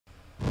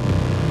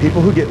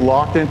People who get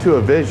locked into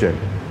a vision,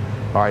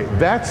 all right,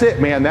 that's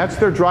it, man. That's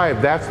their drive.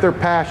 That's their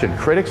passion.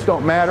 Critics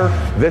don't matter.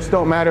 This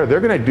don't matter. They're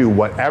going to do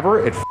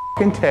whatever it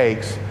fucking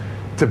takes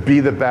to be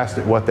the best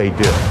at what they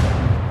do.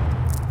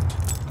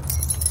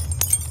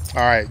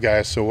 All right,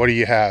 guys. So what do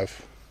you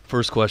have?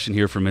 First question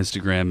here from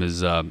Instagram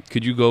is,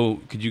 could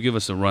you give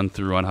us a run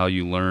through on how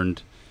you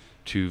learned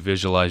to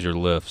visualize your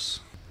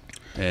lifts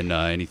and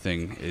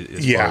anything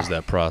as far as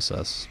that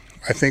process?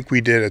 I think we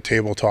did a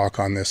table talk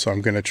on this, so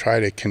I'm going to try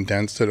to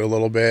condense it a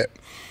little bit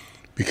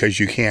because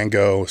you can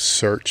go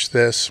search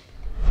this.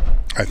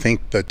 I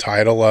think the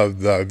title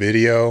of the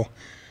video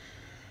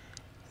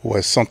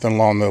was something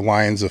along the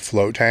lines of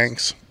float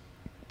tanks,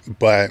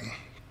 but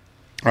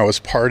I was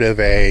part of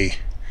a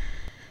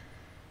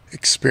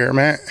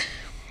experiment,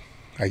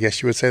 I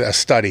guess you would say that, a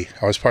study.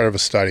 I was part of a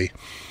study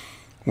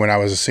when I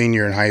was a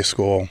senior in high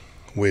school,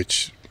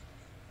 which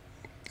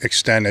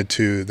extended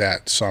to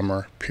that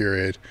summer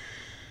period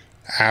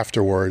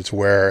afterwards,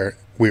 where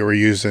we were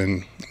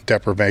using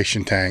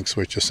deprivation tanks,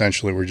 which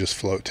essentially were just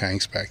float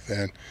tanks back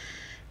then,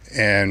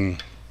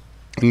 and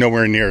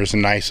nowhere near as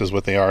nice as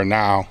what they are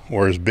now,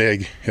 or as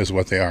big as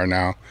what they are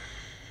now.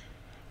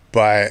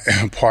 But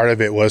part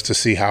of it was to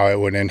see how it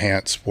would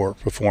enhance sport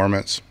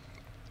performance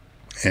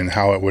and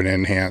how it would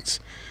enhance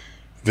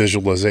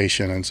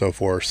visualization and so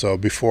forth. So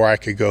before I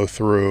could go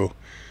through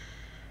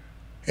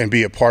and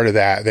be a part of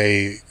that,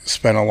 they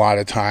spent a lot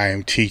of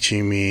time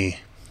teaching me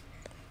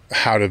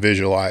how to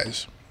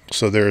visualize.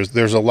 So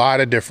there's a lot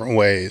of different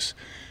ways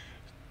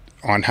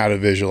on how to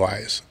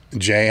visualize.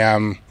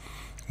 JM,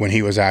 when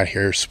he was out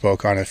here,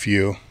 spoke on a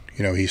few.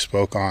 He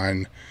spoke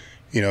on,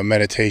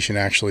 meditation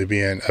actually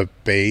being a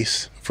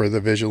base for the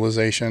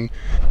visualization.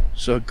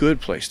 So a good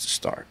place to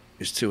start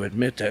is to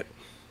admit that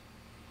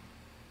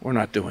we're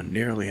not doing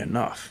nearly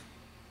enough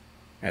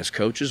as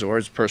coaches or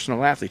as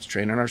personal athletes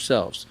training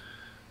ourselves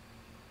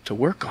to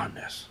work on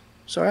this.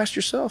 So ask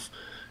yourself,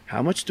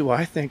 how much do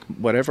I think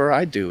whatever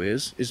I do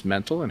is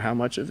mental, and how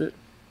much of it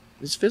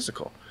is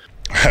physical?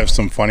 I have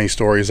some funny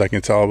stories I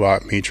can tell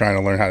about me trying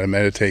to learn how to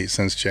meditate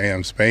since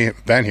JM's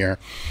been here,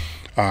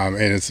 and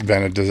it's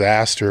been a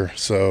disaster.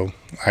 So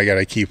I got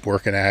to keep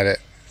working at it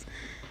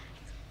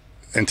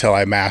until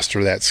I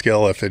master that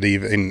skill, if it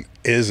even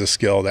is a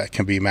skill that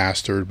can be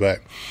mastered.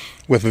 But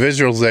with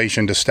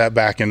visualization, to step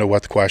back into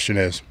what the question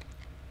is,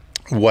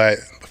 what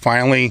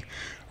finally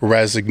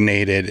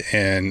resonated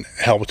and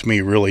helped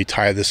me really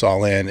tie this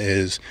all in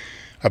is,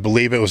 I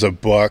believe it was a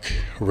book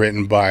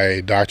written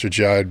by Dr.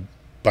 Judd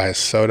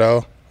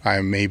Soto.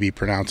 I may be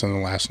pronouncing the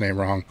last name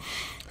wrong.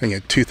 I think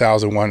in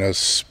 2001, a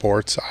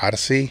Sports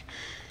Odyssey.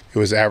 It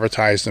was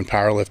advertised in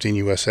Powerlifting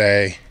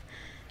USA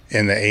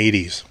in the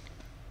 80s.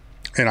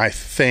 And I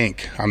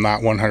think, I'm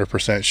not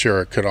 100%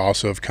 sure, it could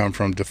also have come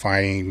from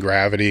Defying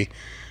Gravity,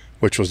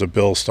 which was a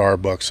Bill Starr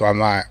book. So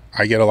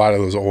I get a lot of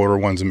those older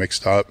ones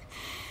mixed up.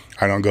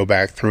 I don't go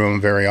back through them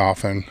very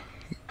often.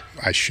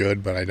 I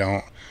should, but I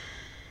don't.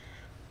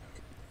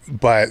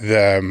 But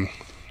the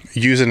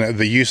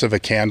use of a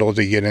candle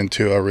to get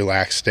into a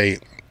relaxed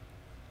state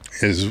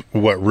is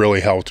what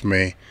really helped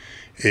me.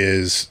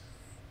 Is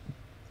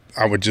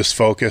I would just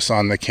focus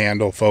on the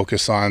candle,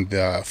 focus on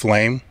the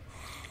flame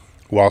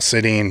while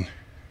sitting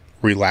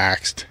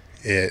relaxed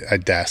at a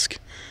desk.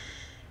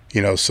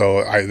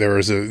 So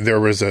there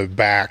was a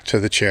back to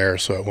the chair,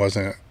 so it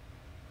wasn't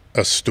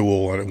a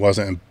stool, and it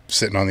wasn't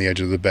sitting on the edge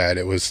of the bed.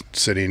 It was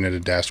sitting at a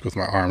desk with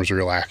my arms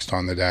relaxed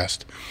on the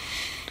desk,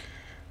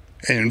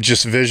 and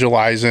just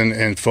visualizing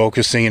and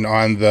focusing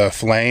on the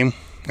flame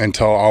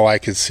until all I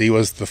could see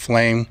was the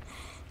flame.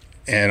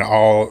 And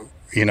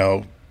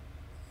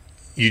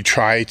you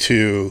try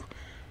to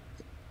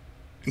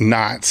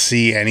not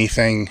see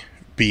anything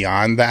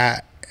beyond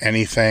that.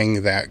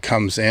 Anything that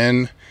comes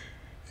in,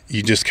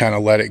 you just kind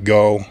of let it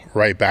go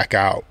right back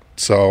out.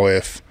 So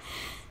if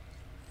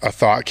a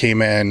thought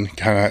came in,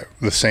 kind of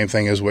the same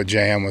thing as what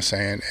JM was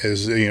saying,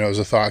 is, as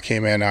a thought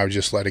came in, I would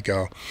just let it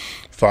go.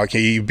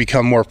 You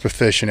become more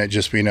proficient at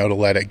just being able to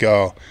let it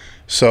go.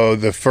 So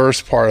the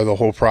first part of the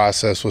whole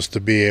process was to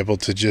be able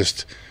to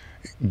just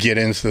get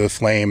into the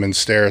flame and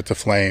stare at the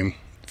flame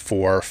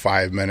for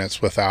 5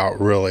 minutes without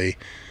really,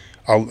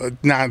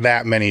 not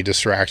that many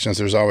distractions.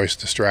 There's always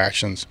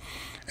distractions.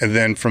 And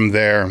then from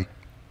there,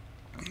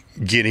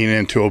 getting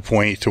into a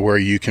point to where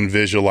you can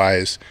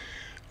visualize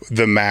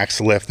the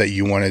max lift that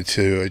you wanted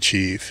to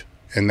achieve.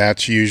 And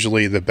that's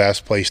usually the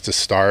best place to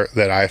start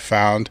that I've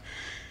found.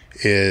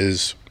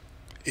 Is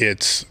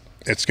it's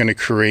going to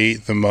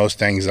create the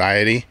most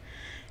anxiety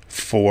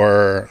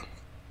for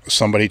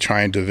somebody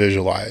trying to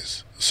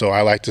visualize. So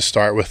I like to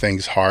start with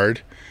things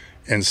hard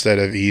instead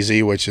of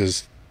easy, which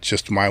is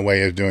just my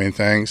way of doing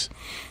things.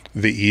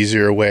 The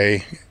easier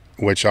way,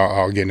 which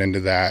I'll get into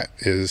that,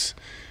 is,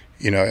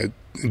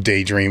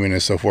 daydreaming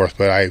and so forth,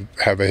 but I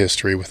have a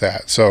history with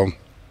that. So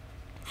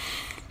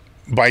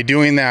by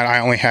doing that, I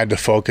only had to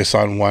focus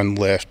on one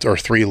lift or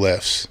 3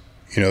 lifts,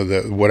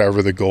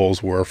 whatever the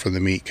goals were for the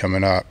meet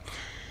coming up.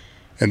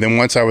 And then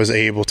once I was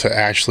able to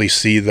actually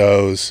see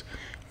those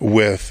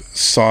with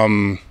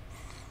some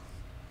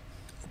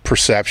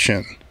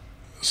perception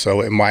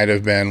So it might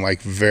have been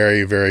like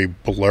very, very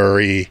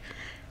blurry,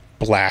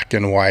 black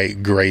and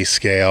white,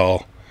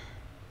 grayscale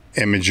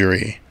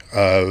imagery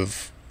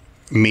of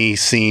me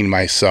seeing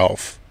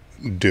myself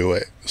do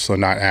it. So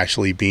not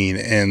actually being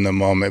in the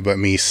moment, but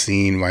me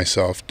seeing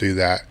myself do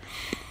that.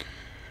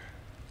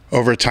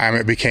 Over time,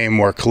 it became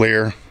more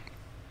clear.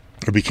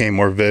 It became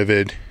more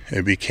vivid.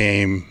 It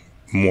became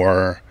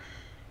more,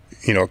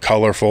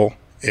 colorful.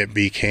 It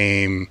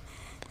became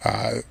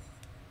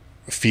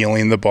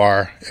feeling the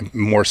bar,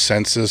 more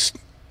senses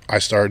I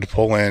started to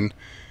pull in,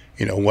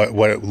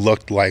 what it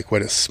looked like,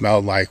 what it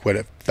smelled like, what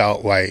it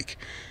felt like,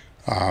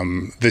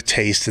 the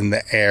taste in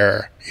the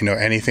air,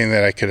 anything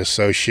that I could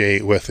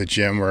associate with a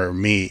gym or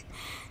meat,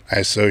 I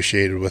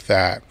associated with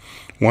that.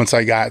 Once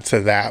I got to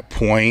that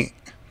point,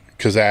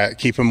 because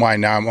keep in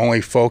mind now I'm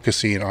only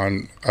focusing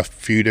on a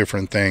few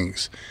different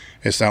things.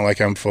 It's not like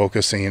I'm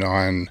focusing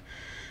on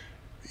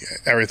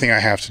everything I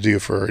have to do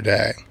for a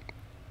day.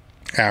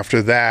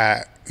 After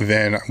that,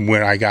 then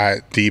when I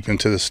got deep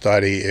into the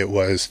study, it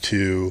was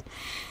to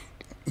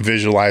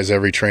visualize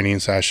every training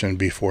session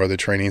before the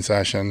training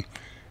session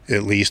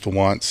at least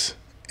once.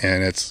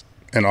 And it's,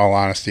 in all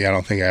honesty, I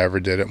don't think I ever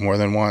did it more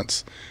than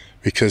once,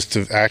 because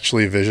to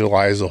actually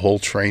visualize a whole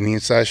training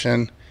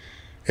session,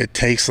 it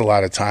takes a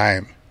lot of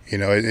time.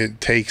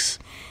 It takes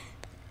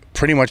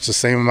pretty much the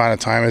same amount of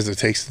time as it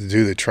takes to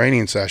do the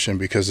training session,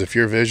 because if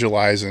you're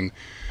visualizing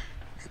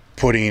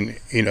putting,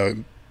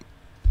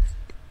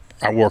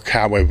 I wore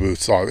cowboy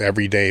boots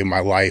every day of my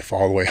life,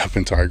 all the way up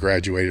until I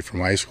graduated from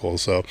high school.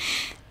 So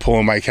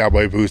pulling my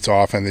cowboy boots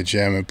off in the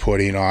gym and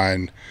putting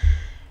on,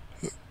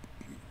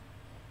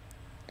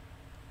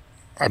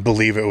 I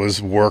believe it was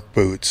work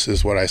boots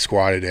is what I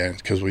squatted in,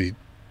 because I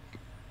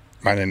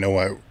didn't know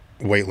what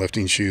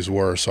weightlifting shoes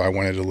were, so I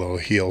wanted a little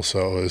heel.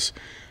 So it was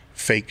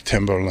fake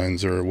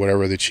Timberlands or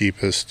whatever the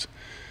cheapest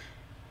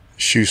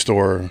shoe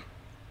store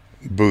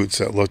boots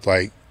that looked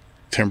like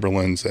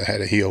Timberlands that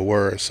had a heel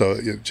were. So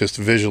just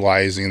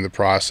visualizing the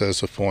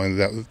process of pulling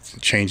that,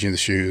 changing the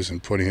shoes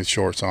and putting the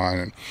shorts on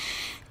and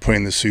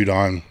putting the suit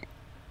on,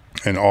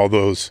 and all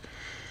those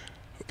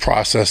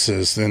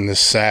processes, then the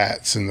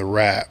sets and the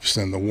reps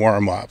and the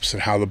warm-ups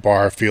and how the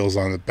bar feels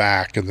on the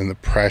back, and then the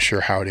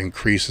pressure, how it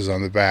increases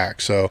on the back.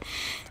 So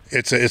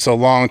it's a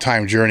long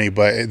time journey,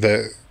 but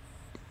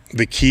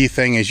the key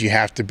thing is you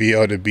have to be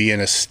able to be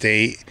in a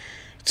state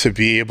to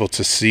be able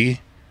to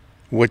see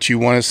what you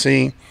want to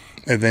see,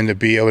 and then to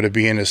be able to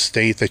be in a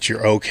state that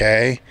you're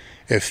okay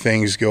if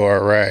things go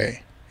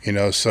awry.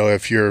 So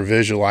if you're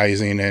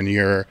visualizing and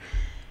you're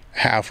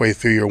halfway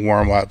through your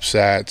warm-up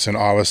sets and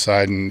all of a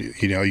sudden,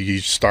 you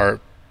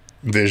start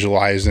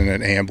visualizing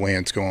an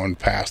ambulance going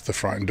past the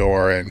front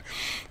door and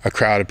a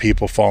crowd of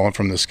people falling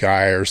from the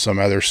sky or some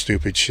other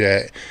stupid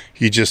shit,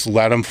 you just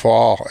let them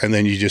fall, and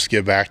then you just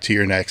get back to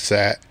your next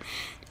set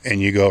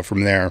and you go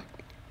from there.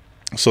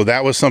 So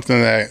that was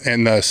something that,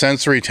 in the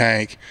sensory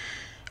tank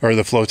or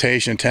the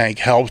flotation tank,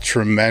 helped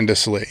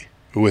tremendously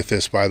with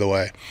this, by the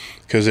way,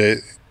 because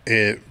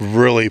it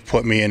really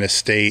put me in a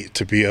state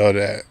to be able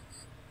to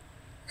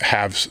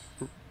have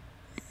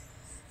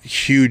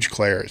huge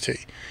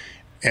clarity.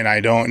 And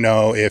I don't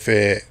know if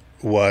it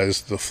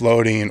was the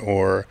floating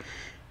or,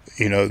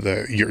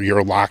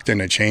 you're locked in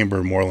a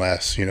chamber more or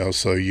less,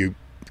 so you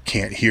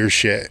can't hear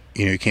shit,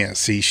 you can't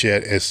see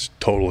shit. It's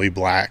totally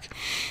black.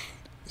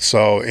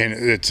 So, and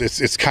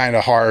it's kind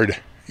of hard,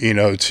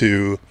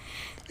 to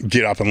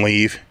get up and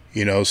leave,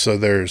 so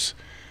there's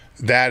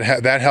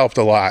that helped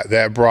a lot.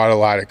 That brought a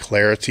lot of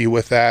clarity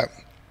with that.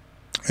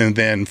 And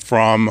then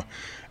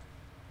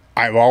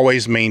I've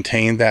always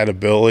maintained that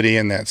ability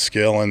and that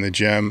skill in the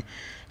gym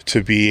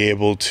to be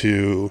able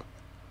to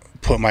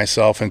put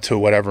myself into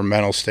whatever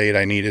mental state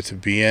I needed to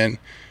be in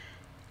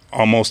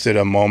almost at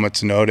a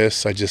moment's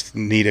notice. I just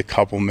need a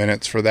couple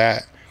minutes for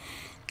that.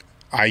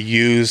 I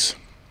use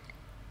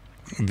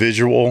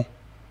visual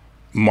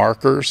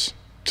markers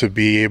to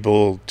be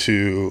able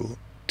to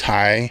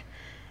tie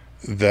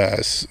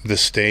the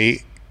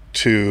state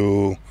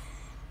to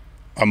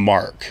a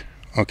mark.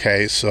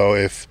 Okay, so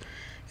if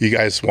you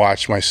guys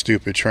watch my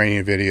stupid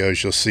training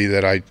videos, you'll see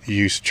that I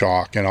use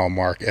chalk and I'll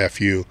mark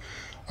FU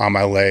on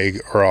my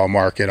leg, or I'll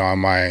mark it on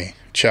my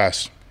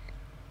chest.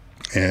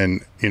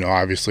 And,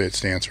 obviously it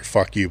stands for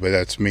fuck you, but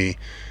that's me,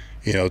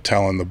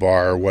 telling the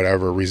bar or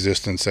whatever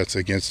resistance that's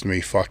against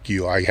me, fuck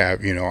you, I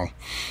have,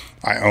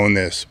 I own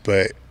this.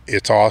 But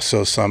it's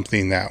also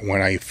something that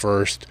when I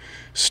first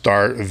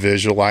start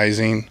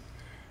visualizing,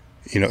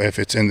 if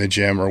it's in the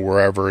gym or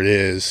wherever it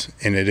is,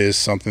 and it is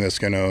something that's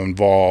going to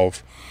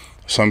involve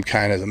some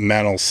kind of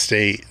mental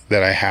state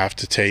that I have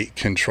to take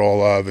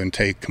control of and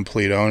take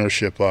complete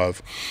ownership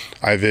of,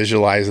 I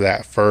visualize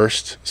that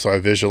first. So I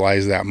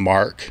visualize that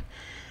mark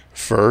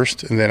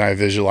first, and then I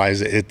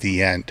visualize it at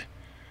the end.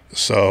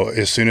 So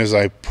as soon as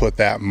I put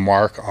that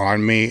mark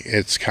on me,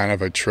 it's kind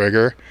of a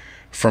trigger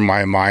for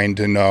my mind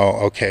to know,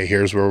 okay,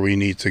 here's where we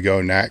need to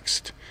go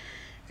next.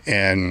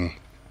 And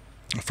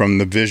from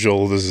the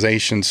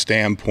visualization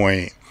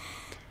standpoint,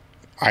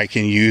 I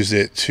can use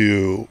it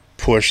to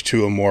push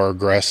to a more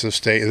aggressive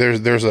state.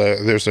 There's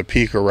a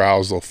peak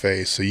arousal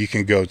phase, so you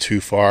can go too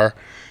far,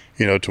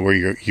 you know, to where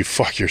you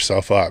fuck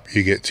yourself up.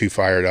 You get too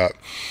fired up,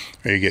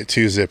 or you get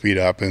too zippied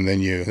up, and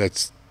then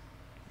that's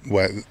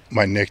what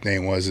my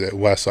nickname was at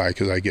Westside,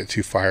 because I get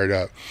too fired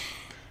up,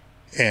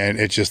 and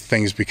it just,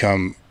 things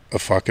become a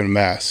fucking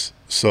mess.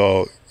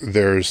 So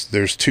there's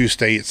two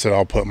states that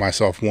I'll put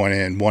myself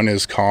in. One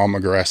is calm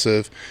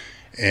aggressive,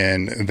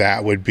 and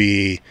that would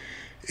be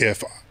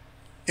if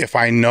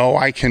I know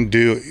I can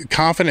do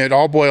confident. It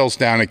all boils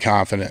down to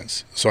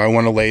confidence. So I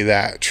want to lay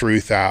that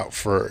truth out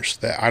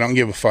first, that I don't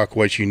give a fuck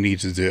what you need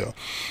to do.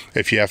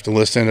 If you have to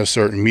listen to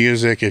certain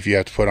music, if you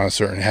have to put on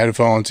certain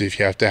headphones, if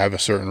you have to have a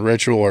certain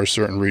ritual or a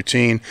certain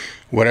routine,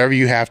 whatever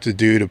you have to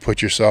do to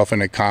put yourself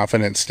in a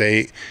confident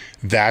state,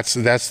 that's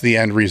the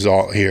end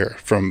result here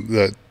from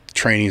the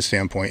training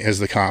standpoint, is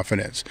the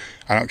confidence.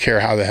 I don't care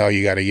how the hell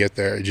you got to get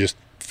there. Just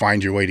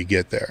find your way to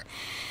get there.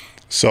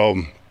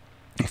 So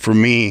for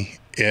me,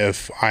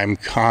 if I'm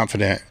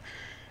confident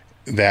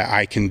that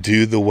I can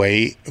do the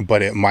weight,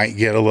 but it might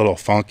get a little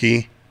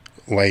funky,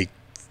 like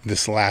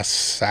this last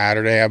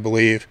Saturday, I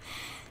believe,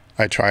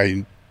 I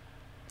tried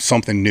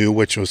something new,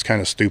 which was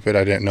kind of stupid.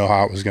 I didn't know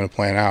how it was going to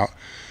plan out,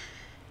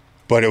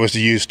 but it was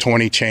to use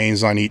 20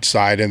 chains on each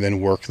side and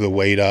then work the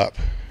weight up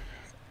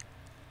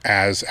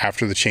as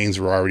after the chains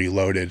were already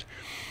loaded.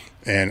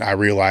 And I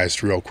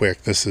realized real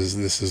quick, this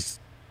is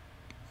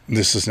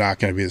not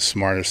going to be the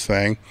smartest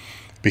thing,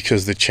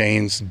 because the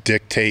chains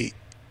dictate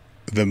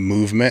the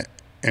movement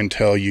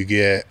until you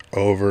get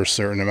over a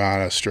certain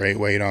amount of straight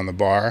weight on the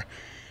bar,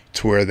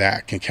 to where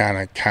that can kind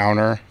of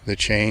counter the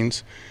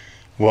chains.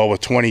 Well, with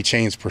 20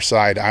 chains per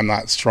side, I'm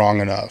not strong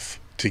enough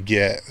to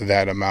get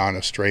that amount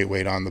of straight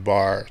weight on the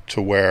bar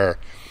to where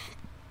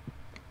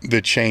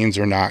the chains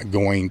are not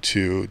going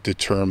to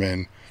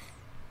determine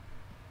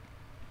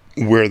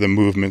where the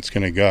movement's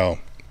going to go.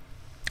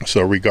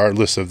 So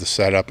regardless of the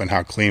setup and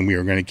how clean we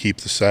were going to keep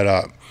the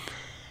setup,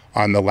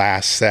 on the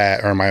last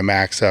set, or my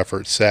max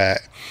effort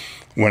set,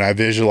 when I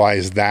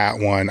visualized that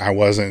one, I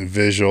wasn't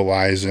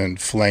visualizing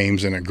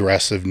flames and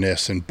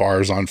aggressiveness and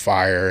bars on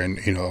fire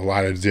and, you know, a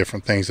lot of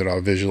different things that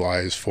I'll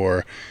visualize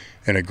for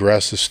an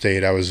aggressive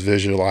state. I was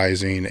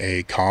visualizing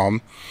a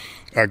calm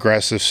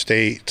aggressive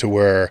state, to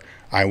where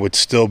I would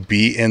still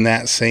be in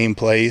that same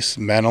place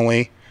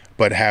mentally,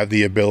 but have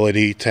the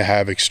ability to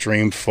have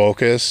extreme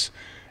focus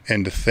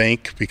and to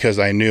think, because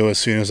I knew as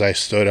soon as I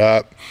stood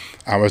up,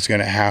 I was going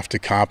to have to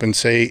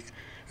compensate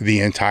the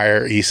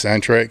entire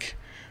eccentric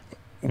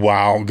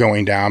while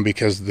going down,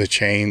 because the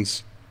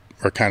chains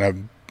are kind of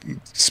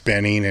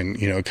spinning and,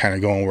 you know, kind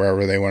of going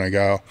wherever they want to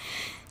go.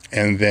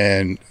 And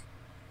then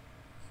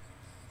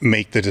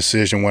make the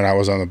decision when I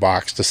was on the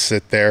box to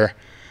sit there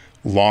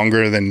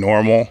longer than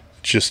normal,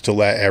 just to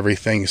let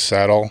everything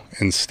settle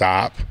and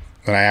stop.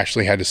 And I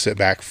actually had to sit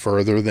back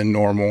further than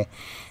normal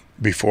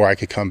before I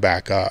could come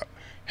back up.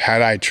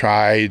 Had I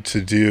tried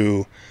to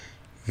do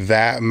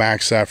that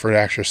max effort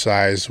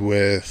exercise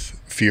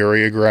with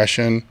fury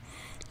aggression,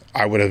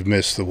 I would have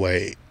missed the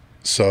weight.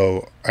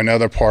 So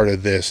another part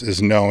of this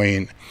is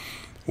knowing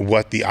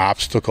what the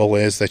obstacle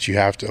is that you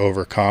have to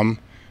overcome,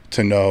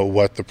 to know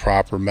what the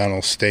proper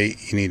mental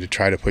state you need to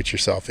try to put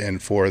yourself in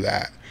for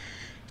that.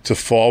 To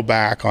fall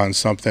back on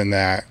something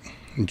that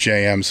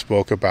JM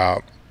spoke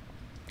about,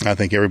 I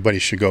think everybody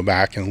should go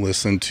back and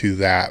listen to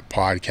that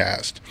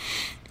podcast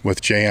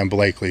with JM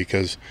Blakely,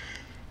 because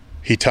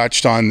he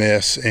touched on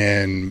this,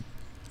 and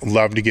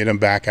love to get him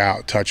back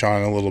out, touch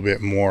on it a little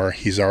bit more.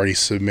 He's already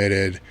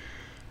submitted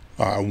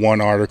one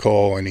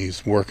article, and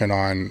he's working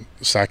on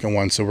the second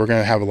one. So we're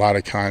going to have a lot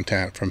of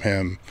content from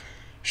him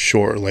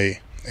shortly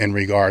in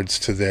regards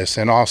to this,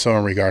 and also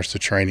in regards to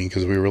training,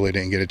 because we really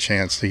didn't get a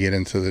chance to get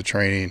into the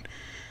training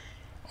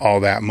all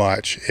that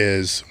much.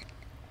 Is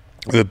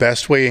the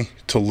best way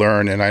to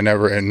learn, and it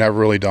never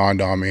really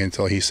dawned on me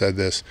until he said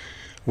this,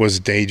 was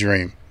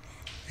daydream.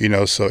 You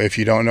know, so if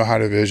you don't know how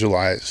to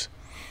visualize,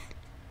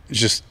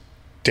 just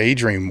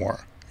daydream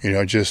more. You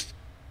know, just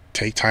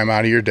take time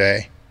out of your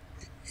day,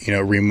 you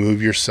know,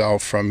 remove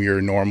yourself from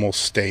your normal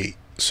state.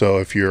 So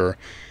if you're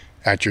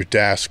at your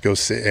desk, go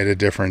sit at a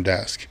different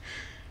desk.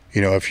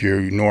 You know, if you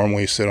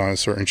normally sit on a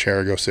certain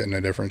chair, go sit in a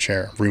different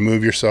chair.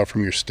 Remove yourself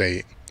from your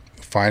state,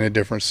 find a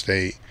different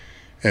state,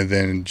 and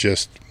then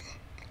just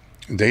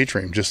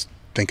daydream. Just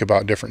think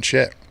about different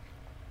shit.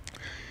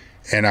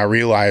 And I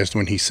realized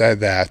when he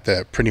said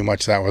that pretty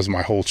much that was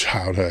my whole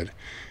childhood,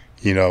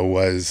 you know,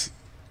 was,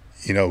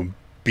 you know,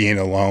 being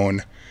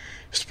alone,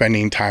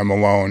 spending time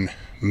alone,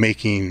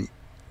 making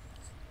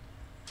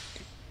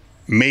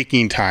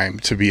time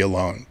to be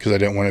alone, because I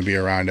didn't want to be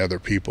around other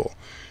people,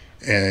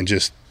 and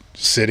just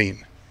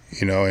sitting,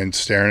 you know, and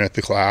staring at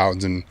the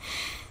clouds. And,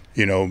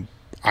 you know,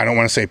 I don't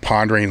want to say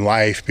pondering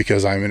life,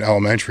 because I'm in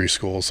elementary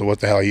school. So what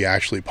the hell are you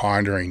actually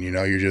pondering? You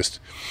know, you're just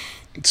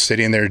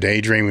sitting there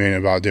daydreaming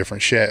about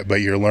different shit,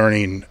 but you're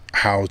learning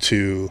how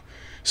to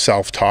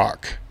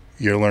self-talk.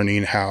 You're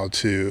learning how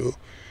to,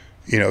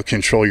 you know,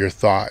 control your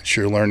thoughts.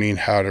 You're learning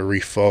how to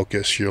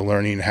refocus. You're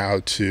learning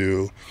how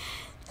to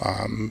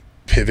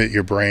pivot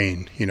your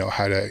brain, you know,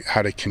 how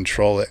to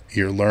control it.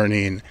 You're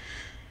learning,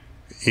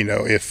 you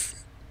know, if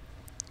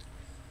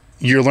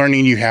you're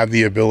learning, you have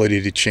the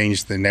ability to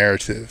change the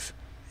narrative,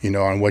 you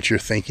know, on what you're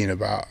thinking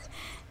about,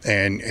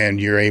 and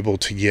you're able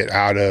to get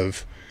out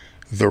of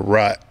the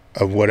rut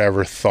of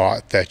whatever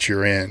thought that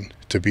you're in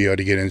to be able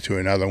to get into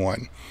another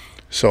one.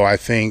 So I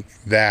think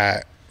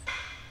that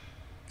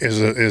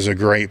is a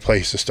great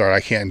place to start.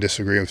 I can't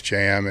disagree with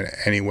JM in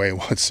any way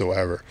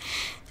whatsoever.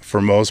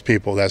 For most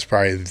people, that's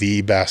probably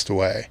the best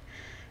way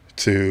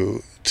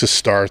to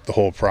start the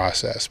whole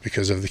process,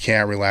 because if they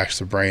can't relax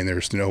their brain,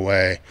 there's no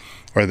way,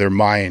 or their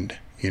mind,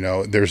 you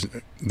know,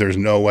 there's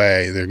no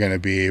way they're going to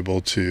be able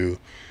to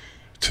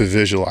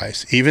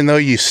visualize, even though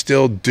you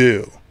still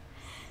do.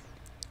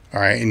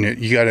 All right,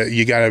 and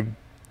you gotta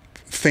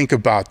think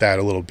about that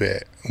a little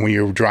bit. When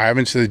you're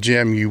driving to the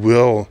gym, you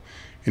will,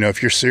 you know,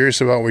 if you're serious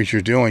about what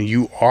you're doing,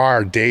 you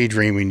are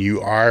daydreaming, you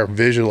are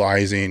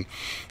visualizing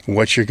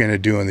what you're going to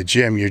do in the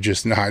gym. You're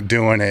just not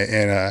doing it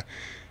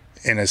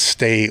in a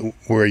state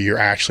where you're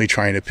actually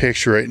trying to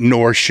picture it,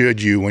 nor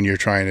should you when you're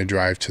trying to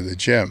drive to the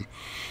gym.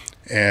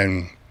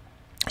 And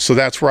so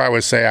that's where I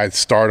would say I'd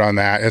start on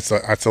that.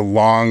 It's a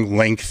long,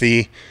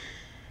 lengthy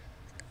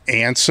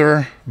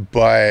answer,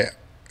 but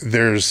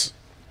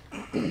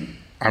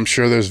I'm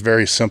sure there's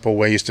very simple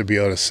ways to be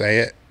able to say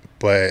it,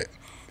 but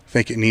I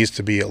think it needs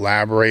to be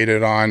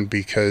elaborated on,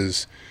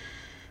 because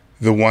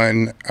the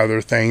one other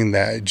thing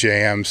that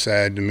JM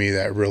said to me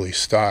that really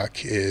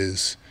stuck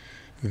is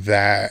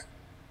that,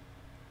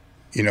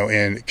 you know,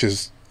 and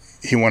because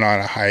he went on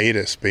a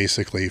hiatus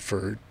basically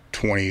for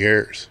 20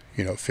 years,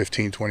 you know,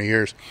 15, 20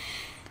 years,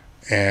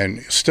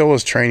 and still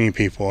was training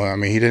people. I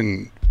mean, he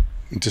didn't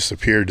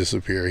disappear.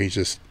 He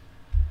just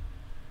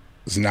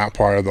is not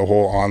part of the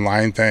whole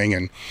online thing.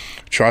 And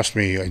trust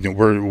me,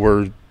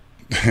 we're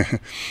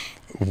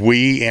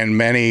we and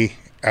many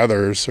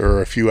others,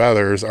 or a few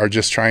others, are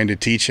just trying to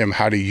teach him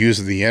how to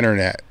use the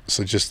internet.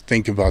 So just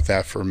think about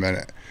that for a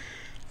minute.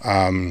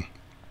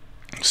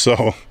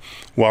 So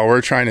while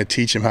we're trying to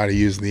teach him how to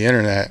use the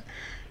internet,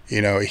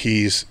 you know,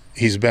 he's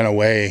been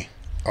away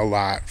a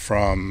lot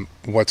from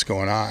what's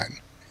going on,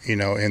 you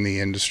know, in the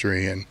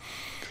industry, and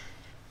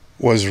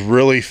was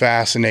really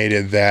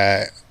fascinated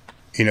that,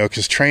 you know,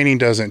 because training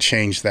doesn't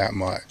change that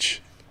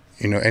much.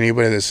 You know,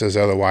 anybody that says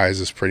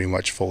otherwise is pretty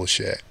much full of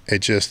shit. It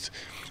just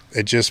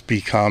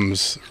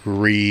becomes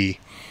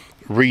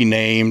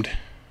renamed,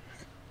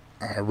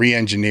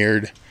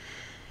 re-engineered,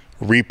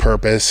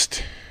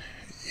 repurposed.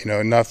 You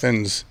know,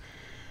 nothing's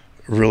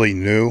really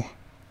new.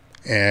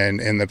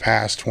 And in the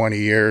past 20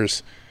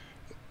 years,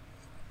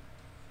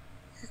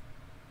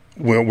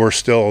 we're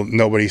still,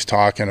 nobody's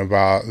talking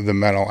about the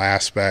mental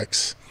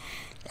aspects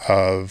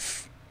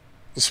of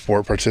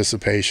sport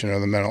participation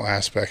or the mental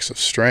aspects of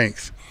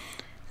strength.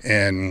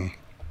 And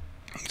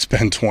it's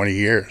been 20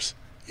 years,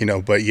 you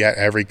know, but yet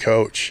every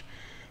coach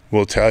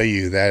will tell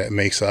you that it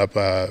makes up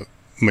a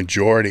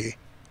majority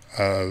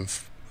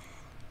of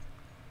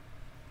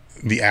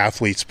the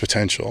athlete's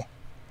potential.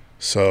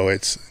 So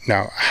it's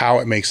now how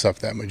it makes up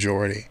that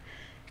majority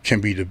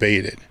can be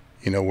debated,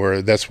 you know,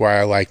 where that's why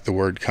I like the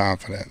word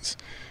confidence,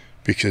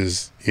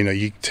 because, you know,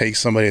 you take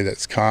somebody that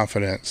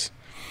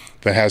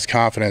has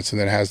confidence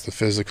and then has the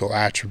physical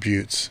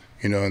attributes,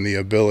 you know, and the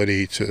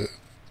ability to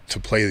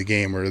play the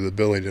game, or the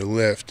ability to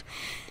lift,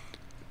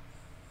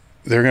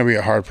 they're going to be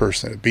a hard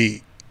person to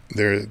beat.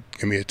 They're going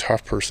to be a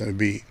tough person to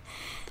beat.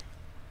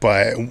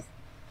 But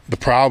the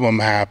problem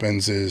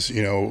happens is,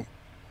 you know,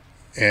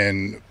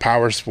 in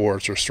power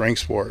sports or strength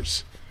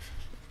sports,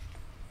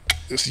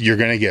 you're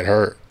going to get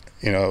hurt.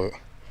 You know,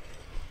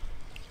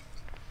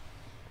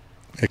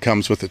 it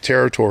comes with the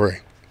territory.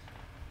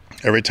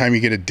 Every time you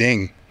get a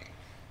ding,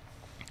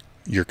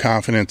 your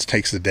confidence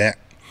takes a dent.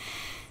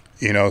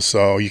 You know,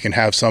 so you can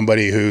have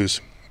somebody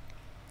who's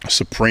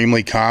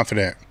supremely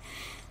confident,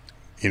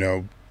 you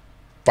know,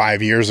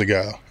 5 years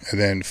ago, and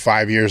then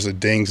 5 years of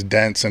dings,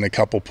 dents, and a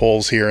couple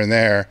pulls here and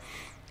there,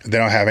 they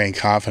don't have any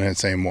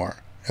confidence anymore,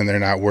 and they're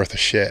not worth a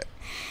shit.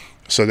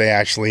 So they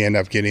actually end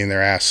up getting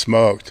their ass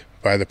smoked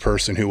by the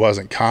person who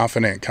wasn't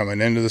confident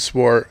coming into the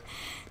sport,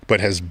 but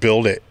has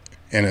built it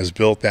and has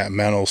built that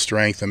mental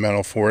strength and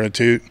mental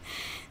fortitude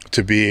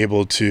to be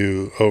able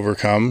to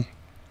overcome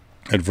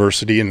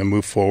adversity and to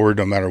move forward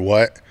no matter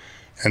what.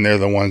 And they're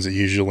the ones that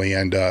usually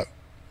end up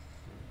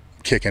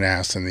kicking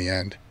ass in the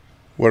end.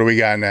 What do we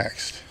got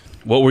next?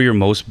 What were your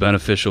most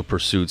beneficial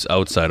pursuits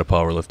outside of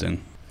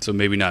powerlifting? So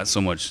maybe not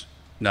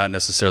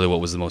necessarily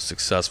what was the most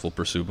successful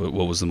pursuit, but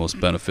what was the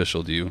most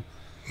beneficial to you?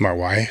 My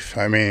wife.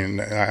 I mean,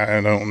 I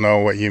don't know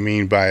what you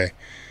mean by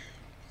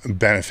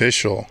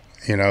beneficial.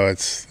 You know,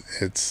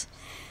 it's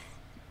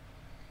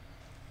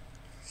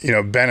you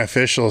know,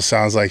 beneficial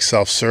sounds like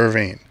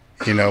self-serving,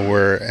 you know,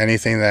 where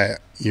anything that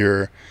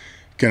you're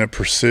going to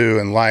pursue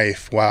in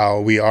life,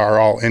 while we are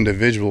all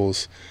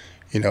individuals,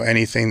 you know,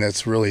 anything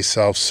that's really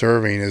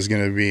self-serving is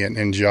going to be an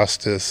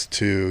injustice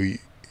to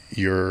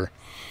your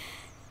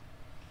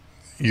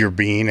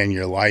being and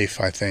your life.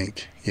 I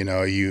think, you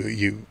know,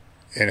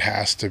 it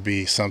has to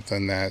be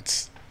something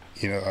that's,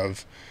 you know,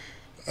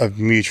 of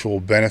mutual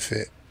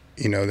benefit,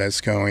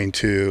 that's going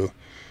to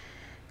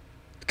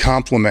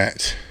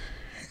complement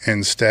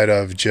instead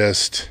of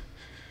just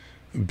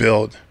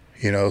build,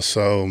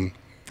 So,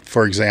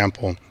 for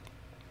example,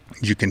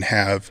 you can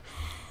have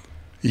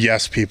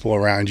yes people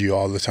around you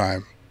all the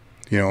time,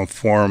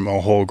 form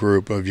a whole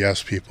group of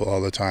yes people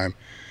all the time,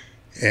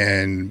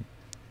 and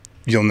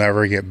you'll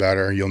never get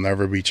better. You'll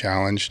never be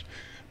challenged,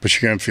 but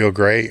you're going to feel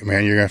great,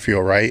 man. You're going to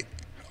feel right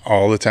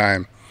all the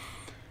time.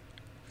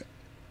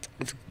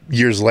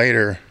 Years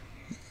later,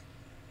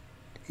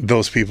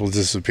 those people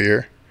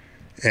disappear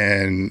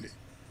and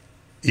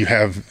you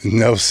have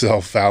no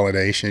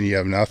self-validation. You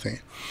have nothing,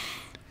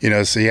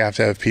 so you have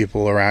to have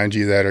people around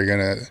you that are going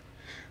to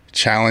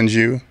challenge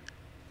you,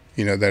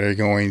 that are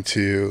going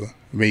to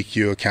make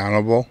you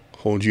accountable,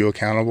 hold you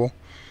accountable,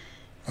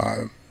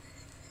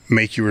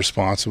 make you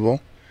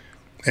responsible,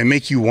 and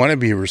make you want to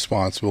be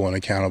responsible and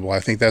accountable. I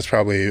think that's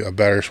probably a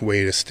better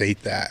way to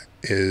state that,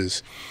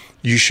 is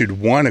you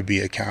should want to be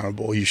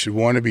accountable. You should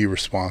want to be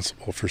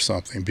responsible for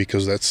something,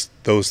 because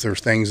those are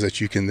things that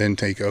you can then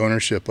take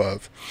ownership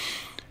of.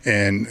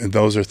 And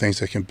those are things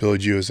that can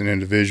build you as an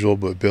individual,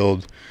 but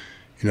build,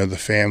 the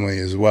family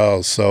as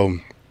well. So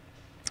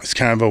it's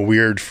kind of a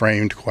weird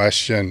framed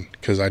question,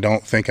 because I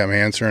don't think I'm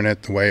answering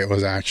it the way it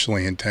was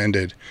actually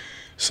intended.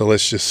 So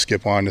let's just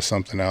skip on to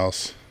something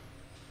else.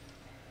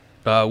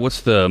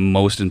 What's the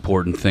most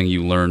important thing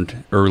you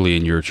learned early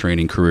in your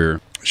training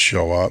career?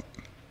 Show up.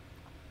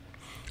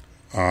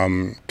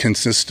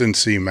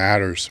 Consistency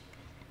matters.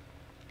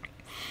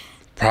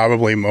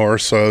 Probably more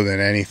so than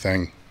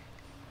anything.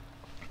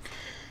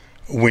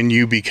 When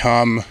you've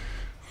been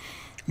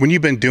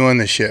doing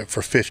this shit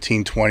for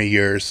 15, 20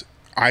 years,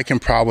 I can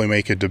probably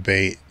make a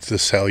debate to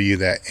tell you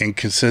that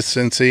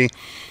inconsistency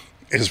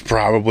is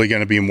probably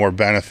going to be more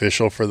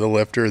beneficial for the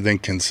lifter than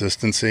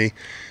consistency.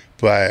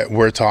 But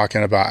we're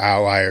talking about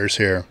outliers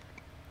here.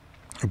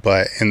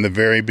 But in the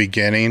very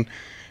beginning,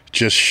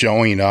 just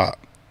showing up.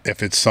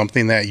 If it's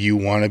something that you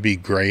want to be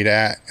great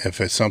at,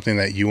 if it's something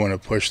that you want to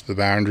push the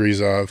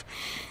boundaries of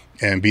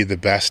and be the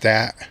best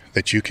at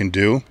that you can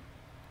do,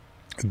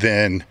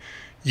 then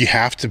you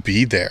have to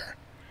be there.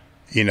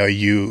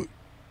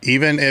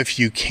 Even if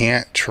you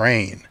can't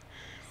train,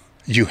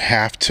 you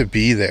have to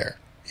be there.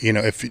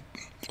 If you,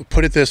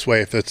 put it this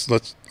way,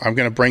 I'm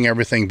going to bring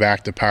everything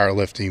back to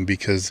powerlifting,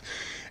 because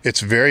it's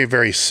very,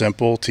 very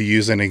simple to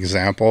use an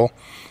example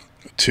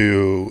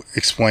to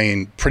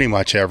explain pretty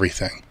much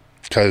everything.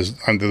 Because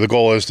the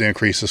goal is to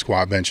increase the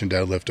squat, bench, and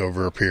deadlift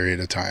over a period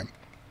of time.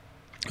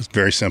 It's a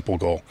very simple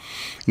goal,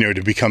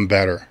 to become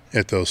better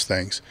at those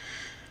things.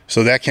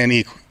 So that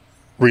can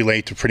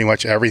relate to pretty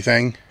much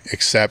everything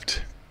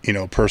except,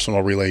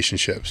 personal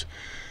relationships.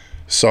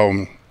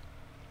 So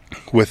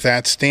with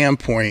that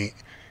standpoint,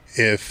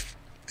 if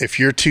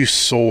you're too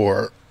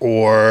sore,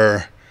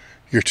 or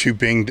you're too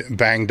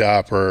banged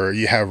up, or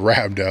you have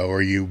rhabdo,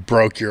 or you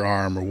broke your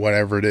arm, or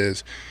whatever it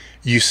is,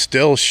 you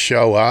still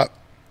show up,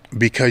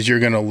 because you're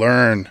going to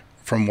learn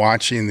from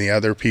watching the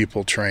other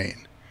people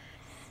train,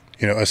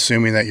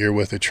 assuming that you're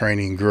with a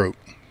training group.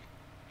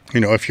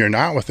 If you're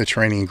not with a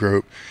training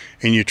group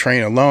and you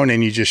train alone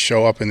and you just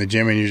show up in the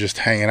gym and you're just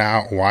hanging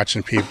out,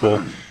 watching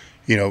people,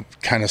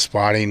 kind of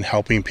spotting,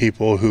 helping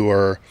people who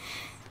are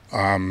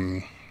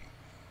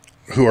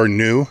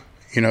new,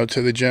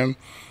 to the gym,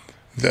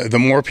 the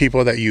more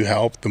people that you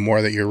help, the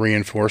more that you're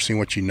reinforcing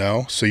what you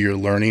know. So you're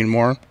learning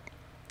more.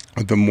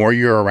 The more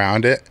you're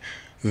around it,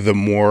 the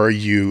more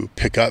you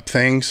pick up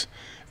things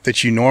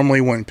that you normally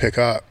wouldn't pick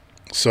up.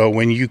 So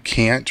when you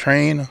can't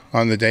train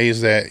on the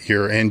days that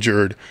you're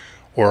injured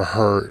or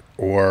hurt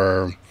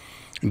or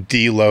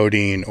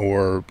deloading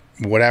or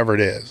whatever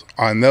it is,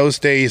 on those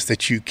days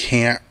that you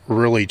can't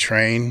really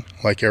train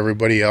like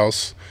everybody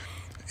else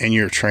in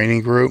your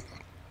training group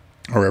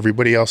or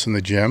everybody else in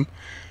the gym,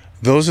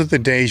 those are the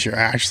days you're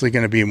actually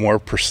going to be more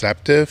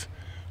perceptive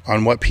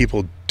on what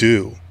people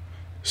do.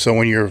 So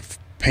when you're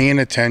paying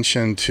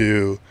attention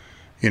to,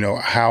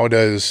 how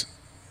does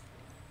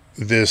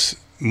this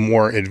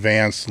more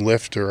advanced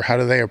lifter, how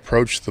do they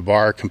approach the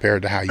bar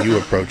compared to how you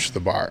approach the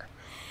bar?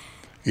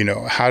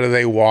 How do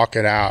they walk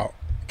it out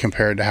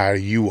compared to how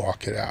you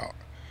walk it out?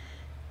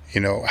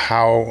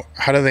 How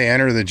do they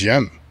enter the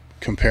gym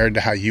compared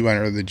to how you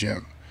enter the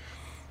gym?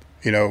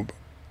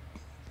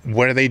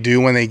 What do they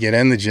do when they get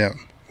in the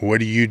gym? What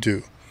do you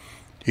do?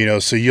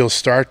 So you'll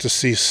start to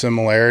see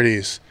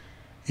similarities,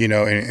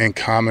 and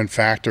common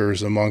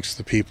factors amongst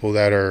the people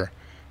that are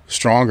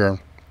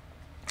stronger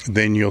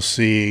than you'll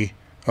see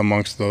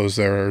amongst those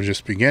that are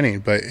just beginning.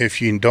 But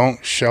if you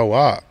don't show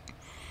up,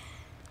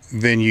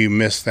 then you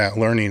miss that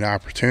learning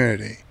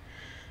opportunity.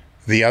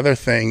 The other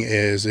thing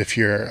is, if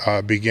you're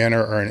a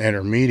beginner or an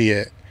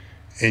intermediate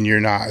and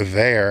you're not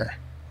there,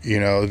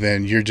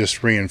 then you're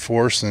just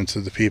reinforcing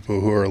to the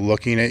people who are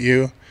looking at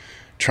you,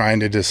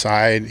 trying to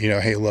decide,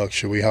 hey, look,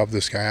 should we help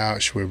this guy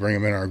out? Should we bring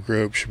him in our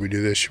group? Should we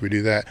do this? Should we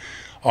do that?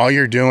 All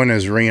you're doing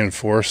is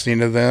reinforcing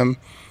to them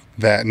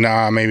that,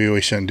 maybe we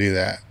shouldn't do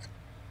that,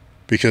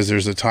 because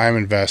there's a time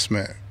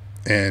investment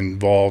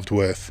involved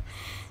with,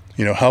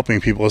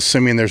 helping people,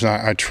 assuming there's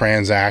not a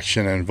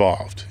transaction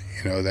involved,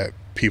 that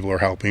people are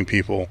helping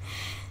people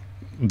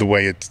the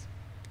way it's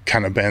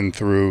kind of been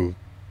through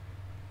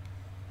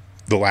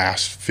the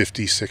last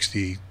 50,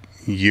 60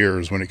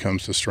 years when it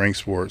comes to strength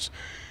sports.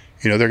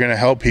 They're going to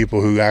help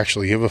people who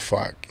actually give a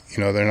fuck.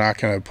 They're not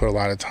going to put a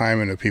lot of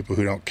time into people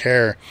who don't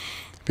care,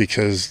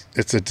 because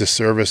it's a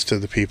disservice to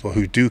the people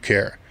who do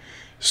care.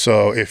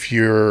 So if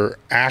you're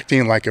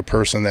acting like a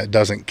person that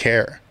doesn't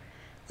care,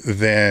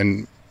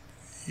 then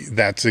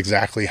that's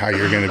exactly how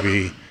you're going to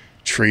be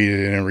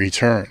treated in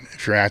return.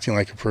 If you're acting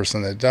like a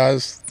person that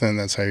does, then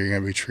that's how you're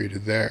going to be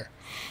treated there.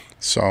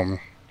 So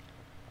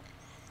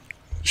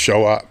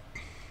show up.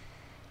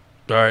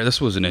 All right, this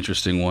was an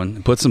interesting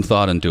one. Put some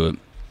thought into it.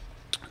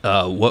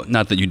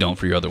 Not that you don't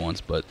for your other ones,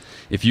 but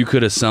if you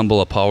could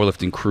assemble a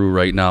powerlifting crew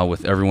right now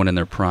with everyone in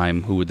their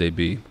prime, who would they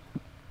be?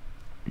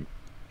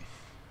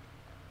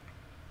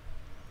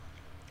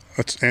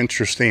 That's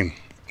interesting,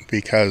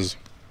 because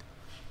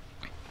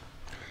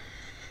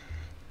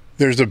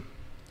there's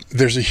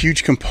a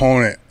huge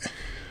component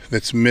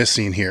that's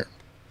missing here.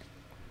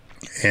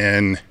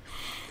 And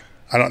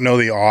I don't know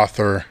the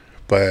author,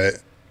 but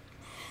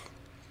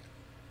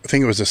I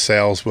think it was a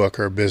sales book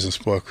or a business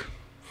book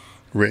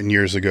written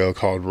years ago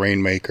called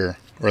Rainmaker,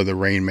 or The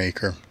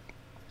Rainmaker.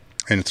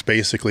 And it's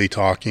basically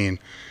talking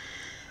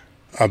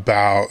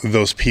about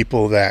those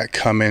people that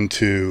come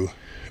into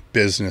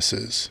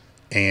businesses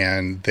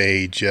and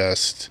they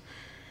just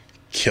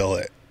kill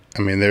it.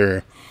 I mean,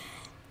 they're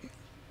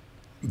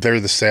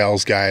the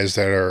sales guys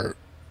that are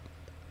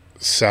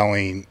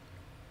selling,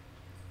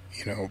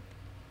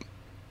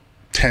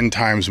 10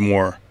 times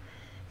more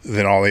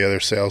than all the other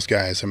sales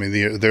guys. I mean,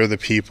 they're the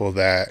people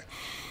that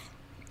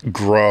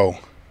grow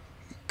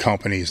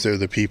companies. They're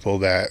the people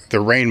they're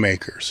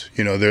rainmakers.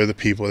 They're the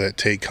people that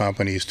take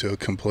companies to a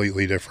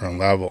completely different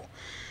level.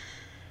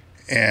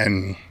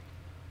 And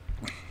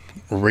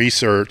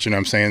research, and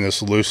I'm saying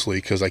this loosely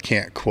because I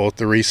can't quote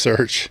the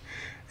research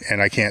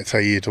and I can't tell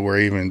you to where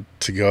even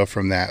to go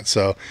from that.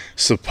 So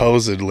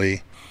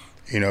supposedly,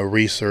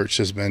 research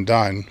has been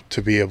done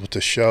to be able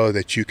to show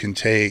that you can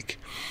take,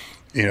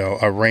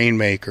 a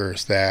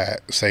rainmakers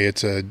that, say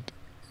it's a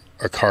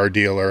car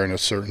dealer in a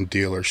certain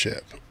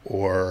dealership,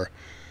 or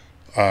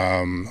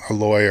a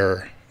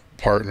lawyer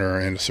partner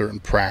in a certain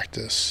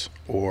practice,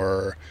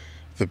 or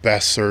the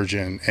best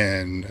surgeon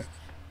in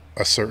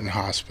a certain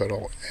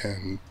hospital,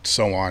 and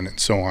so on and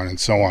so on and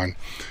so on.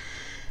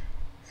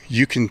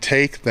 You can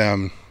take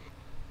them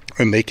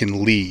and they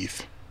can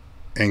leave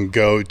and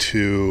go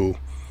to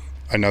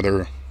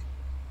another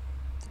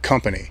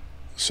company.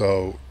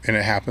 So, and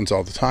it happens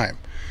all the time.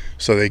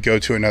 So they go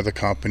to another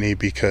company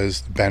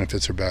because the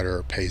benefits are better,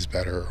 or pays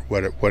better,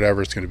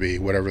 whatever it's going to be,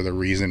 whatever the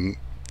reason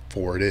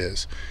for it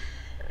is.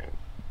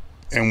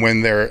 And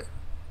when they're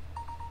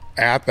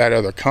at that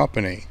other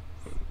company,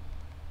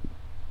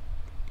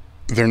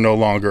 they're no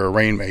longer a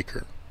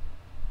rainmaker.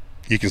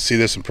 You can see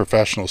this in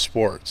professional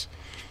sports.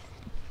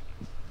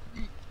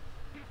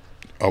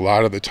 A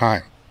lot of the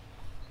time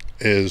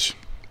is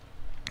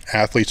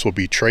athletes will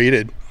be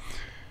traded.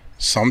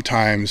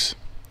 Sometimes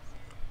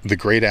the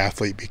great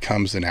athlete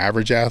becomes an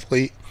average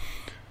athlete.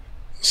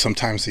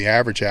 Sometimes the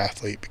average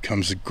athlete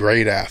becomes a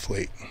great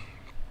athlete.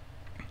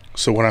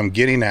 So what I'm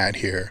getting at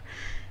here,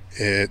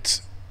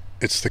 it's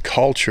the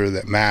culture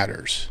that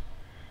matters.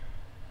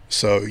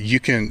 So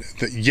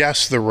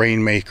yes, the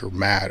rainmaker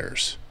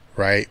matters,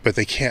 right? But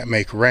they can't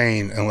make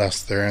rain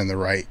unless they're in the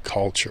right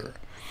culture.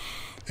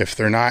 If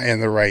they're not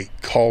in the right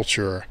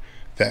culture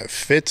that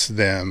fits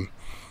them,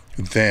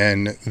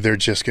 then they're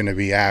just going to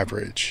be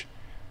average.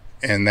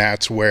 And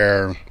that's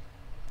where,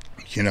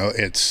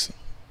 it's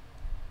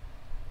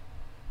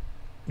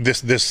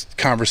this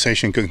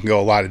conversation can go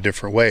a lot of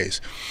different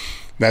ways.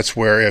 That's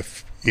where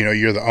if,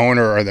 you're the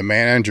owner or the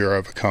manager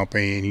of a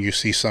company and you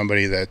see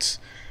somebody that's,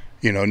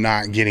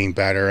 not getting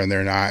better and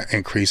they're not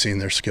increasing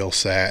their skill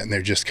set and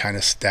they're just kind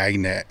of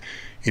stagnant,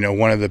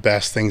 one of the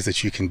best things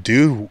that you can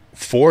do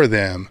for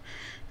them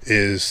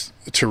is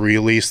to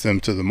release them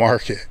to the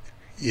market,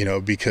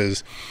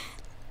 because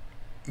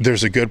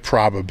there's a good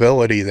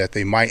probability that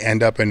they might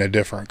end up in a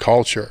different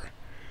culture,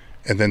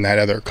 and then that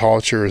other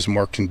culture is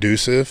more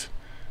conducive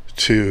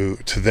to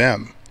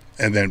them,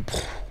 and then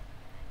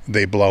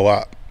they blow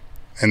up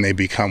and they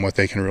become what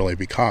they can really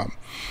become.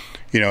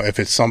 If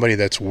it's somebody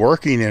that's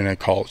working in a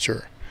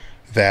culture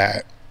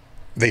that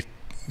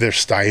they're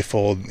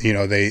stifled, they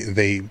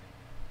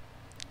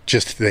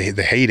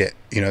hate it.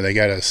 They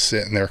got to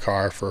sit in their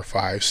car for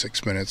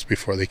 5-6 minutes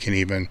before they can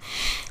even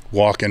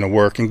walk into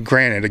work. And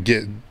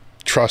granted,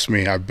 trust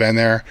me, I've been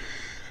there.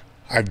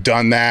 I've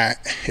done that.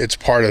 It's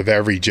part of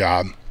every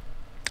job.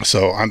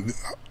 So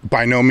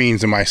by no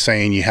means am I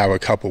saying you have a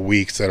couple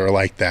weeks that are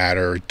like that,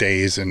 or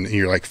days and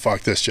you're like,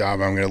 fuck this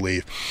job, I'm going to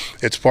leave.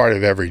 It's part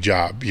of every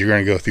job. You're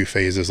going to go through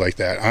phases like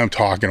that. I'm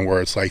talking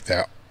where it's like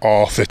that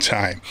all the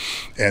time.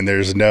 And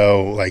there's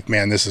no like,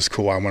 man, this is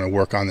cool, I want to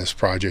work on this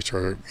project,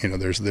 or,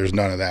 there's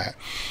none of that.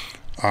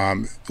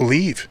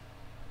 Leave,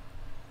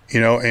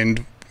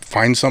 and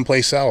find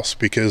someplace else,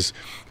 because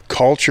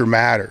culture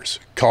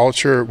matters.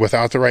 Culture,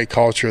 without the right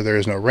culture, there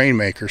is no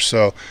rainmaker.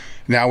 So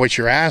now what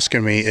you're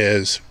asking me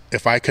is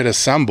if I could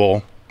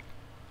assemble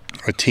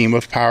a team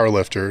of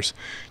powerlifters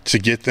to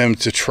get them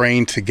to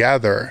train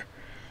together,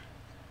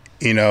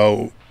 you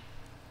know,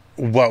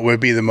 what would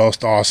be the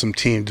most awesome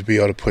team to be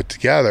able to put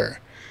together?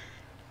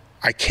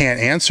 I can't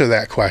answer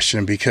that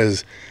question,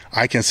 because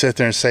I can sit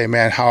there and say,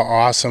 man, how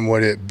awesome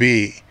would it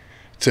be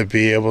to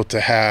be able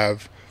to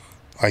have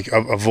like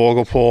a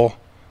Vogelpohl,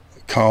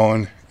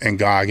 Cohn, and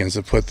Goggins,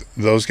 to put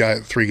those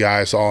guys, 3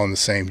 guys all in the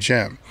same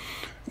gym.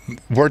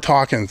 We're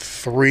talking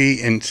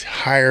 3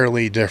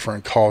 entirely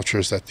different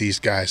cultures that these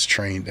guys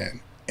trained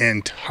in.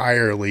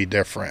 Entirely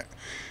different.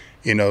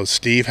 You know,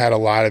 Steve had a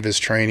lot of his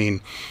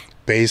training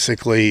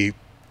basically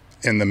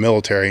in the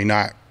military,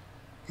 not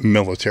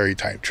military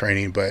type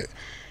training, but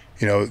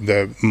you know,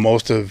 the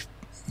most of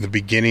the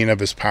beginning of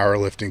his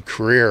powerlifting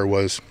career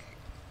was,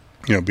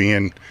 you know,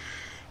 being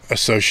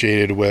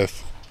associated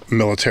with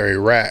military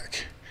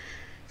rec.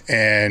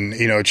 And,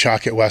 you know,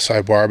 Chuck at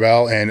Westside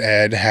Barbell and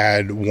Ed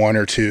had 1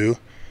 or 2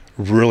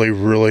 really,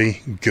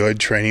 really good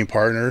training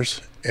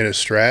partners in a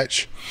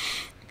stretch.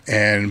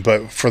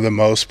 But for the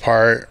most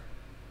part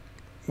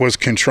was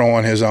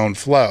controlling his own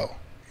flow,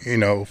 you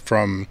know,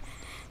 from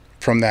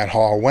that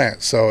hall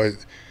went. So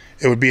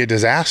it would be a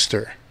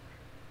disaster,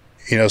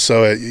 you know,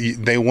 so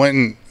they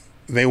wouldn't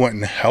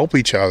help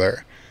each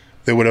other.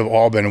 They would have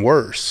all been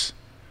worse.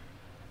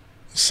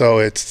 So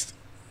it's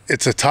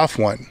a tough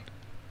one,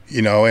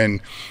 you know,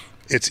 and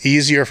it's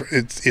easy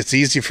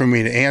for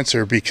me to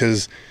answer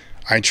because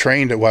I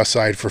trained at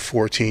Westside for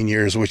 14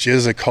 years, which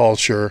is a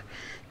culture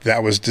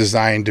that was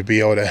designed to be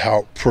able to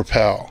help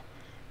propel,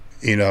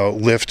 you know,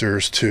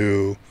 lifters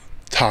to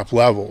top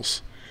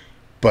levels.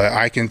 But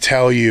I can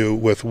tell you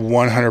with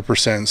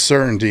 100%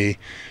 certainty,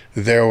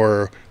 there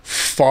were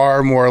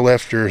far more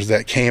lifters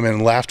that came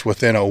and left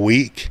within a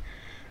week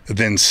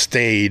than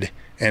stayed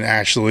and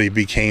actually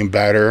became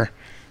better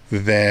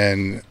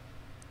than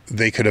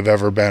they could have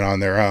ever been on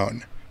their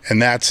own.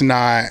 And that's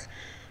not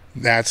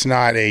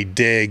a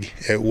dig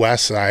at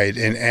Westside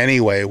in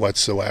any way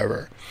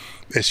whatsoever.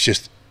 It's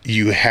just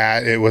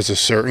it was a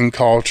certain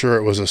culture,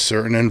 it was a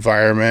certain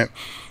environment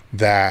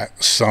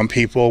that some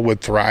people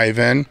would thrive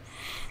in,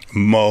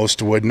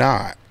 most would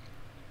not.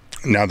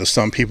 Now, the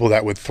some people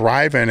that would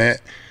thrive in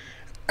it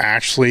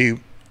actually,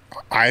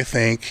 I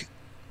think,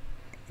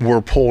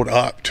 were pulled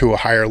up to a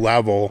higher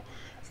level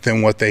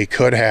than what they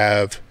could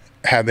have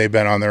had they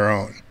been on their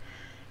own.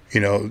 You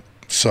know,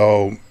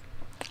 so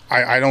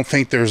I don't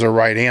think there's a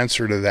right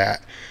answer to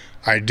that.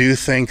 I do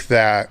think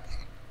that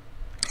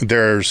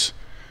there's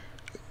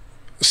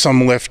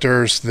some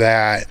lifters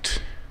that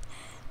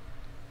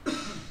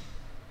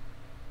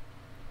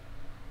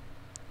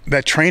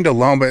trained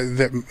alone, but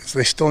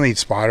they still need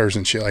spotters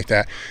and shit like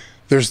that.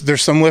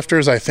 There's some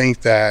lifters I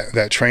think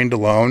that trained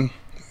alone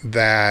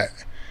that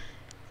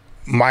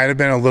might have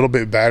been a little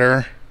bit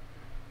better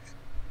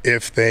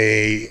if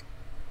they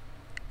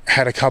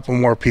had a couple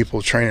more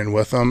people training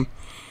with them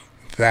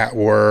that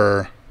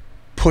were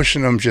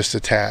pushing them just a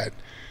tad.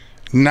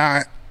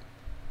 Not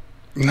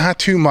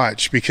too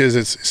much,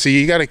 because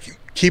you got to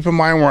keep in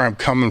mind where I'm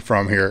coming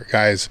from here,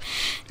 guys.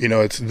 You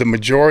know, it's the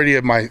majority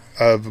of my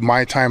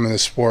time in the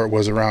sport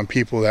was around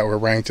people that were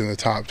ranked in the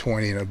top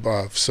 20 and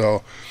above.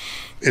 So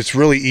it's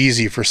really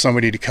easy for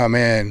somebody to come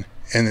in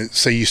and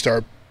say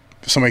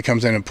somebody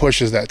comes in and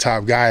pushes that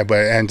top guy, but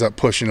it ends up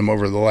pushing them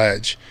over the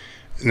ledge.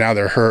 Now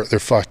they're hurt, they're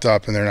fucked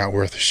up, and they're not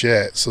worth a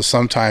shit. So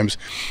sometimes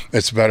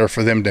it's better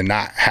for them to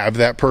not have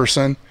that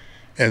person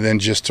and then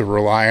just to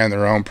rely on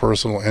their own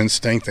personal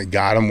instinct that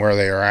got them where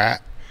they are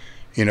at,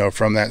 you know,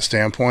 from that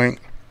standpoint.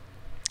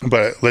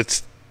 But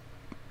let's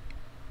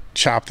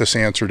chop this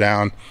answer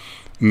down,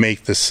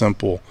 make this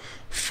simple.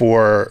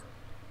 For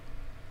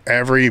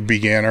every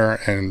beginner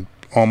and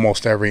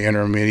almost every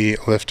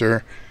intermediate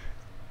lifter,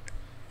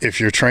 if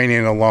you're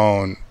training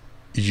alone,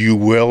 you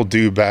will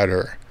do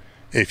better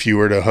if you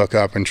were to hook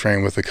up and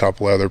train with a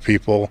couple other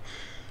people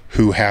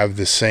who have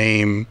the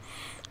same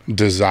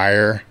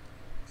desire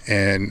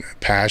and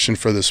passion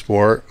for the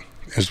sport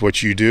as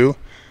what you do.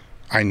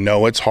 I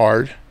know it's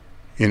hard.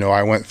 You know,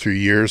 I went through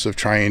years of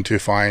trying to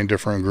find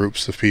different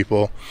groups of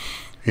people,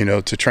 you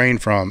know, to train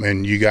from,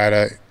 and you got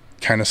to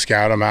kind of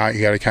scout them out.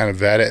 You got to kind of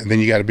vet it, and then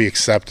you got to be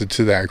accepted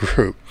to that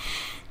group,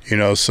 you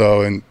know.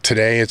 So, and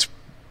today it's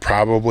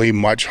probably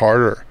much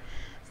harder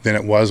than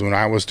it was when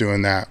I was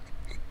doing that.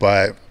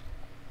 But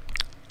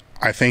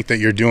I think that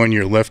you're doing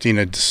your lifting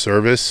a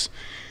disservice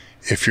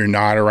if you're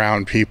not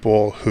around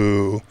people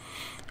who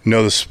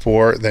know the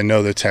sport, that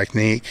know the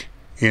technique,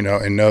 you know,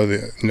 and know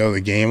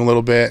the game a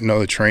little bit, know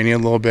the training a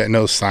little bit,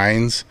 know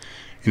signs,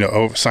 you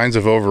know, signs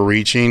of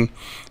overreaching,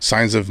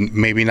 signs of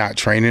maybe not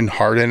training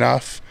hard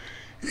enough,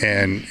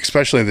 and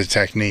especially the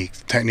technique.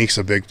 Technique's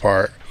a big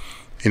part.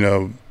 You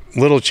know,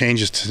 little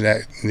changes to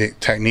that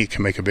technique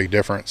can make a big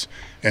difference,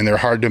 and they're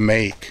hard to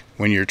make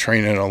when you're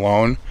training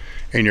alone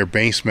in your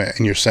basement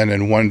and you're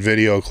sending one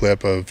video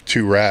clip of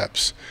 2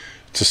 reps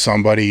to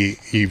somebody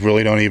you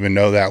really don't even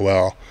know that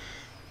well.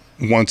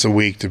 once a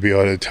week to be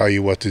able to tell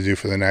you what to do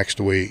for the next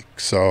week.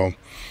 So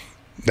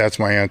that's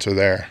my answer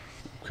there.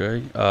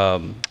 Okay.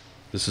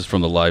 This is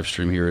from the live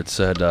stream here. It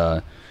said,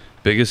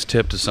 biggest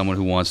tip to someone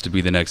who wants to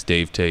be the next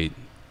Dave Tate.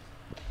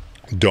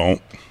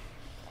 Don't.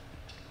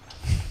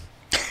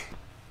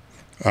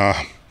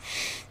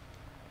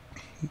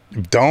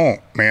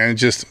 Don't, man.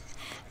 Just,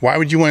 why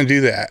would you want to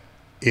do that?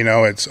 You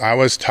know, I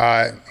was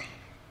taught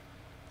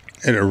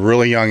at a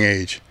really young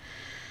age,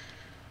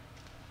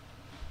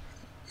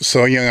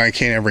 so young I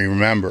can't ever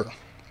remember,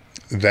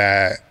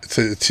 that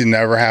to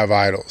never have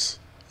idols.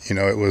 You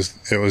know, it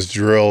was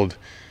drilled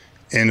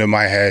into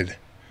my head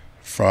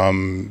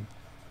from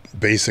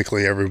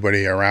basically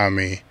everybody around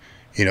me.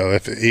 You know,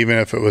 even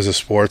if it was a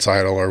sports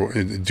idol,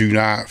 or do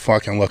not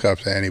fucking look up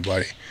to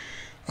anybody.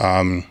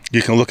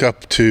 You can look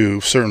up to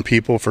certain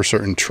people for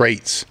certain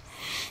traits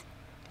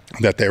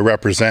that they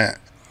represent,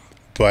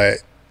 but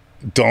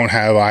don't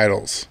have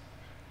idols.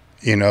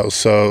 You know,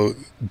 so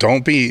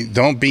don't be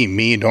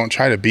me. Don't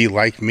try to be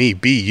like me.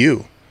 Be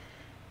you.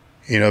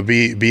 You know,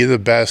 be the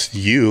best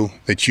you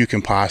that you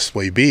can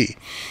possibly be.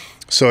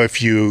 So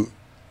if you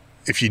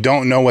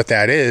don't know what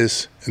that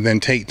is, then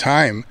take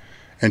time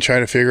and try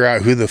to figure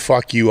out who the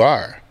fuck you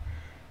are.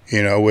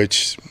 You know,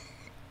 which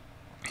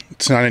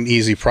it's not an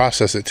easy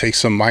process. It takes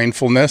some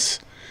mindfulness,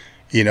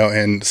 you know,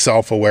 and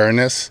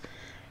self-awareness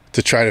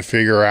to try to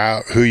figure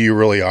out who you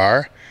really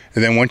are.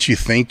 And then once you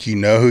think you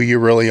know who you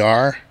really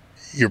are,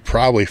 you're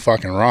probably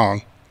fucking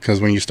wrong,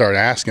 because when you start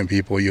asking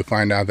people, you'll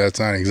find out that's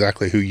not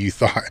exactly who you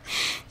thought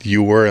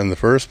you were in the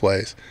first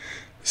place.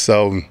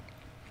 So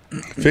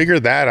figure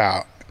that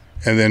out,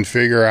 and then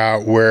figure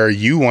out where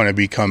you want to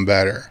become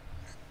better,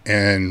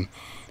 and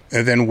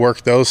then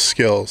work those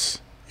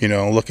skills. You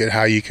know, look at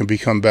how you can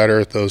become better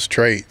at those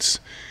traits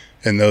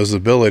and those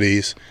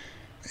abilities.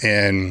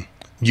 And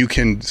you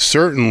can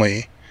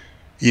certainly,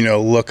 you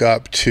know, look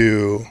up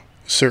to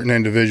certain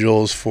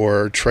individuals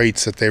for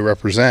traits that they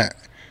represent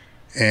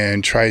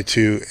and try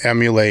to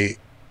emulate,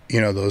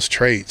 you know, those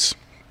traits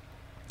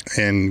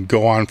and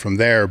go on from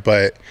there.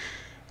 But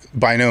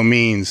by no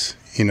means,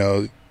 you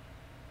know,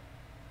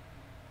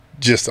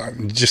 just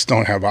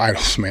don't have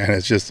idols, man.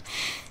 It's just,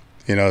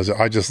 you know,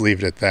 I'll just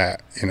leave it at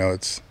that. You know,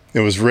 it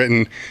was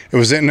written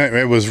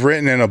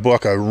in a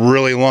book a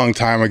really long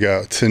time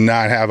ago to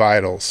not have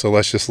idols. So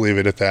let's just leave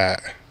it at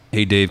that.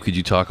 Hey, Dave, could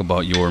you talk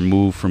about your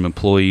move from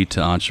employee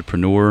to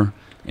entrepreneur?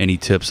 Any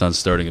tips on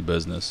starting a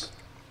business?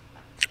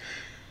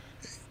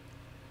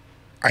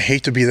 I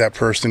hate to be that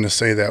person to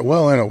say that.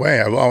 Well, in a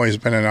way, I've always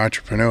been an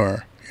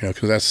entrepreneur, you know,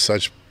 because that's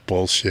such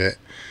bullshit.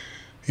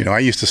 You know, I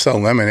used to sell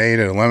lemonade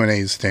at a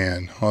lemonade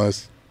stand, all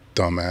this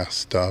dumbass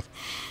stuff.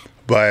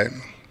 But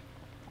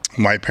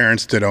my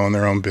parents did own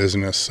their own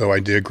business, so I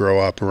did grow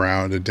up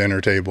around a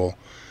dinner table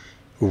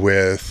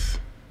with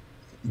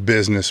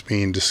business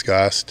being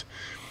discussed.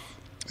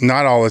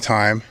 Not all the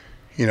time.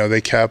 You know, they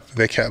kept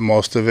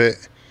most of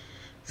it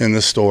in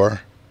the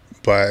store,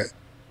 but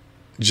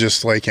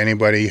just like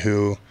anybody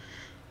who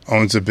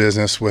owns a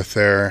business with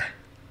their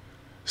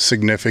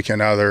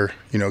significant other,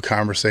 you know,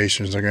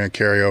 conversations are going to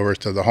carry over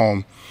to the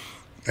home,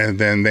 and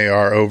then they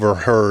are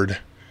overheard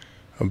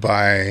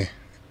by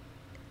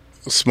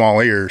small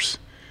ears,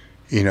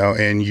 you know,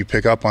 and you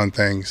pick up on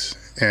things.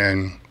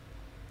 And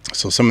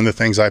so some of the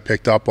things I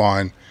picked up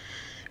on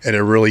at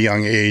a really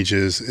young age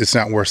is it's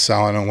not worth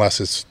selling unless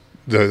it's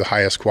the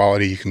highest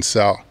quality you can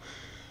sell.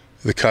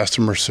 The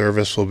customer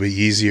service will be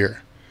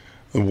easier.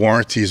 The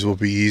warranties will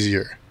be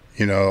easier.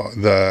 You know,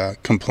 the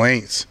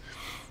complaints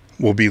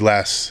will be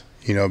less,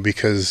 you know,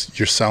 because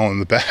you're selling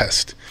the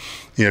best.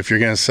 You know, if you're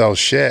going to sell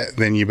shit,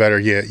 then you better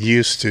get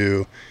used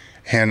to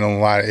handling a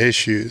lot of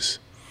issues.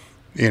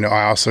 You know,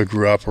 I also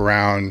grew up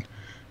around,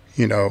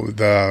 you know,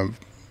 the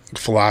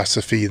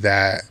philosophy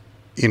that,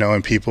 you know,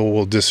 and people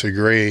will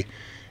disagree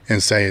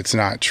and say it's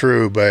not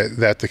true, but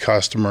that the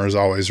customer is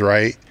always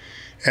right.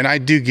 And I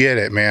do get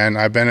it, man.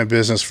 I've been in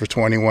business for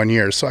 21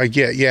 years, so I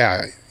get,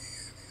 yeah,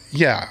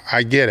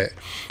 I get it.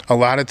 A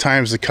lot of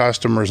times the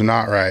customer's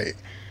not right,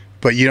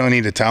 but you don't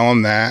need to tell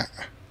them that.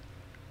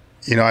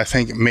 You know, I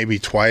think maybe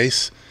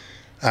twice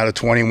out of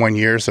 21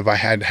 years if I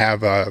had to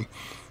have a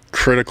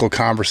critical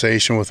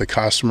conversation with a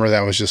customer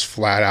that was just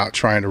flat out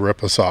trying to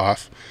rip us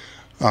off.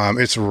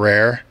 It's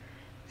rare,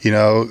 you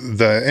know,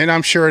 and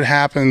I'm sure it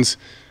happens,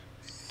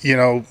 you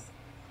know,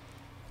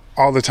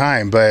 all the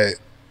time, but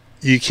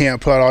you can't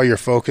put all your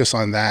focus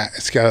on that.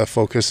 It's got to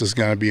focus is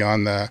going to be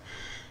on the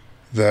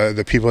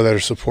people that are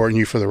supporting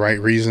you for the right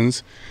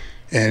reasons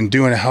and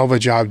doing a hell of a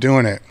job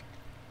doing it.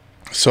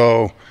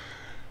 So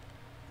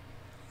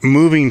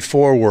moving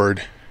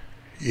forward,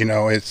 you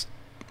know,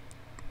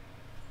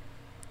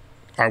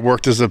 I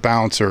worked as a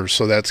bouncer,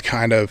 so that's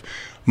kind of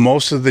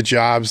most of the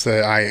jobs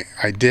that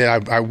I did.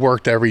 I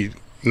worked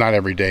not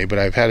every day, but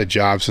I've had a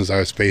job since I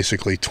was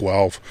basically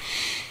 12,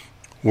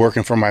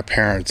 working for my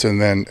parents.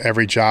 And then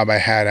every job I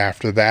had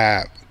after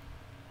that,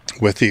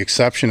 with the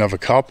exception of a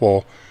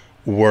couple,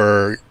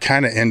 were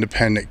kind of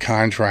independent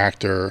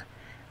contractor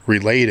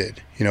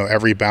related. You know,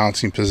 every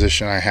bouncing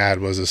position I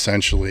had was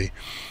essentially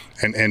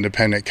an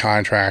independent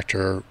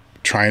contractor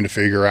trying to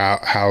figure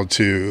out how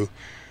to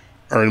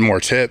earn more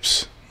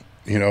tips,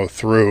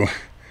 through,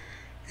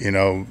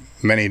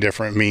 many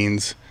different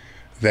means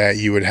that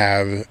you would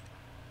have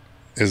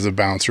as a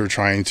bouncer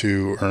trying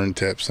to earn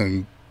tips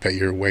and pay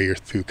your way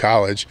through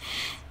college.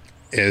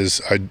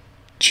 Is a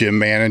gym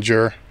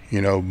manager,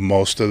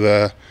 most of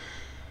the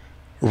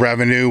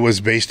revenue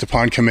was based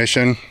upon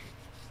commission.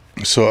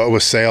 So it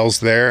was sales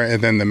there,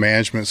 and then the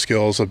management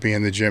skills of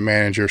being the gym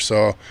manager.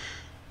 So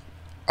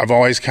I've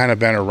always kind of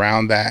been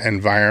around that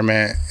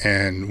environment.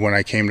 And when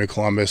I came to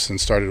Columbus and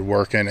started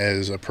working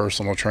as a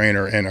personal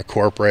trainer in a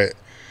corporate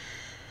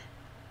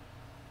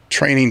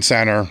training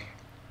center,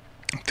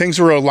 things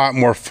were a lot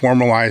more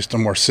formalized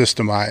and more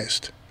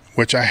systemized,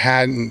 which I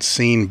hadn't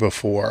seen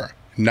before,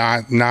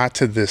 not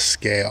to this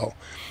scale.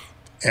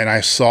 And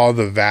I saw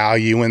the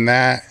value in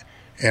that,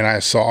 and I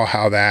saw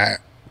how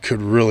that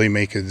could really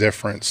make a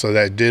difference. So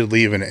that did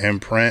leave an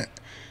imprint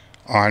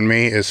on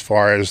me as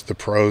far as the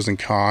pros and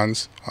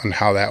cons on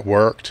how that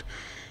worked.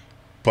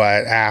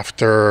 But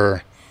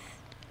after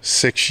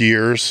 6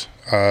 years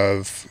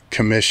of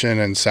commission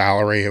and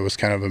salary, it was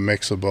kind of a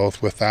mix of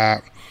both with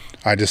that.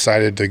 I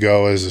decided to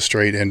go as a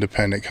straight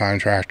independent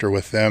contractor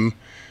with them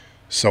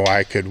so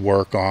I could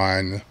work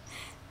on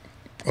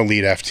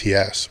Elite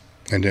FTS,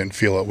 and didn't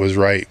feel it was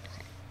right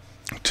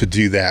to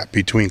do that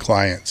between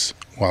clients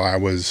while I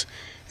was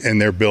in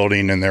their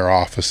building and their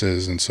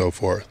offices and so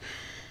forth.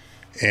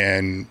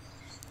 And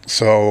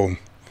so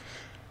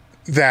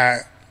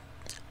that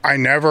I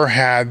never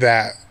had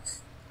that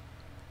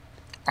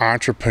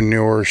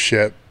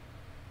entrepreneurship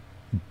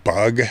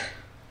bug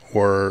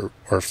or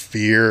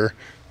fear,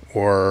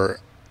 or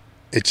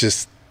it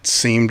just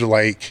seemed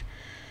like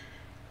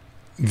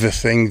the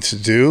thing to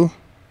do,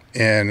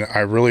 and I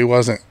really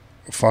wasn't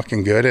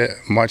fucking good at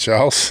much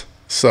else.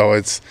 So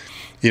it's,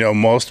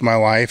 most of my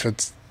life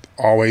it's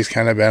always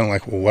kind of been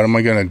like, well, what am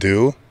I going to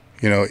do?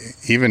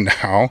 Even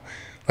now,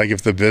 like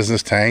if the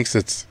business tanks,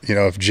 it's,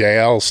 if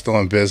JL's still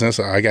in business,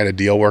 I got a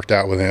deal worked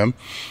out with him,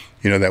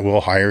 that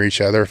we'll hire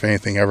each other if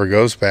anything ever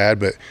goes bad.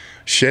 But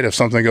shit, if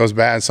something goes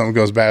bad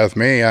with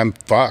me, I'm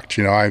fucked.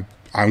 I'm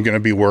going to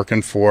be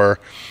working for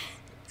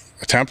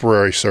a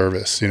temporary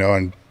service,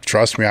 and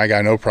trust me, I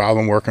got no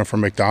problem working for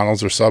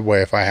McDonald's or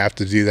Subway if I have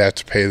to do that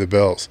to pay the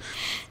bills.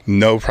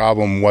 No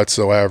problem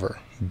whatsoever.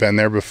 Been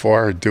there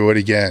before, do it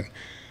again.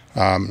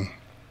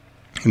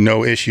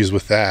 No issues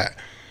with that.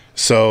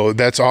 So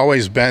that's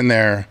always been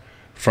there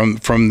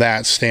from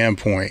that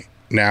standpoint.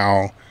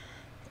 Now,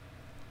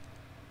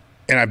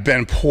 and I've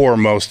been poor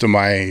most of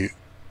my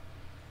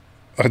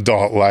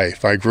adult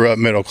life. I grew up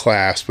middle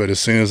class, but as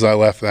soon as I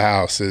left the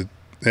house,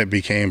 it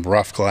became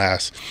rough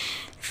class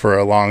for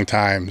a long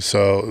time.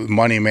 So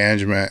money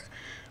management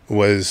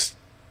was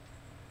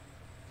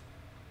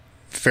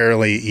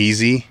fairly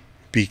easy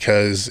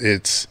because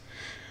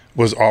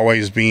was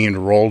always being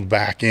rolled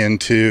back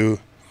into,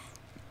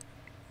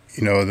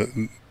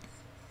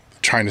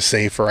 trying to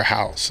save for a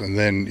house. And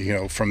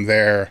then, from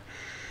there,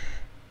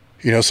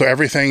 so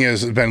everything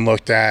has been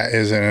looked at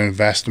as an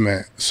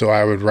investment. So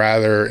I would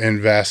rather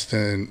invest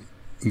in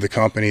the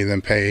company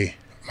than pay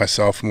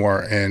myself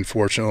more. And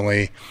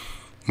fortunately,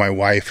 my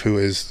wife, who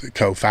is the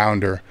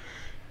co-founder,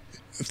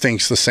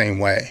 thinks the same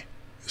way.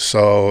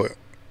 So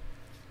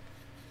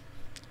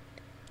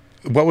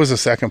what was the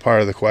second part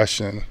of the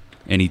question?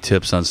 Any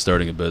tips on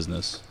starting a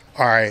business?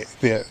 All right.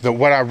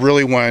 What I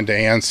really wanted to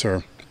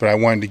answer, but I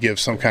wanted to give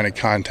some kind of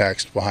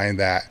context behind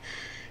that,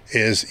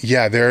 is,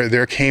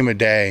 there came a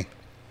day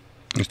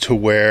to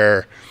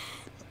where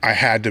I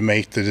had to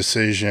make the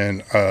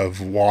decision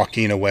of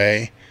walking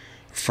away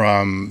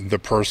from the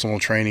personal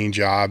training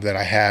job that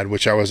I had,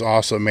 which I was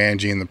also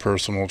managing the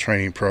personal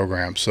training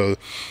program. So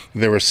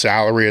there was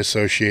salary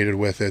associated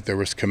with it. There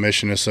was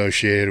commission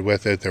associated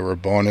with it. There were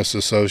bonus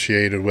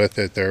associated with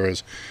it. There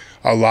was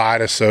a lot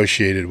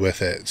associated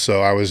with it.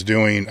 So I was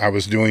doing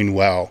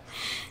well.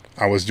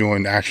 I was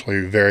doing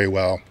actually very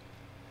well.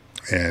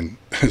 And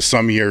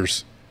some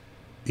years,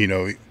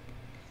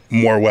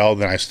 more well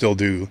than I still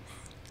do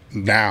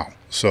now.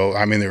 So,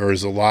 there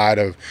was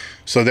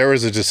there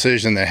was a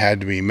decision that had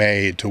to be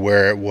made to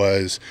where it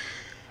was,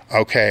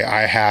 okay,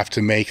 I have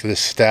to make this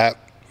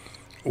step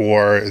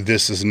or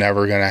this is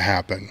never going to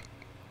happen.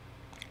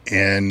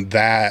 And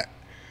that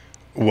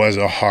was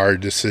a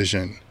hard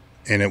decision.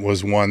 And it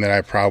was one that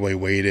I probably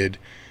waited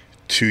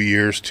 2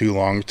 years too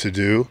long to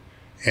do.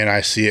 And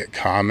I see it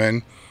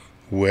common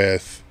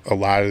with a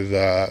lot of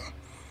the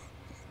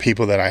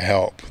people that I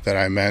help, that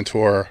I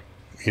mentor,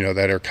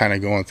 that are kind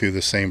of going through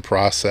the same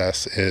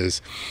process.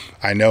 Is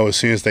I know as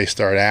soon as they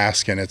start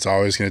asking, it's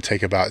always going to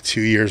take about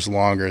 2 years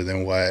longer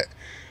than what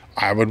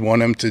I would want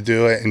them to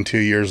do it, and 2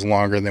 years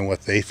longer than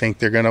what they think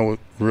they're going to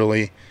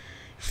really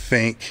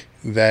think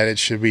that it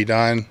should be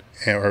done,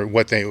 or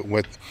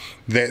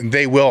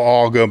they will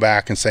all go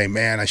back and say,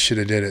 man, I should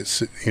have did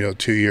it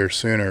 2 years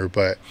sooner.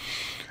 But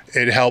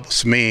it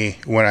helps me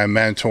when I'm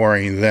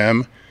mentoring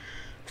them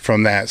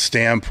from that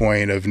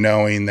standpoint of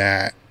knowing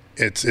that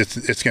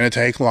it's going to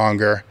take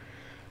longer,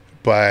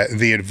 but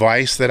the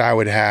advice that I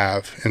would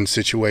have in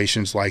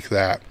situations like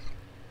that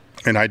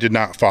and I did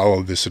not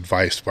follow this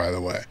advice, by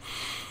the way,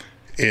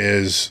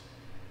 is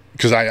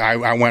because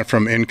I went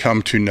from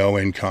income to no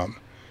income,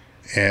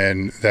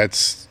 and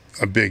that's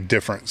a big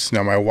difference.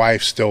 Now, my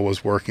wife still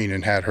was working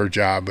and had her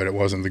job, but it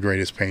wasn't the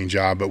greatest paying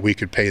job, but we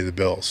could pay the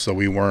bills. So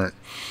we weren't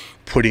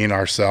putting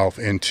ourselves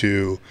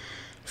into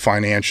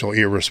financial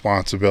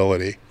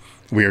irresponsibility.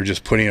 We were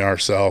just putting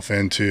ourselves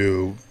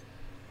into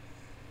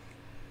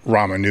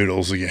ramen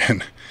noodles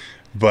again.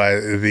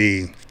 But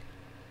the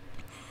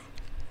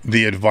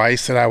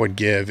advice that I would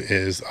give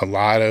is a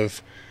lot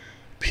of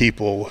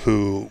people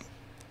who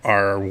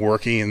are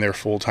working in their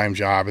full-time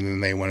job and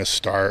then they want to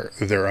start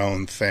their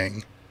own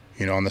thing,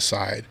 you know, on the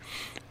side.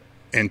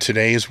 In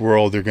today's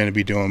world, they're going to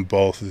be doing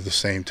both at the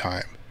same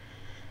time,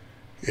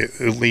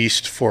 at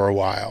least for a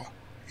while,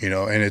 you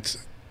know, and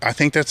I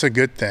think that's a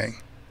good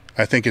thing.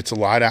 I think it's a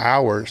lot of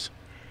hours,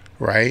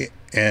 right?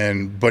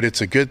 But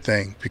it's a good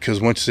thing, because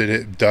once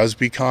it does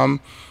become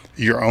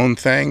your own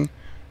thing,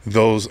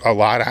 a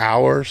lot of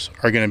hours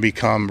are going to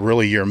become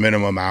really your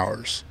minimum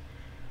hours.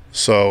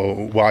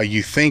 So while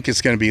you think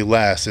it's going to be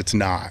less, it's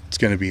not. It's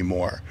going to be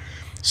more.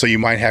 So you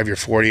might have your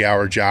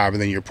 40-hour job,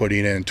 and then you're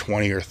putting in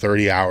 20 or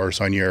 30 hours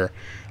on your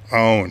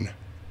own,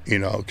 you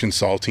know,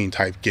 consulting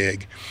type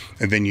gig.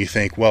 And then you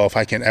think, well, if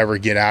I can ever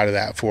get out of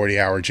that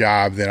 40-hour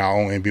job, then I'll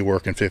only be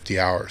working 50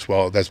 hours.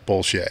 Well, that's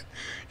bullshit.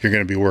 You're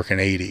going to be working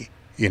 80.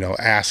 You know,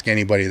 ask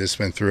anybody that's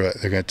been through it.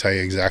 They're going to tell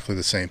you exactly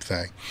the same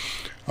thing.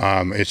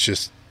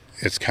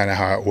 It's kind of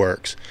how it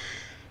works.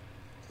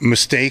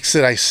 Mistakes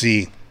that I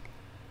see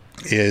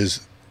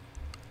is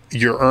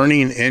you're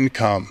earning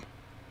income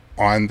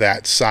on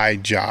that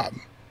side job,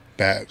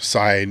 that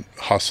side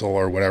hustle,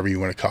 or whatever you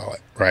want to call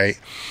it, right?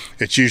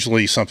 It's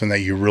usually something that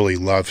you really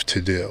love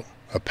to do,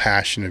 a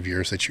passion of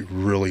yours that you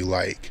really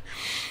like,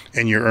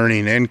 and you're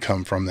earning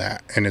income from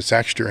that, and it's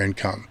extra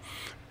income.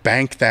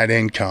 Bank that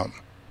income.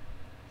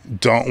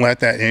 Don't let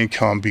that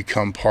income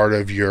become part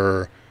of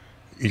your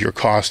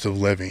cost of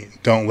living.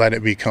 Don't let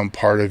it become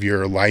part of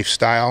your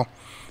lifestyle.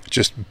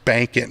 Just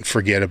bank it and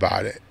forget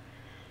about it.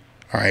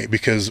 All right,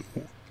 because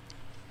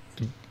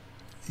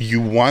you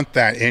want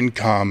that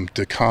income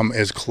to come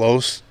as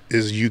close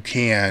as you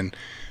can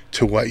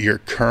to what your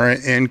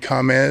current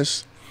income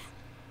is.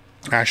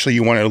 Actually,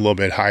 you want it a little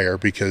bit higher,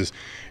 because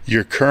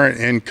your current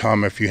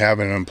income, if you have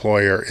an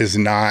employer, is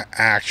not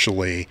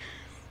actually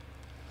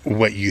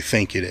what you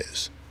think it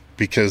is,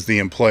 because the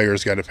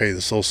employer's got to pay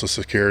the Social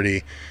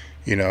Security,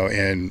 you know,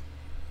 and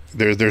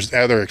there's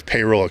other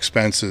payroll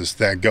expenses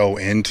that go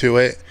into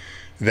it,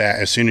 that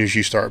as soon as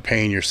you start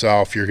paying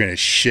yourself, you're going to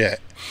shit.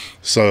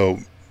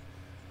 So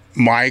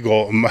my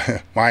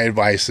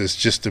advice is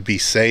just to be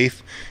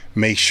safe.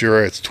 Make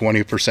sure it's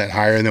 20%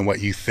 higher than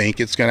what you think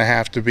it's going to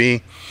have to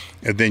be,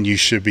 and then you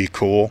should be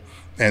cool.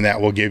 And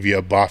that will give you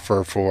a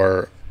buffer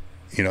for,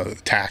 you know,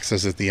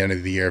 taxes at the end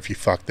of the year if you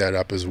fuck that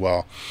up as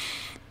well.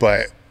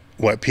 But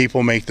what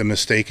people make the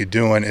mistake of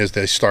doing is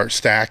they start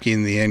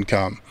stacking the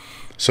income.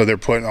 So they're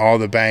putting all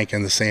the bank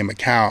in the same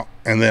account,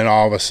 and then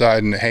all of a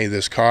sudden, hey,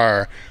 this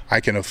car, I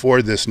can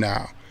afford this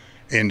now.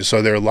 And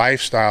so their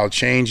lifestyle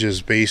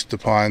changes based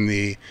upon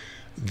the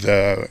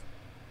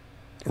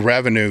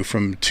revenue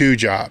from 2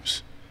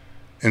 jobs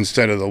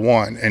instead of the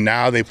 1. And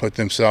now they put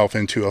themselves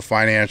into a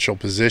financial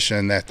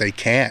position that they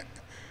can't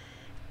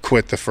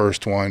quit the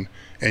first one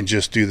and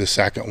just do the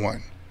second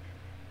one.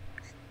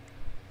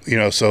 You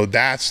know, so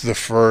that's the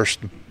first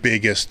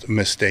biggest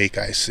mistake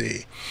I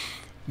see.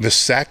 The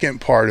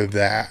second part of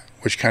that,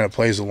 which kind of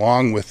plays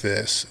along with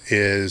this,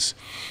 is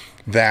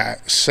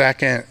that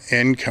second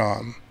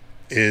income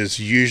is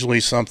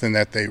usually something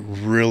that they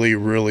really,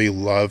 really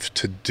love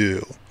to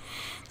do.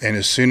 And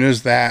as soon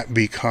as that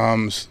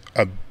becomes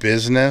a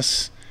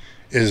business,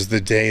 is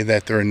the day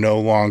that they're no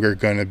longer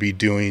going to be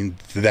doing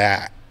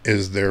that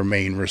as their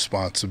main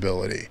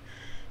responsibility.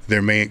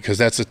 Because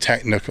that's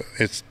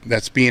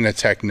that's being a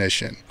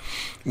technician.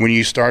 When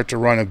you start to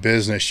run a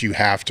business, you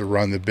have to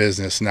run the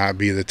business, not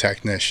be the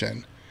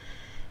technician.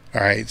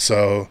 All right,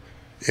 so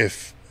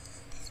if,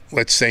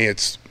 let's say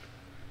it's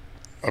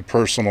a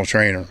personal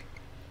trainer,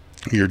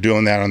 you're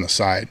doing that on the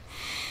side,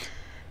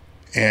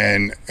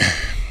 and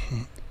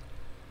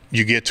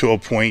you get to a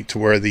point to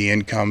where the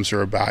incomes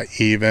are about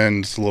even,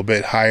 it's a little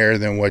bit higher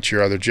than what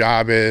your other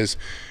job is.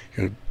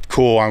 You're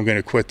cool, I'm going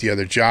to quit the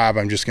other job,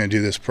 I'm just going to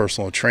do this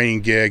personal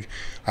training gig,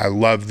 I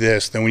love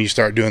this. Then when you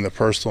start doing the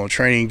personal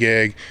training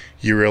gig,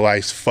 you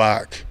realize,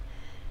 fuck,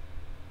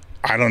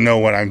 I don't know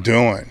what I'm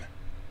doing.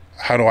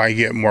 How do I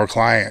get more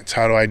clients?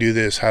 How do I do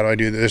this? How do I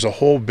do that? There's a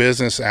whole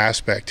business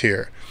aspect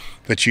here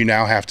that you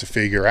now have to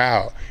figure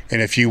out.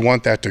 And if you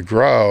want that to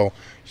grow,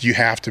 you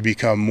have to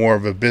become more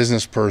of a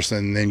business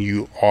person than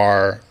you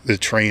are the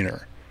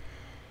trainer.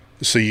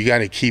 So you got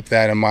to keep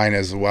that in mind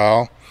as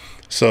well.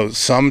 So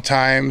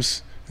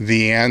sometimes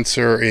the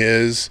answer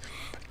is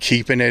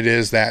keeping it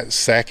as that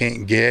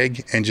second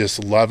gig and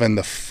just loving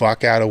the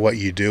fuck out of what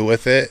you do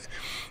with it,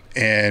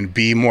 and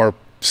be more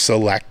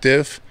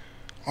selective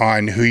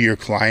on who your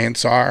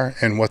clients are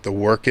and what the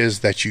work is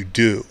that you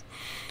do.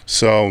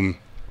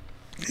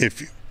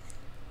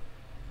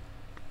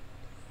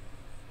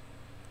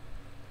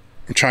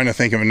 trying to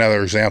think of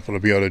another example to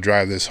be able to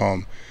drive this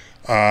home.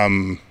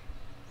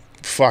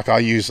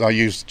 I'll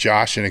use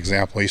Josh an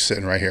example. He's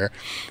sitting right here.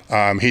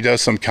 He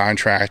does some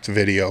contract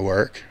video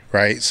work,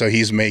 right? So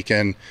he's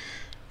making,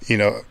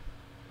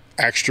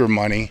 extra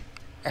money,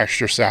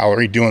 extra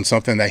salary, doing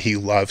something that he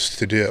loves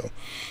to do.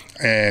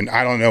 And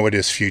I don't know what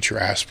his future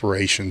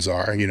aspirations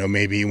are.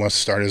 Maybe he wants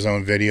to start his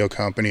own video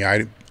company.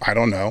 I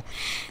don't know.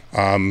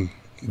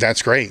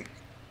 That's great.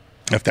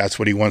 If that's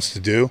what he wants to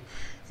do,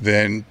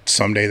 then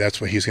someday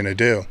that's what he's going to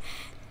do.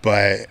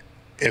 But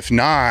if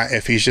not,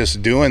 if he's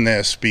just doing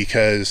this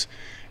because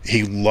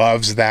he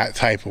loves that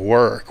type of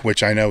work,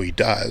 which I know he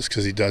does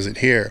because he does it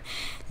here,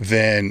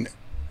 then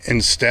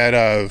instead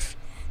of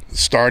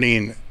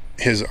starting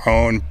his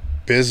own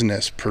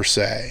business per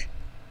se,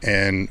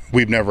 and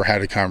we've never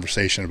had a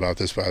conversation about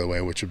this, by the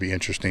way, which would be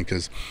interesting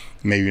because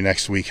maybe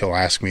next week he'll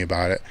ask me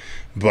about it.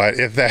 But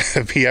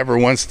if he ever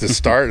wants to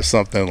start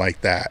something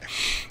like that,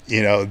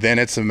 then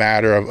it's a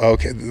matter of,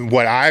 okay,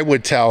 what I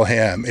would tell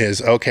him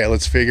is, okay,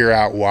 let's figure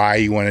out why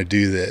you want to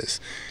do this.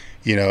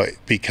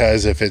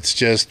 Because if it's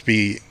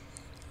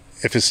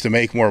to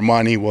make more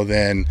money, well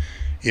then,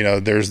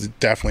 there's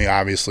definitely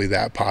obviously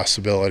that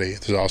possibility.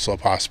 There's also a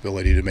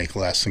possibility to make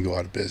less and go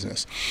out of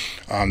business.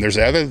 There's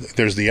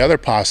the other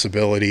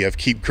possibility of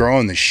keep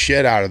growing the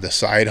shit out of the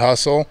side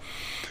hustle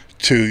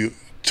to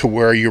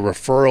where your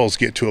referrals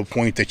get to a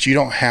point that you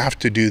don't have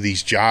to do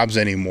these jobs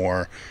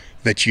anymore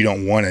that you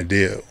don't want to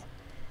do.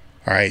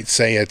 All right,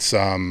 say it's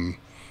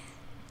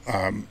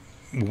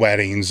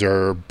weddings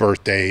or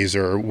birthdays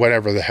or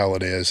whatever the hell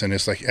it is, and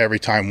it's like every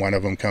time one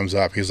of them comes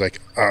up, he's like,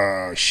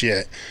 oh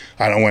shit,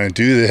 I don't want to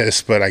do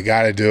this, but I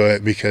got to do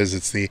it because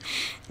it's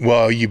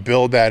you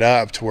build that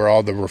up to where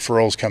all the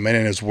referrals come in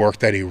and it's work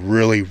that he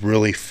really,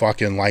 really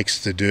fucking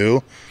likes to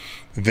do.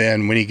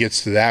 Then when he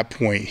gets to that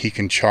point, he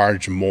can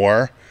charge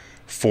more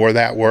for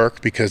that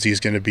work because he's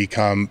going to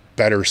become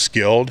better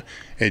skilled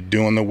at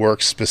doing the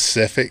work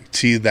specific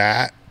to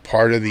that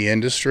part of the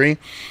industry.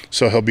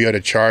 So he'll be able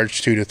to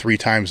charge 2 to 3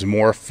 times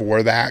more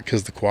for that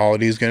because the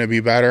quality is going to be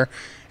better,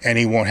 and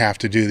he won't have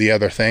to do the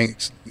other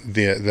things,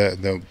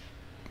 the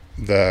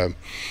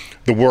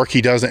work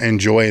he doesn't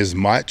enjoy as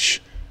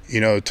much,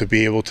 to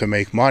be able to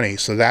make money.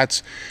 So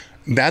that's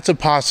a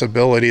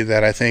possibility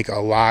that I think a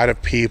lot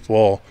of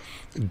people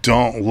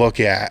don't look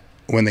at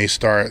when they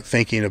start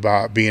thinking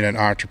about being an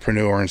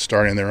entrepreneur and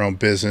starting their own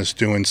business,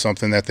 doing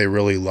something that they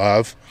really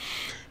love.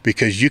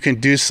 Because you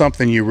can do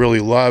something you really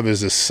love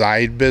as a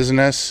side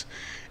business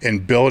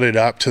and build it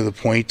up to the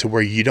point to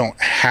where you don't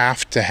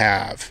have to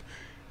have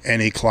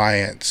any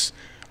clients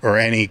or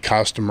any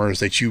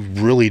customers that you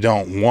really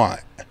don't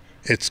want.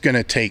 It's going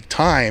to take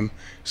time.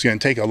 It's going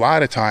to take a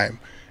lot of time,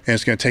 and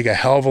it's going to take a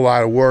hell of a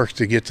lot of work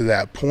to get to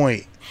that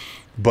point.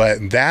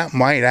 But that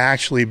might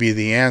actually be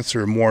the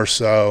answer more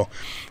so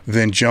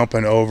than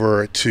jumping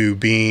over to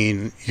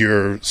being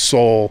your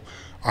sole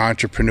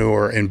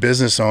entrepreneur and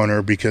business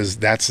owner, because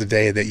that's the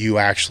day that you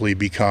actually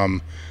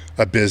become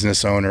a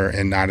business owner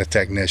and not a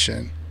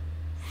technician.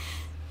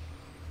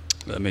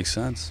 That makes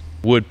sense.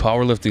 Would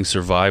powerlifting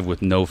survive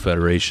with no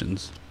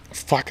federations?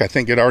 Fuck, I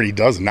think it already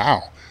does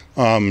now.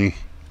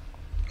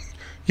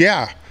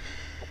 Yeah.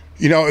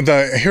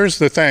 Here's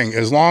the thing.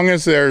 As long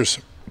as there's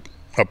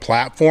a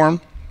platform,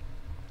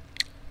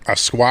 a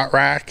squat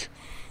rack,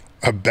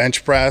 a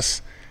bench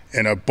press,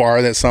 and a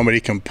bar that somebody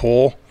can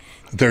pull,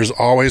 there's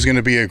always going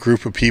to be a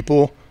group of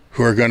people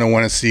who are going to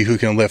want to see who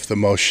can lift the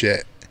most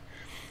shit.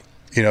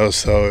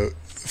 So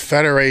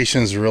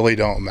federations really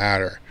don't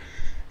matter.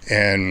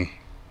 And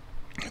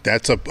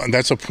that's a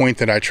point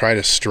that I try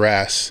to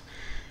stress,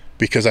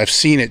 because I've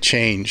seen it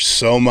change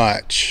so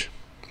much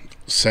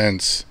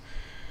since,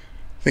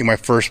 I think my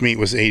first meet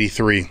was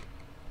 83.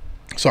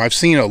 So I've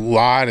seen a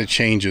lot of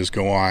changes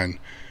go on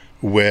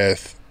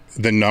with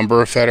the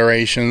number of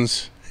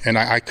federations. And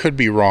I could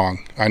be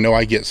wrong. I know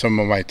I get some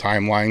of my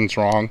timelines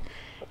wrong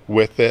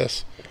with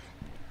this.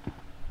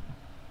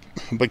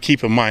 But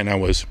keep in mind, I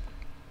was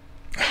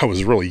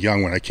really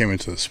young when I came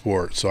into the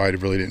sport, so I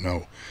really didn't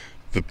know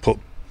the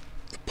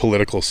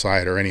political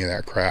side or any of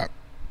that crap.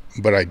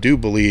 But I do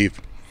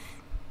believe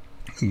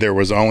there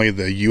was only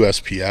the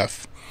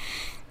USPF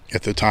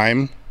at the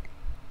time,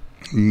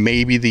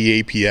 maybe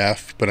the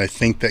APF, but I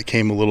think that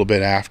came a little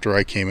bit after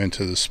I came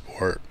into the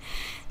sport.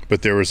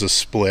 But there was a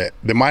split.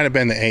 There might have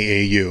been the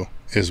AAU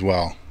as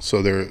well.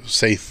 So there,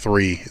 say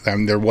 3. I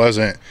mean, there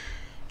wasn't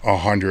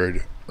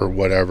 100 or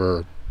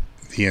whatever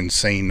the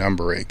insane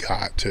number it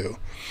got to.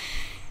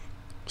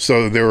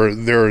 So there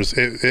was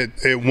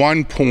at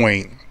one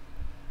point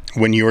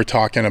when you were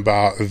talking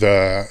about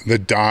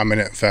the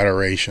dominant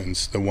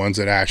federations, the ones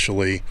that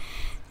actually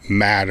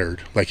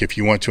mattered. Like if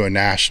you went to a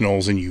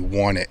nationals and you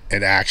won it,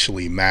 it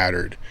actually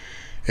mattered.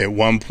 At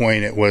one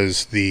point it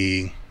was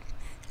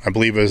I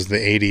believe it was the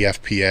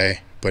ADFPA,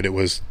 but it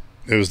was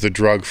the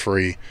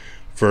drug-free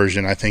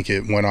version. I think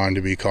it went on to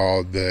be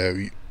called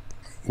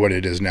what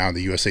it is now,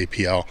 the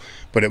USAPL,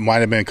 but it might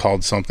have been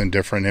called something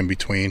different in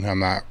between. I'm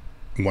not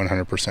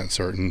 100%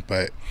 certain,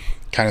 but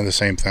kind of the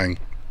same thing.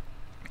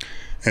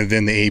 And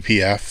then the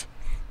APF,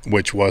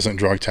 which wasn't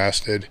drug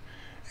tested.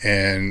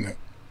 And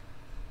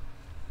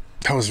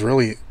that was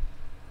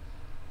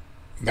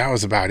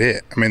about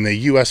it. I mean,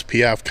 the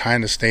USPF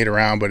kind of stayed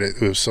around, but it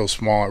was so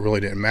small, it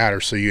really didn't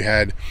matter. So you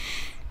had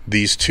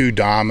these two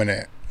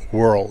dominant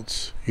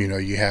worlds. You know,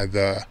 you had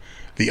the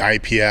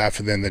IPF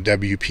and then the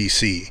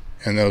WPC,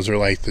 and those are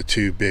like the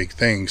two big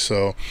things.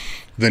 So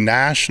the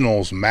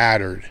nationals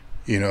mattered,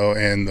 you know,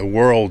 and the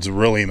worlds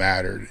really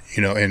mattered,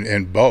 you know,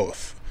 in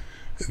both.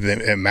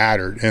 It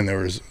mattered, and there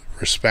was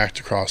respect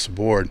across the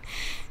board.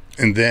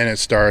 And then it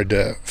started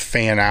to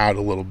fan out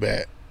a little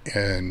bit,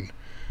 and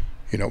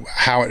you know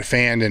how it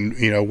fanned, and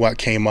you know what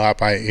came up.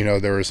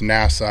 There was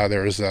NASA,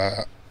 there was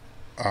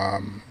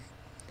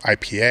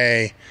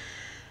IPA,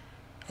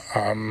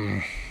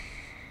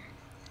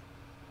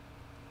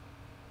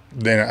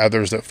 then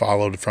others that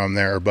followed from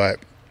there. But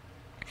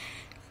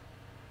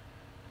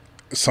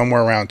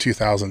somewhere around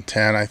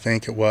 2010, I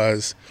think it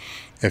was,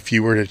 if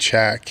you were to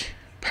check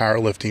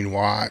Powerlifting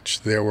Watch,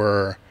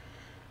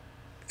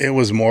 it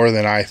was more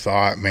than I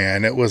thought,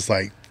 man. It was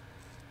like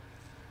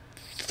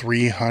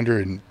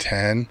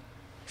 310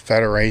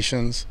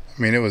 federations.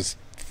 I mean, it was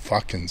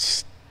fucking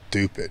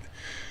stupid.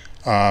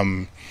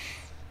 And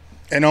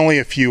only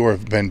a few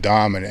have been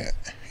dominant.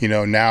 You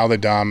know, now the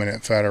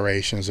dominant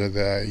federations are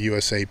the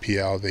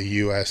USAPL, the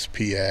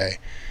USPA,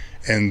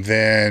 and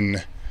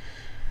then,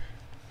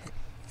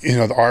 you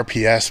know, the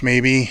RPS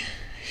maybe.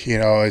 You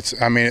know,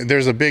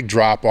 there's a big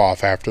drop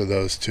off after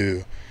those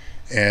two.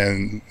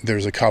 And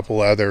there's a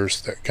couple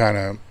others that kind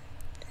of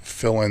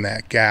fill in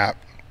that gap.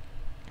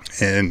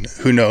 And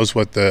who knows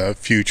what the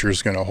future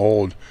is going to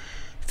hold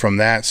from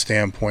that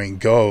standpoint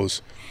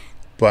goes.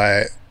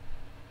 But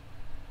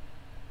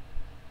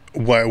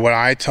what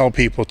I tell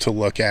people to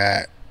look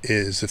at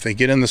is, if they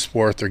get in the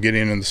sport, they're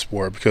getting in the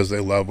sport because they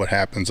love what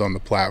happens on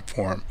the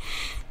platform.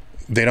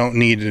 They don't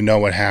need to know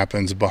what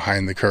happens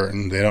behind the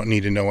curtain. They don't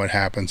need to know what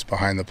happens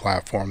behind the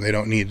platform. They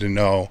don't need to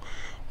know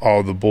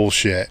all the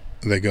bullshit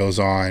that goes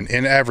on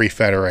in every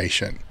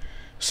federation.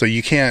 So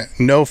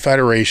no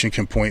federation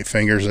can point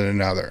fingers at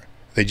another.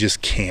 They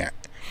just can't,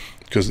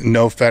 because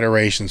no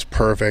federation's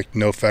perfect.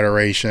 No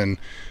federation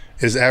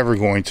is ever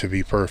going to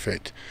be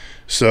perfect.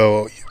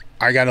 So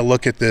I got to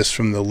look at this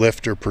from the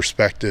lifter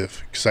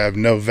perspective, because I have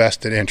no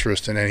vested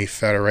interest in any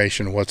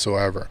federation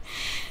whatsoever.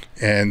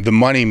 And the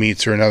money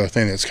meets are another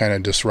thing that's kind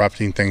of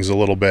disrupting things a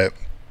little bit.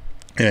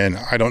 And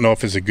I don't know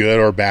if it's a good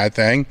or bad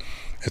thing.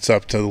 It's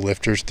up to the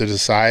lifters to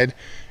decide.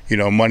 You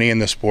know, money in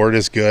the sport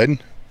is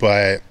good,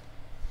 but,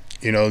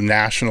 you know,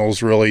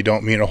 nationals really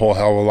don't mean a whole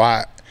hell of a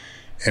lot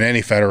in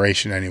any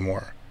federation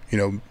anymore. You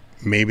know,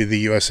 maybe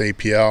the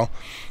USAPL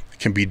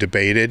can be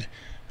debated,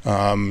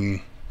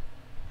 but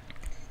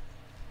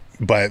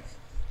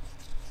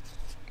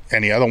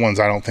any other ones,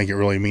 I don't think it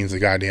really means a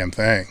goddamn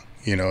thing.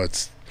 You know,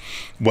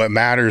 what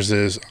matters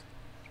is,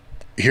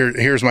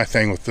 here's my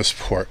thing with the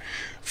sport.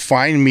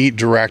 Find meet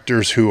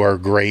directors who are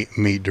great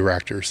meet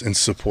directors and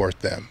support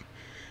them.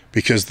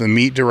 Because the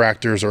meet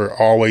directors are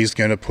always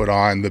going to put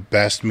on the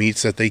best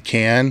meets that they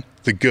can,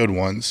 the good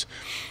ones.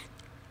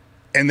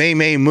 And they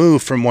may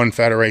move from one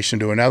federation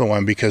to another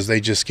one because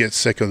they just get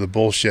sick of the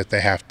bullshit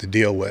they have to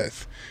deal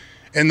with.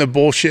 And the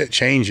bullshit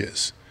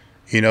changes,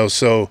 you know,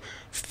 so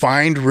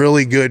find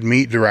really good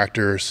meet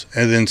directors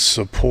and then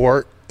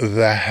support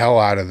the hell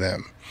out of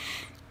them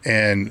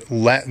and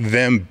let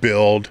them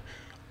build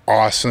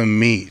awesome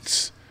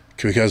meets.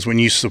 Because when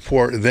you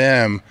support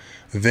them,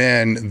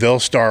 then they'll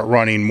start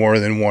running more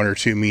than 1 or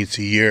 2 meets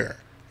a year,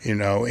 you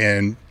know,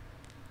 and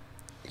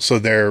so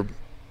that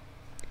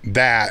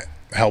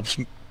helps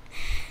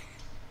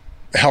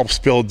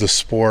build the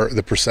sport,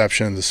 the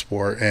perception of the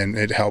sport, and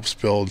it helps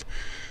build,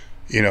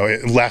 you know,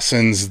 it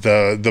lessens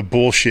the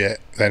bullshit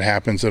that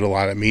happens at a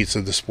lot of meets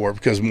of the sport,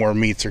 because more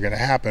meets are going to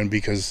happen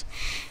because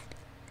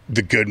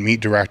the good meet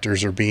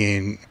directors are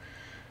being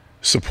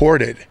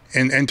supported.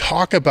 And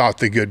talk about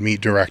the good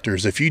meet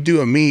directors. If you do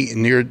a meet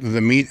and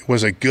the meet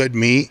was a good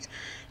meet,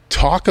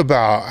 talk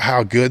about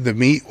how good the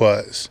meet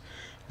was.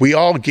 We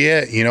all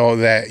get, you know,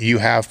 that you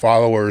have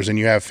followers and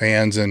you have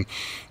fans, and,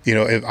 you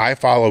know, if I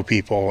follow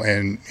people,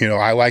 and, you know,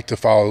 I like to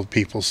follow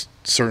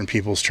certain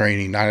people's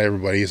training. Not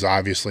everybody's,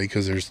 obviously,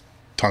 because there's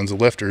tons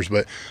of lifters,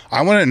 but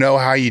I want to know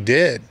how you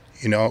did.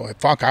 You know,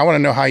 I want to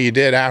know how you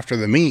did after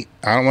the meet.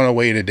 I don't want to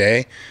wait a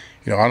day.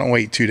 You know, I don't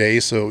wait 2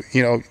 days. So,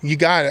 you know, you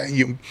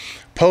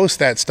post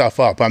that stuff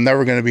up. I'm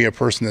never going to be a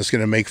person that's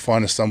going to make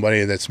fun of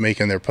somebody that's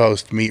making their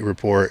post meet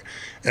report,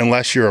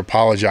 unless you're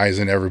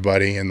apologizing to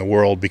everybody in the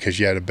world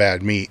because you had a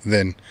bad meet.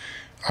 Then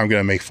I'm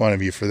going to make fun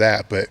of you for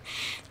that. But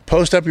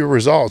post up your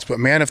results. But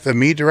man, if the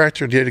meet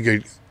director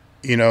did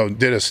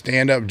a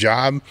stand-up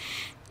job,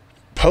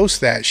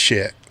 post that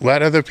shit.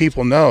 Let other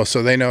people know,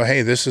 so they know,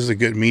 hey, this is a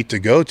good meet to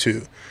go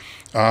to.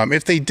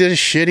 If they did a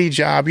shitty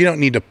job, you don't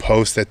need to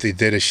post that they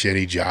did a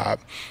shitty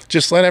job.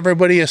 Just let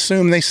everybody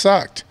assume they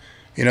sucked.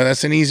 You know,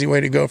 that's an easy way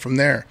to go from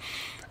there.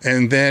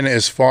 And then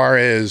as far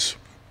as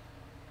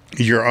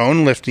your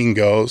own lifting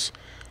goes,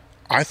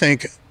 I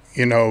think,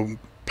 you know,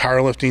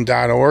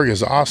 powerlifting.org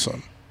is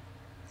awesome.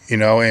 You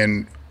know,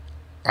 and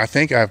I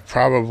think I've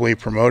probably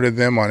promoted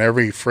them on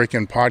every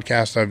freaking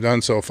podcast I've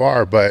done so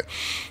far, but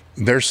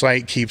their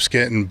site keeps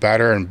getting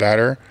better and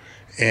better.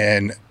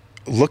 And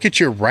look at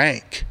your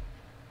rank.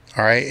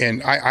 All right.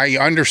 And I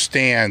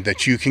understand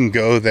that you can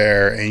go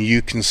there and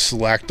you can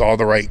select all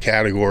the right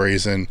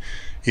categories and,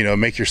 you know,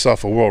 make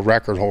yourself a world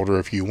record holder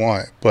if you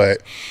want.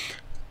 But,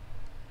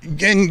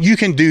 and you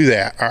can do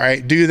that. All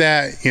right. Do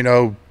that, you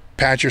know,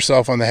 pat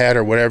yourself on the head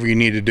or whatever you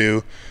need to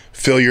do.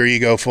 Fill your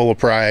ego full of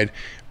pride.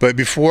 But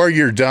before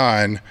you're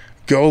done,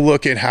 go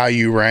look at how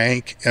you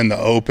rank in the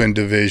open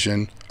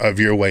division of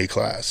your weight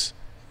class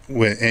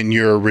in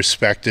your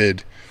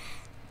respected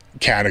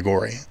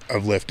category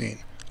of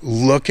lifting.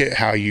 Look at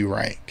how you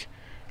rank.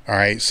 All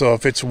right. So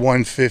if it's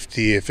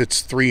 150, if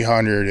it's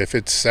 300, if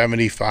it's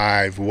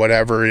 75,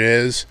 whatever it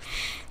is,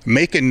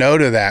 make a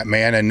note of that,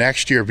 man. And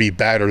next year be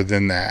better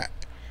than that.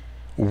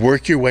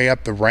 Work your way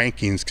up the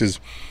rankings. Because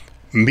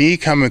me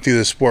coming through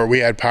the sport, we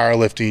had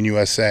Powerlifting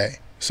USA.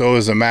 So it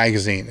was a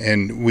magazine,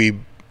 and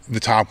the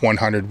top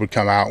 100 would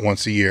come out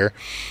once a year.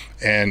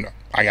 And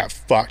I got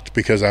fucked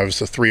because I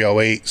was a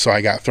 308. So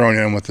I got thrown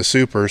in with the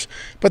supers,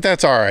 but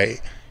that's all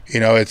right. You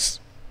know,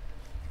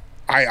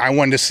 I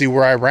wanted to see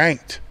where I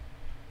ranked.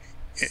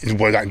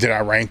 Did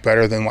I rank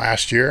better than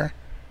last year?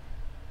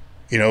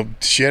 You know,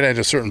 shit, at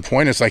a certain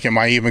point, it's like, am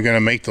I even going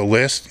to make the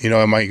list? You know,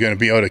 am I going to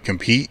be able to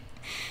compete?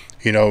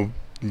 You know,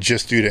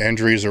 just due to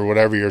injuries or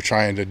whatever you're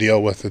trying to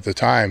deal with at the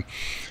time.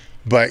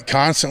 But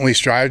constantly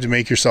strive to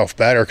make yourself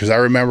better. Because I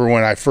remember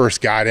when I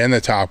first got in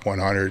the top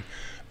 100,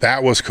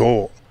 that was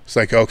cool. It's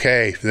like,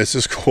 okay, this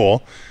is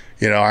cool.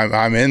 You know,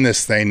 I'm in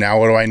this thing now.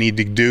 What do I need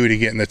to do to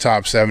get in the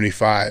top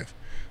 75,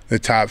 the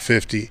top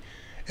 50,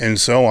 and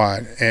so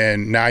on?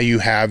 And now you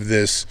have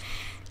this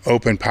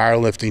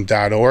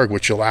openpowerlifting.org,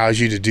 which allows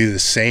you to do the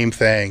same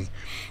thing.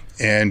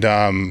 And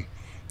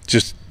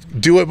just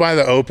do it by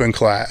the open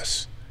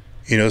class.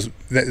 You know,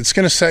 it's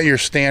going to set your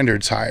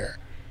standards higher.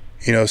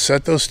 You know,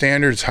 set those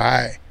standards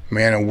high,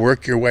 man, and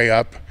work your way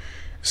up.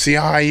 See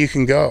how high you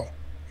can go.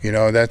 You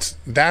know, that's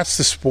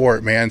the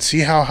sport, man.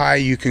 See how high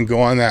you can go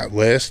on that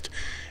list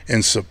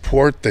and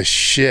support the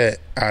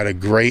shit out of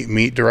great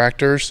meet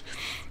directors.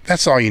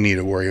 That's all you need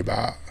to worry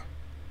about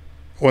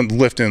when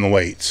lifting the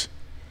weights.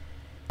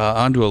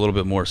 On to a little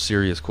bit more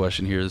serious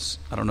question here.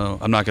 I don't know.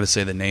 I'm not going to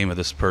say the name of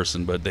this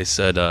person, but they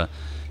said,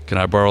 can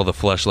I borrow the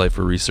fleshlight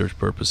for research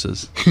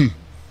purposes?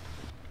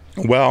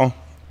 Well,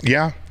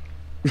 yeah.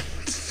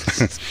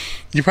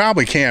 You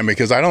probably can,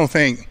 because I don't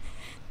think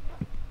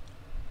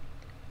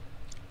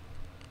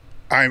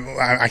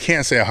I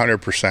can't say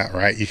 100%,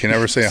 right? You can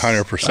never say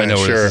 100% I know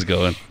where sure, this is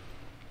going.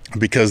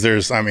 Because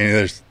there's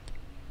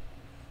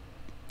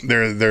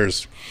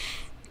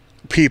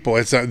people.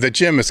 The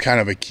gym is kind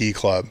of a key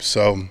club,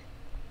 so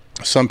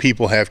some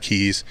people have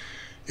keys.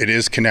 It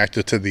is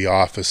connected to the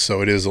office,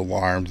 so it is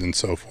alarmed and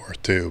so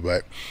forth too.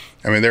 But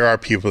I mean, there are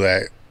people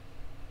that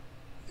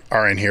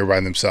are in here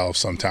by themselves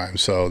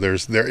sometimes, so there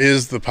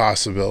is the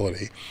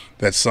possibility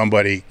that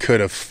somebody could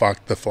have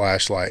fucked the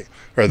flashlight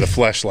or the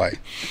fleshlight.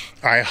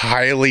 I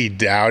highly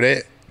doubt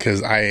it,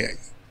 because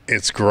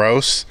it's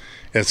gross.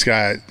 It's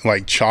got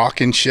like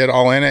chalk and shit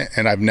all in it,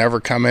 and I've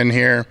never come in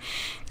here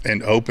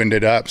and opened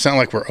it up. It's not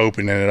like we're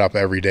opening it up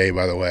every day,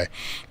 by the way,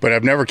 but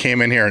I've never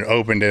came in here and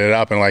opened it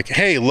up and like,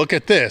 hey, look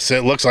at this,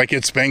 it looks like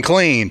it's been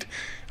cleaned.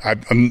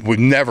 We've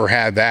never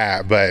had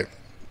that, but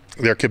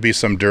there could be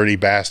some dirty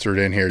bastard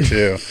in here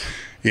too,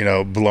 you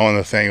know, blowing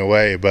the thing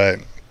away. But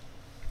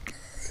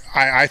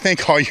I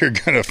think all you're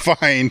gonna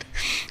find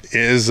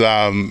is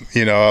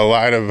you know,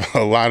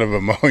 a lot of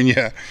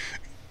ammonia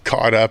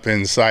caught up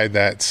inside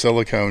that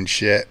silicone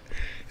shit.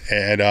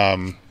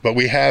 And but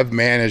we have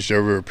managed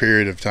over a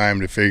period of time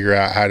to figure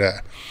out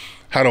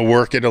how to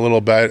work it a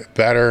little bit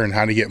better and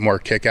how to get more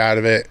kick out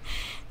of it.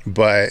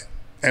 But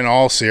in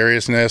all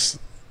seriousness,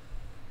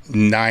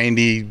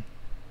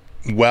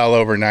 well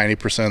over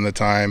 90% of the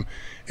time,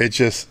 it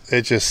just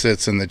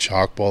sits in the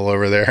chalk bowl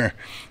over there,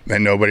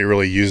 and nobody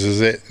really uses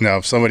it. Now,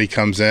 if somebody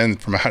comes in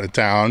from out of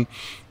town,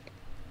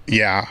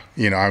 yeah,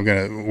 you know,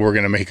 we're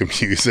gonna make them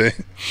use it,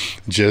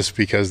 just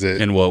because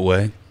it. In what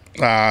way?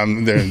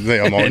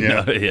 The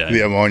ammonia, No, yeah.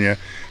 the ammonia,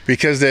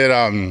 because it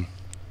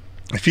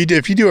if you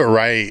do it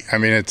right, I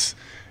mean,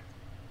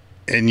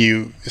 and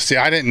you see,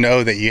 I didn't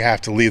know that you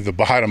have to leave the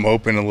bottom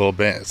open a little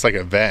bit. It's like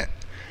a vent,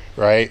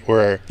 right?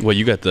 Well,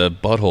 you got the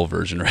butthole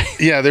version, right?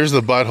 Yeah, there's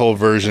the butthole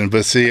version,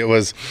 but see,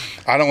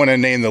 I don't want to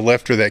name the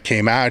lifter that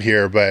came out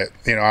here, but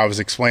you know, I was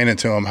explaining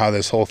to him how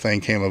this whole thing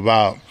came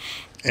about,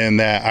 and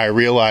that I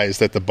realized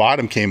that the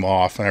bottom came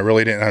off, and I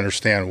really didn't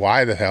understand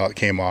why the hell it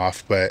came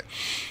off, but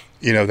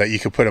you know, that you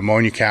could put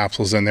ammonia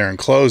capsules in there and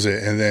close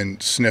it and then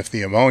sniff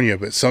the ammonia,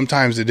 but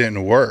sometimes it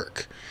didn't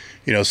work.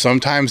 You know,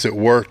 sometimes it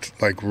worked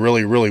like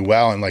really, really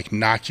well and like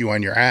knock you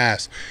on your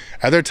ass.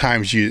 Other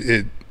times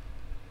it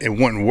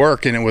wouldn't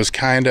work, and it was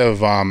kind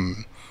of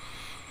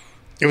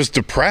it was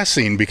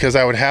depressing, because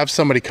I would have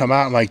somebody come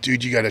out and like,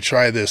 dude, you got to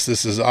try this.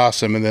 This is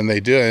awesome, and then they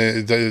do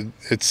it.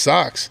 It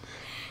sucks.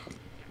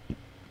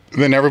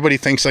 Then everybody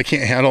thinks I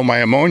can't handle my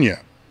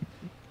ammonia,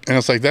 and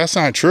it's like, that's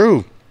not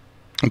true.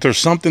 there's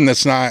something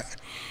there's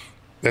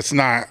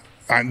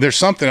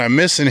something I'm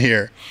missing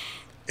here.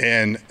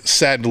 And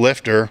said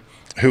lifter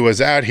who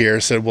was out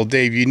here said, well,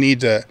 Dave, you need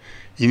to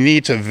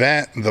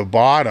vent the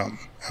bottom.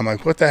 I'm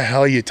like, what the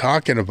hell are you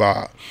talking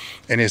about?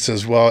 And he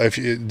says, well, if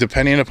you,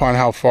 depending upon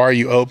how far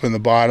you open the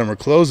bottom or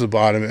close the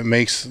bottom, it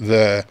makes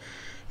the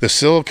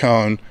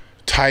silicone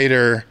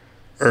tighter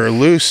or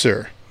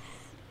looser.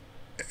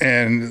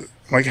 And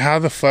I'm like, how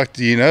the fuck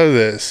do you know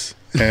this?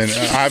 And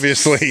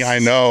obviously I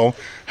know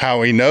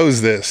how he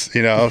knows this,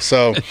 you know,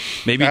 so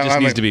maybe it just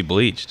needs to be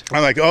bleached.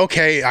 I'm like,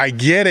 okay, I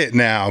get it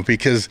now,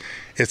 because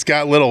it's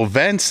got little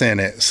vents in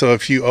it. So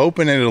if you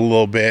open it a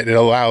little bit, it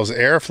allows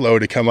airflow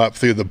to come up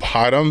through the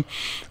bottom,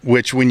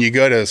 which when you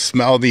go to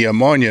smell the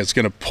ammonia, it's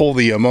going to pull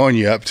the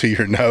ammonia up to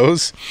your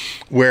nose,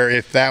 where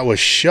if that was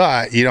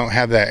shut, you don't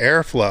have that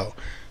airflow.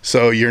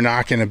 So you're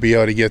not going to be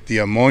able to get the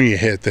ammonia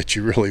hit that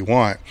you really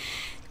want.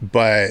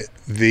 But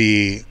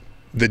the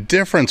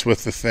difference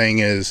with the thing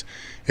is,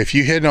 if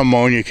you hit an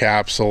ammonia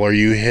capsule or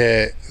you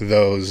hit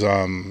those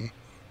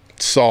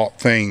salt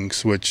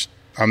things, which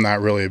I'm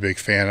not really a big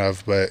fan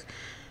of, but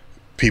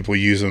people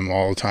use them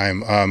all the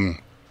time,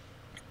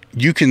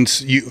 you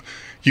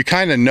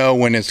kind of know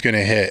when it's going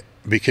to hit,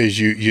 because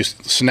you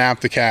snap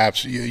the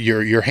caps,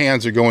 your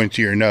hands are going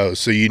to your nose,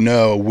 so you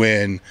know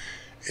when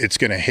it's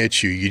going to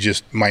hit you. You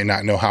just might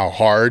not know how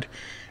hard.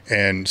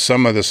 And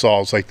some of the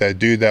salts, like that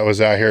dude that was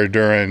out here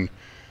during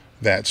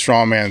that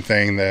strongman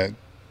thing, that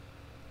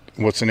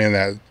what's the name of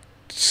that,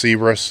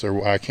 Cerberus,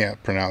 or I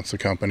can't pronounce the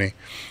company.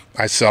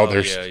 I sell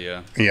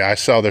I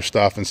sell their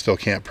stuff and still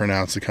can't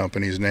pronounce the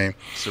company's name.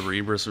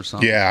 Cerberus or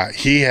something. Yeah,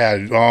 he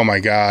had, oh my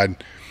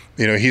God,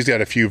 you know, he's got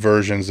a few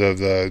versions of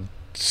the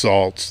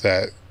salts.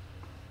 That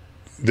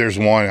there's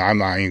one I'm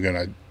not even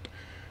gonna.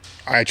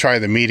 I tried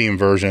the medium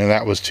version, and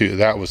that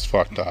was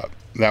fucked up.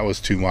 That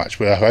was too much.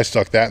 But if I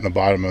stuck that in the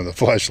bottom of the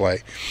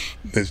fleshlight,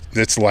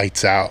 it's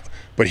lights out.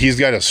 But he's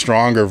got a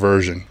stronger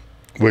version,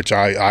 which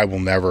I will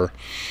never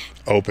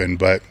open.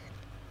 But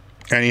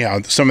anyhow,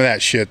 some of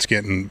that shit's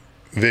getting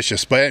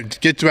vicious. But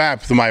get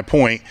back to my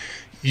point,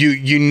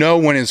 you know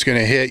when it's going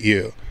to hit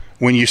you.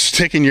 When you're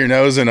sticking your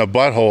nose in a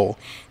butthole,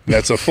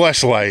 that's a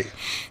fleshlight.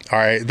 All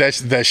right,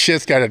 that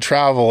shit's got to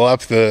travel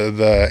up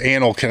the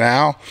anal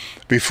canal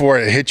before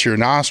it hits your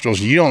nostrils.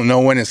 You don't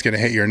know when it's going to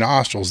hit your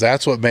nostrils.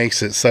 That's what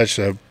makes it such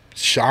a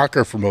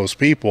shocker for most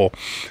people,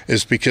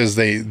 is because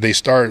they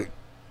start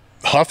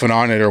huffing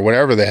on it, or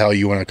whatever the hell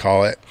you want to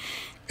call it,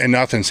 and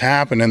nothing's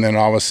happened, and then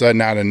all of a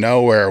sudden, out of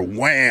nowhere,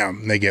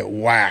 wham, they get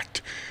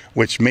whacked.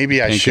 Which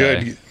maybe I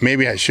should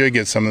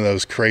get some of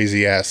those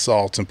crazy ass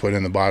salts and put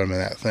in the bottom of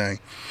that thing.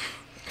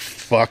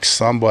 Fuck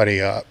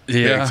somebody up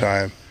big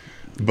time.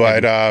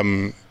 But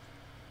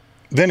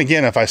then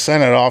again, if I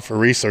sent it off for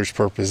research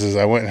purposes,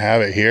 I wouldn't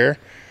have it here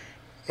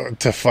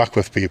to fuck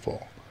with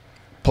people.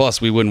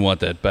 Plus, we wouldn't want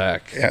that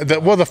back. Yeah,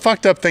 the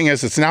fucked up thing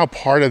is, it's now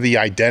part of the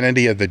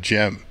identity of the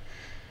gym.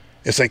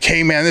 It's like,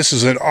 hey man, this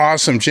is an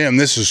awesome gym.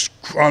 This is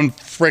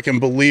unfreaking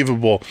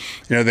believable.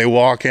 You know, they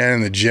walk in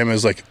and the gym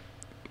is like,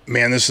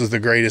 man, this is the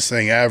greatest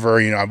thing ever.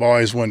 You know, I've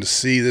always wanted to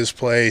see this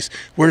place.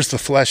 Where's the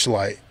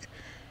fleshlight?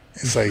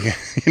 It's like,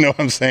 you know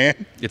what I'm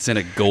saying? It's in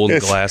a golden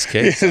glass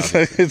case.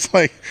 It's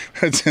like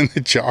it's in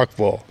the chalk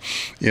bowl.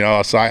 You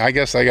know, so I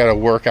guess I got to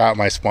work out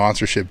my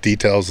sponsorship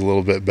details a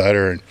little bit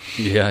better, and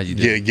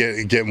you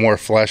get more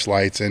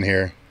fleshlights in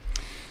here.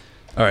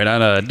 All right,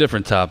 on a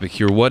different topic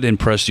here, what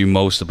impressed you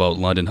most about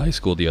London High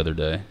School the other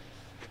day?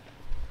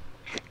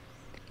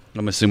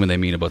 I'm assuming they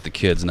mean about the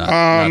kids, not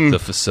the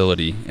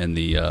facility and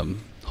the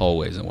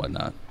hallways and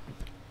whatnot.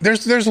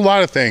 There's a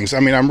lot of things. I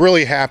mean, I'm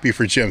really happy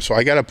for Jim, so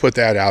I got to put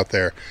that out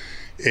there.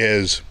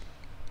 Is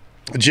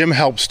Jim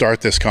helped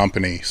start this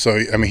company, so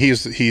I mean, he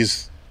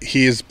is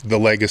the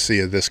legacy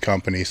of this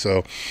company.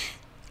 So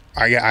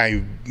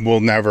I will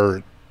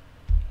never,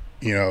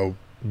 you know,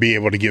 be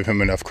able to give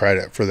him enough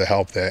credit for the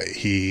help that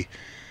he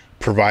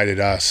provided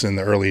us in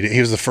the early days. He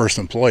was the first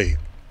employee,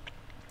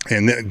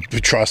 and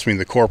trust me,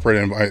 the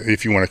corporate,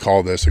 if you want to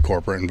call this a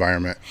corporate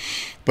environment,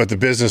 but the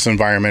business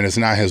environment is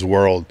not his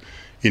world.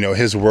 You know,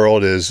 his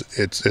world is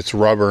it's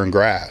rubber and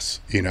grass.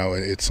 You know,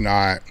 it's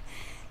not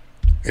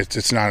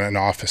an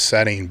office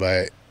setting,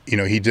 but you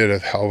know, he did a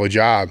hell of a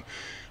job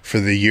for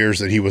the years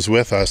that he was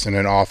with us in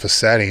an office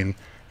setting.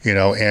 You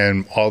know,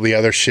 and all the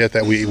other shit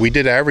that we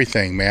did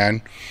everything,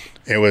 man.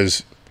 It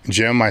was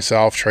Jim,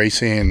 myself,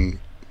 Tracy, and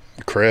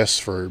Chris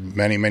for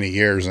many, many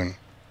years, and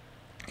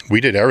we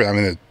did everything. I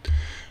mean, the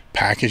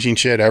packaging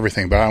shit,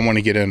 everything. But I don't want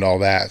to get into all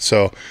that.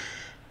 So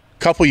a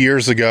couple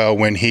years ago,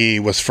 when he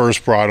was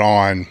first brought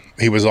on,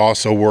 he was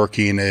also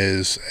working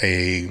as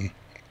a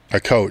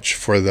coach,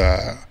 for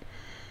the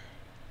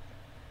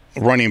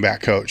running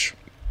back coach.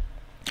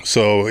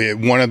 So I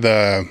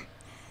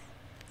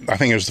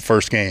think it was the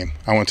first game.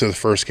 I went to the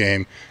first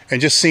game, and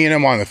just seeing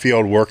him on the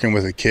field working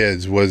with the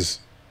kids was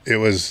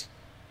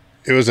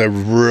a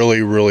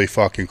really, really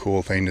fucking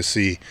cool thing to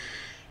see.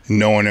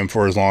 Knowing him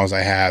for as long as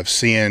I have,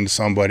 seeing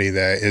somebody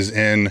that is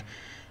in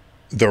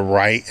the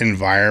right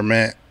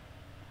environment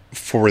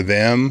for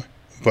them,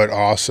 but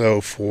also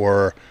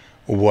for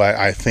what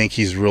I think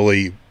he's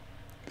really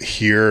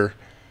here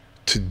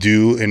to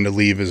do and to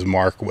leave his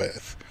mark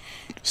with.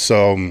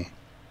 So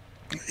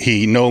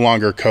he no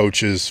longer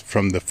coaches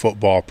from the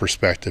football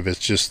perspective. It's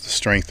just the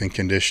strength and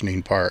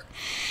conditioning part.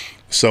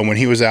 So when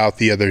he was out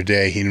the other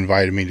day, he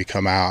invited me to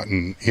come out,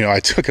 and I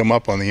took him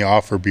up on the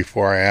offer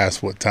before I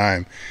asked what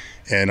time.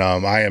 And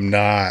I am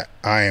not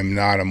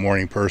a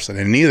morning person,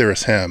 and neither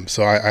is him.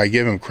 So I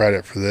give him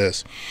credit for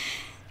this.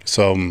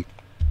 So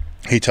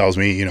he tells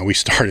me, we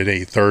start at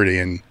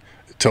 8:30, and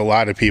to a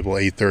lot of people,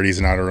 8:30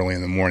 is not early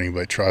in the morning,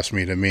 but trust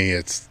me, to me,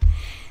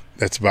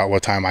 that's about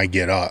what time I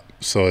get up.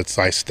 So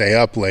I stay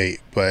up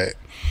late, but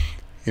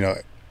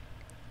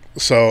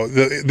so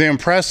the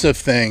impressive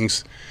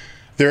things,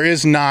 there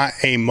is not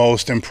a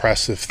most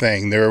impressive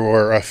thing. There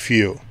were a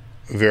few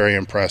very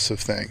impressive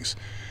things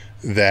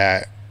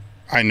that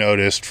I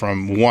noticed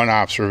from one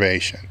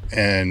observation.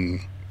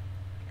 And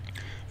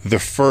the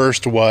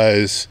first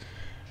was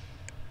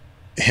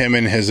him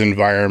and his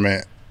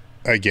environment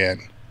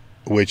again,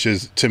 which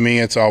is, to me,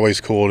 it's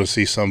always cool to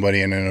see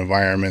somebody in an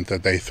environment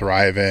that they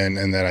thrive in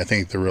and that I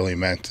think they're really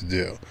meant to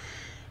do.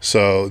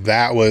 So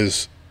that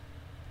was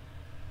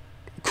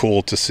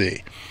cool to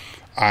see.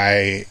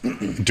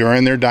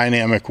 During their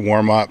dynamic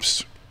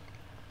warm-ups,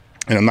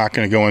 and I'm not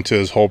going to go into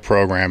his whole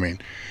programming,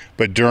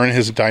 but during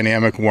his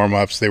dynamic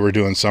warm-ups, they were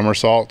doing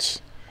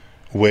somersaults,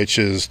 which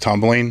is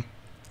tumbling,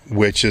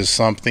 which is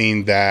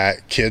something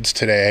that kids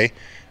today,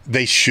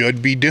 they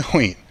should be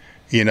doing,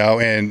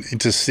 and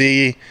to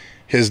see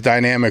his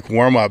dynamic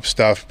warm-up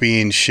stuff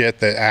being shit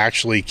that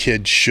actually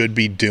kids should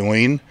be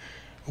doing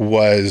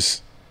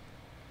was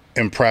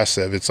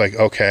impressive. It's like,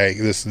 okay,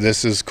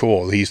 this is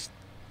cool.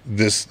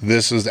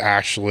 This is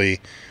actually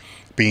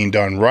being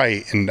done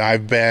right. And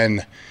I've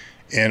been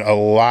in a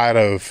lot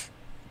of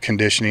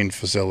conditioning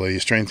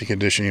facilities, strength and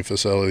conditioning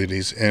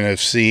facilities, and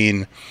I've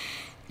seen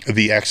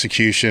the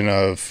execution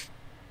of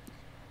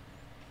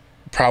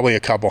probably a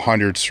couple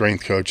hundred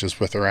strength coaches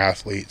with their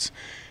athletes.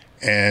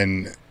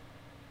 And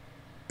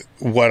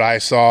what I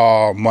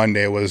saw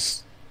Monday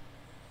was,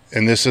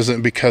 and this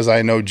isn't because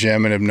I know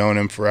Jim and have known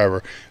him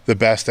forever, the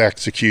best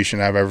execution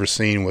I've ever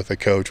seen with a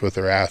coach with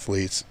their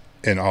athletes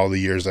in all the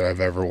years that I've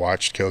ever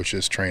watched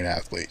coaches train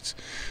athletes.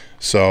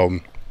 So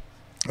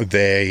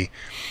their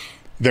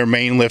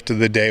main lift of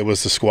the day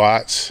was the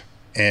squats,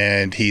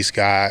 and he's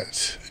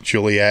got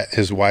Juliet,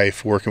 his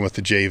wife, working with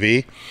the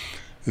JV.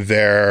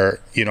 They're,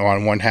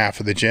 on one half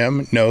of the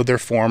gym. No, their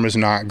form is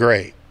not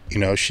great.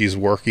 She's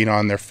working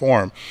on their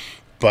form,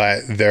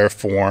 but their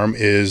form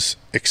is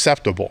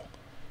acceptable.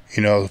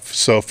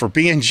 So for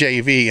being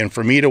JV, and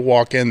for me to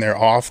walk in there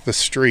off the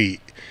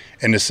street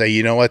and to say,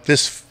 you know what,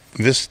 this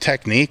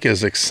technique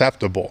is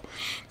acceptable.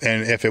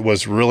 And if it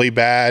was really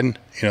bad,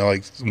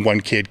 like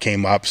one kid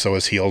came up, so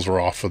his heels were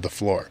off of the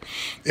floor.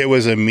 It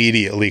was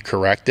immediately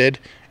corrected,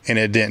 and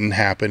it didn't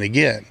happen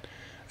again.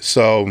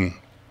 So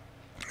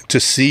to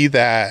see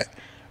that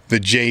the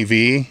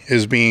JV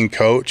is being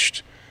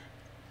coached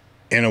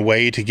in a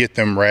way to get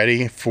them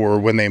ready for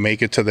when they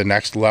make it to the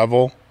next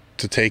level,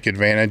 to take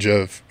advantage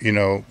of,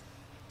 the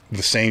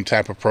same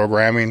type of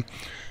programming,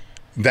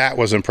 that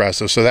was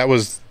impressive. So that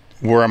was,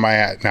 where am I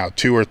at now,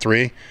 2 or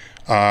 3?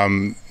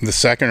 The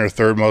second or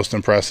third most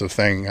impressive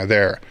thing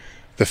there.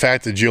 The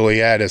fact that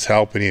Juliet is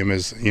helping him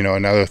is,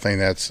 another thing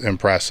that's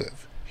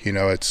impressive.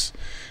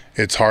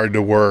 It's hard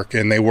to work,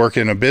 and they work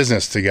in a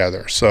business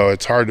together. So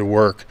it's hard to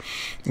work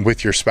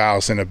with your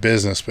spouse in a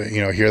business, but,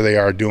 here they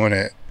are doing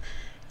it,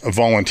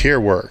 volunteer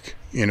work,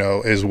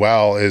 as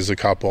well as a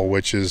couple,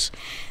 which is,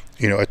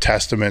 a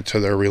testament to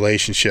their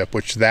relationship,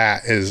 which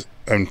that is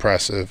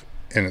impressive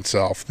in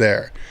itself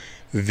there.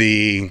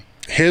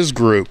 His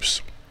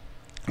groups,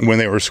 when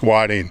they were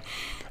squatting,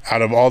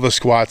 out of all the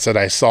squats that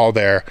I saw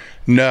there,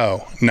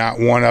 no, not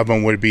one of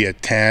them would be a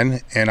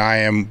 10. And I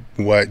am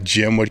what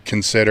Jim would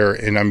consider,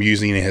 and I'm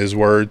using his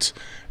words,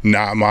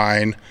 not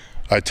mine,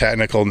 a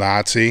technical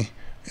Nazi,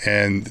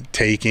 and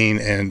taking,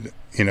 and,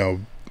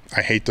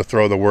 I hate to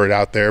throw the word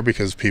out there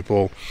because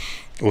people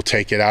will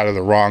take it out of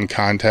the wrong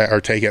context, or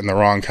take it in the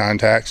wrong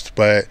context.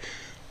 But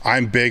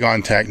I'm big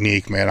on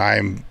technique, man.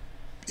 I'm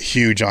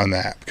huge on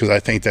that because I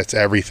think that's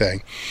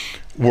everything.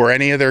 Were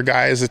any of their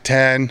guys a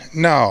 10?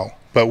 No.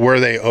 But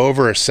were they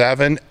over a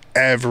 7?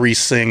 Every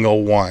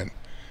single one.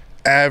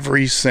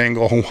 Every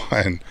single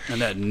one.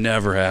 And that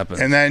never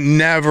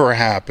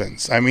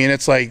happens. I mean,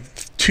 it's like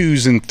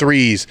 2s and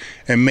 3s,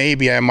 and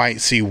maybe I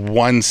might see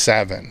 1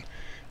 7.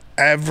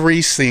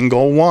 Every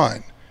single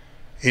one.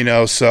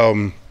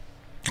 So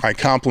I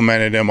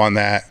complimented him on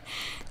that,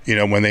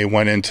 when they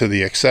went into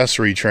the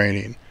accessory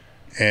training.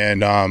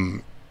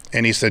 And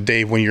he said,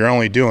 Dave, when you're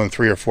only doing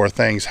 3 or 4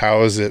 things,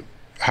 how is it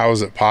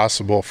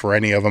possible for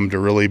any of them to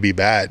really be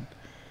bad?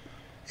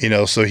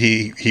 So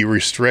he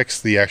restricts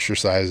the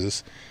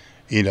exercises,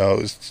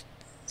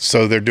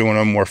 so they're doing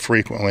them more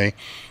frequently.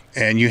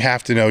 And you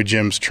have to know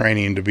Jim's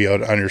training to be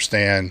able to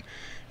understand,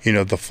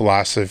 the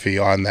philosophy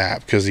on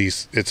that, because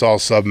it's all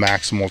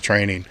sub-maximal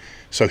training.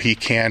 So he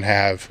can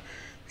have,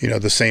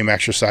 the same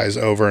exercise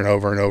over and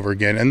over and over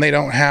again, and they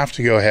don't have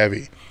to go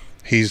heavy.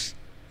 He's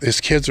his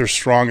kids are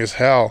strong as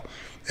hell,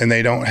 and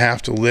they don't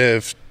have to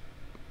live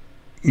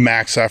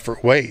max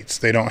effort weights.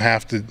 They don't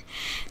have to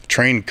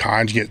train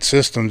conjugate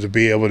systems to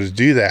be able to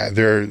do that.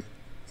 They're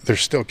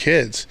still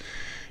kids,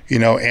 you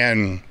know.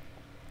 And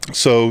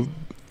so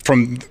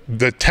from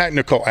the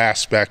technical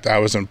aspect, I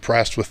was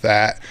impressed with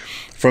that.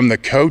 From the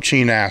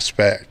coaching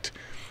aspect,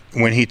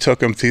 when he took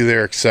them through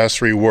their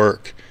accessory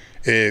work,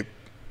 it,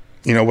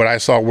 you know, what I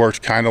saw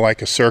worked kind of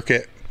like a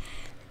circuit,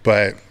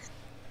 but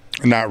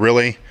not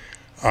really.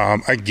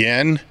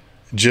 Again,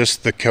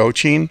 just the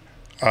coaching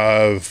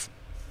of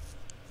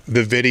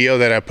the video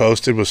that I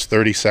posted was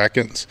 30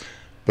 seconds,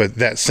 but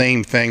that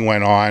same thing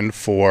went on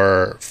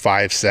for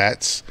 5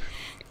 sets,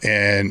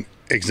 and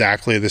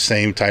exactly the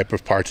same type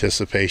of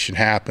participation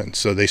happened.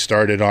 So they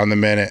started on the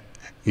minute,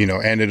 you know,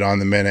 ended on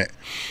the minute,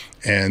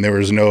 and there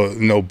was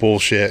no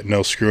bullshit,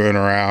 no screwing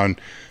around.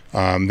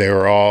 They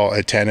were all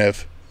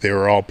attentive. They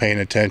were all paying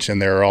attention.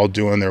 They were all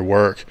doing their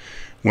work.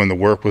 When the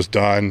work was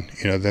done,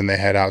 you know, then they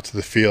head out to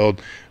the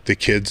field. The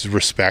kids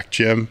respect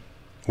Jim,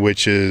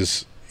 which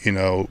is, you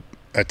know,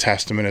 a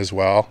testament as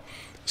well.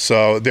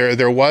 So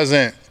there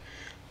wasn't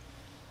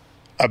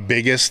a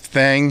biggest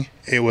thing.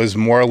 It was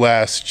more or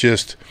less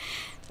just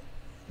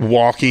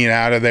walking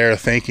out of there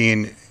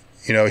thinking,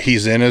 you know,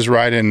 he's in his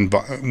right, and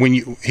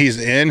he's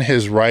in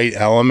his right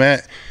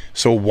element.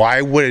 So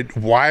why would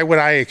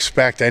I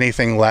expect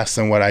anything less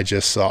than what I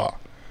just saw?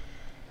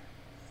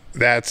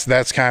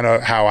 That's kind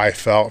of how I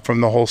felt from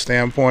the whole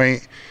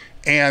standpoint.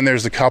 And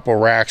there's a couple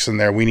racks in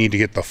there we need to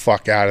get the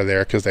fuck out of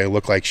there because they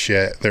look like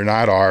shit. They're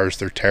not ours.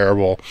 They're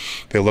terrible.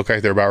 They look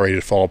like they're about ready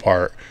to fall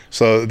apart.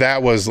 So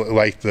that was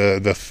like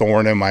the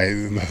thorn in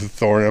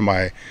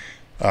my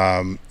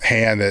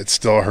hand that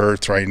still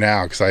hurts right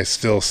now, because I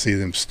still see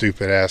them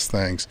stupid ass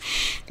things.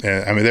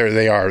 And I mean,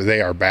 they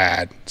are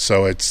bad.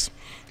 So it's,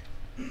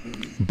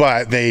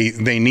 but they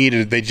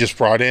just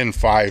brought in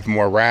 5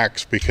 more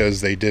racks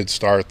because they did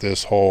start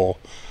this whole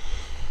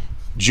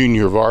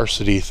junior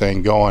varsity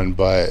thing going.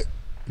 But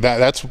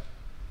that's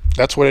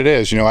what it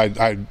is. You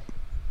know,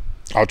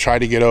 I'll try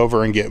to get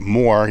over and get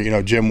more. You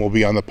know, Jim will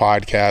be on the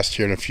podcast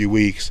here in a few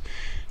weeks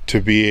to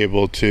be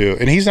able to,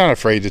 and he's not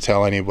afraid to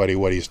tell anybody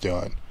what he's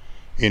doing,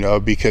 you know,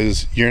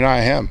 because you're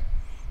not him.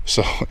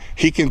 So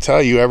he can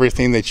tell you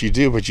everything that you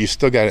do, but you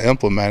still got to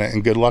implement it,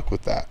 and good luck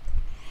with that.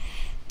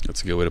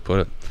 That's a good way to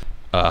put it.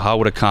 How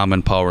would a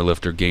common power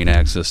lifter gain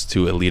access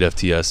to the Elite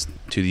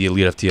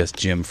FTS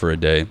gym for a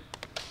day?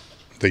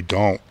 They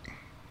don't.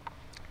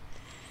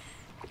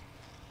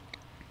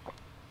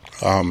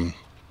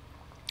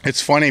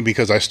 It's funny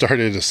because I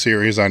started a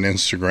series on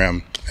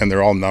Instagram, and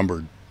they're all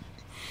numbered.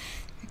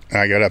 And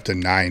I got up to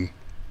 9.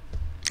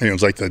 And it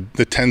was like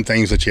the 10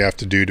 things that you have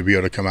to do to be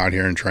able to come out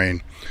here and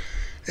train.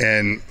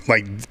 And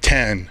like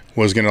 10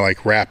 was going to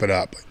like wrap it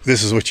up.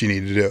 This is what you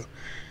need to do.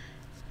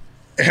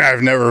 And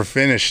I've never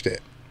finished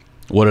it.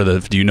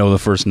 Do you know the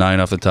first 9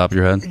 off the top of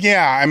your head?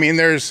 Yeah, I mean,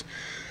 there's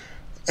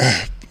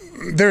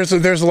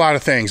a lot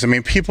of things. I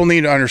mean, people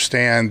need to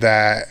understand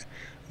that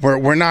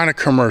we're not a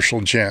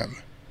commercial gym.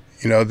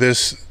 You know,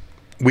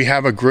 we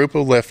have a group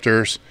of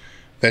lifters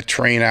that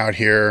train out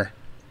here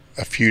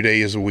a few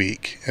days a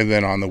week and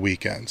then on the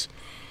weekends.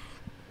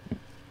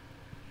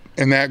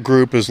 And that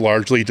group is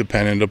largely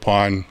dependent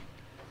upon,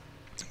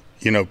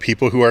 you know,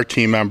 people who are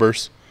team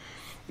members.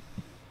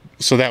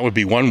 So that would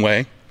be one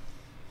way.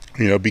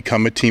 You know,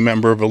 become a team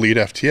member of Elite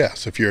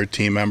FTS. If you're a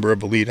team member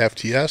of Elite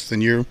FTS, then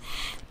you're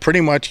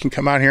pretty much can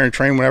come out here and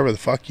train whatever the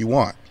fuck you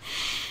want,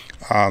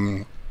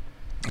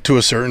 to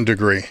a certain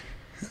degree.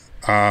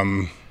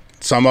 Some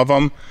of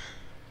them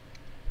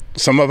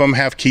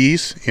have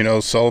keys. You know,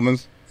 Sullivan,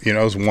 you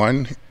know, is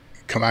one.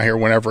 Come out here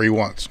whenever he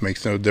wants.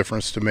 Makes no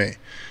difference to me.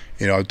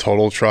 You know,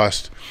 total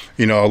trust.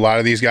 You know, a lot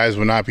of these guys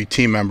would not be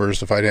team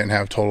members if I didn't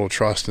have total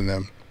trust in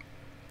them.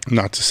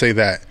 Not to say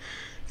that,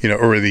 you know,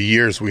 over the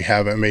years we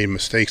haven't made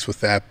mistakes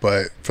with that,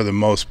 but for the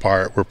most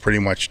part, we're pretty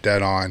much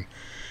dead on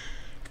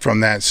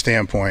from that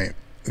standpoint.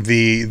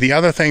 The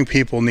other thing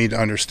people need to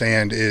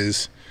understand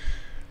is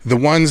the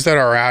ones that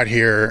are out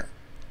here,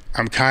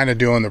 I'm kind of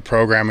doing the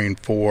programming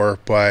for,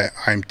 but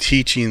I'm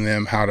teaching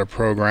them how to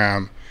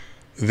program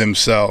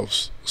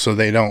themselves so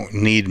they don't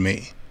need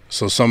me.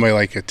 So somebody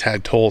like a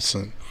Ted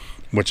Tolson,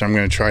 which I'm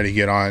going to try to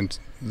get on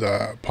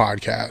the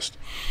podcast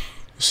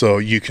so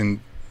you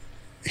can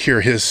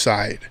hear his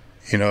side,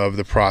 you know, of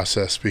the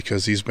process,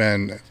 because I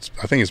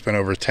think it's been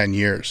over 10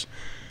 years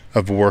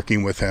of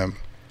working with him.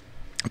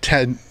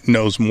 Ted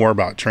knows more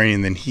about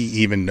training than he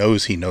even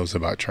knows he knows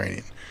about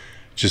training,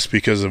 just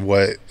because of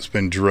what's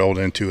been drilled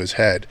into his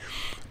head.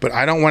 But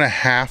I don't want to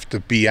have to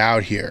be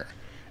out here.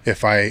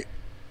 If I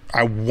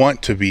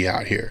want to be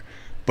out here,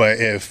 but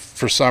if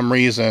for some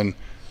reason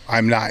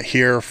I'm not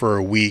here for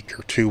a week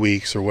or 2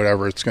 weeks or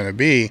whatever it's going to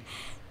be,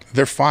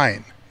 they're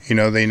fine. You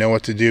know, they know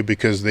what to do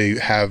because they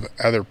have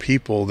other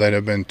people that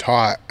have been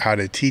taught how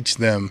to teach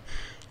them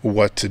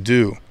what to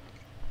do.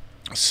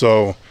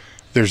 So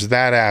there's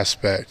that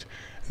aspect.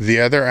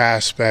 The other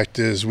aspect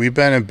is we've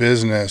been in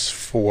business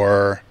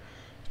for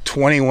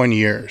 21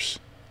 years,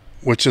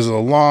 which is a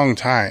long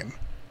time.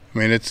 I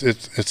mean,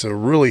 it's a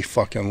really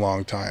fucking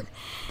long time.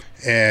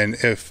 And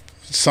if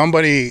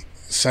somebody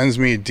sends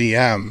me a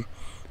DM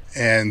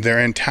and they're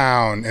in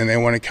town and they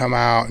want to come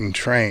out and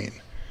train,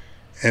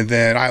 and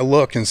then I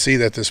look and see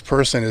that this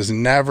person has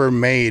never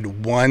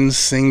made one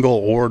single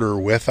order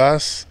with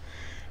us,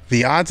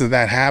 the odds of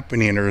that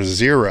happening are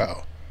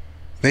zero.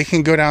 They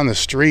can go down the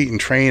street and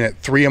train at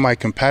 3 of my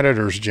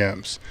competitors'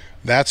 gyms.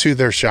 That's who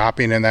they're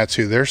shopping and that's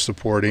who they're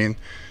supporting.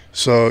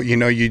 So, you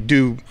know, you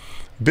do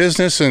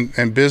business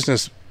and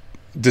business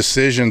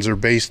decisions are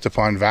based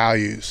upon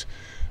values.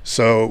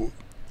 So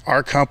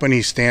our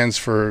company stands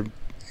for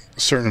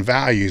certain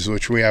values,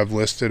 which we have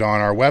listed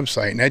on our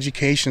website, and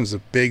education is a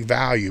big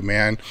value,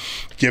 man.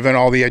 Given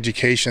all the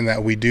education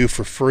that we do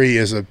for free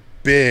is a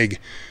big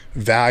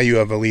value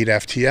of Elite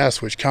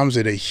FTS, which comes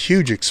at a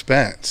huge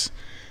expense.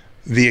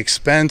 The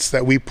expense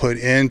that we put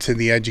into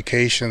the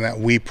education that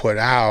we put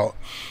out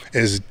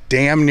is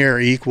damn near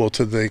equal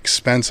to the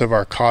expense of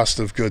our cost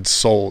of goods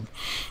sold.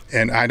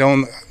 And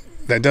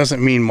that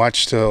doesn't mean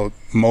much to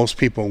most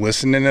people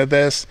listening to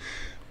this,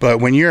 but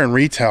when you're in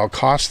retail,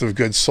 cost of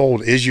goods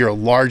sold is your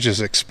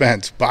largest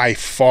expense by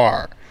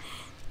far.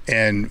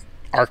 And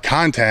our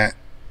content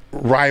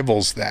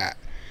rivals that.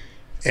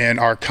 And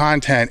our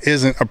content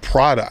isn't a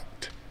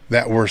product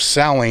that we're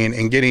selling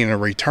and getting a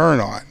return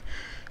on,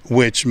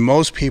 which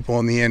most people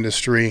in the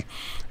industry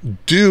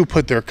do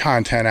put their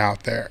content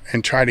out there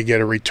and try to get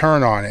a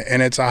return on it.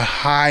 And it's a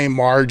high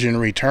margin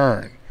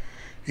return.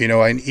 You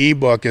know, an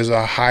ebook is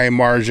a high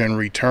margin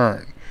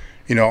return.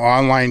 You know,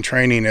 online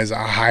training is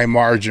a high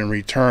margin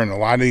return. A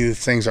lot of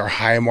these things are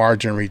high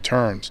margin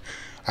returns.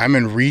 I'm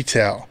in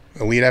retail.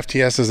 Elite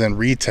FTS is in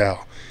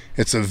retail.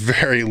 It's a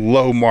very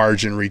low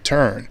margin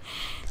return.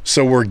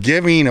 So we're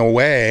giving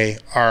away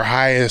our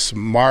highest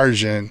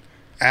margin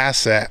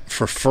asset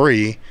for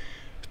free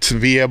to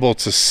be able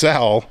to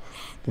sell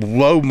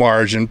low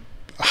margin,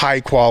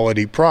 high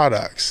quality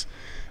products.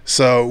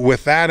 So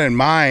with that in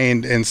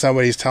mind, and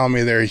somebody's telling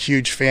me they're a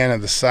huge fan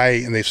of the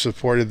site and they've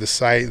supported the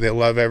site, they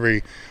love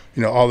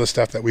all the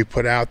stuff that we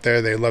put out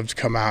there, they love to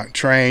come out and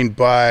train,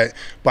 but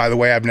by the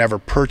way, I've never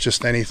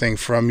purchased anything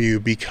from you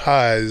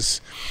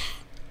because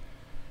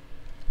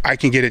I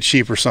can get it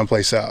cheaper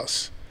someplace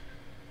else.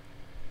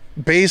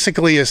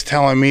 Basically is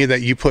telling me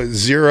that you put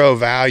zero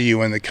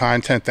value in the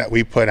content that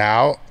we put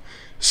out.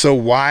 So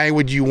why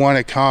would you want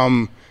to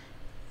come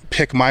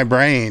pick my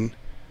brain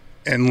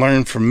and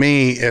learn from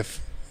me if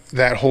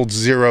that holds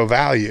zero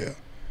value?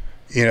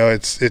 You know,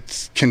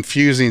 it's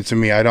confusing to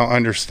me. I don't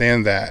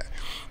understand that.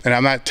 And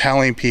I'm not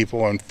telling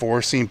people and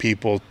forcing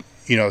people,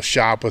 you know,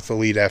 shop with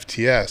Elite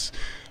FTS.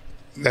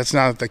 That's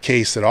not the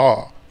case at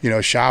all. You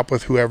know, shop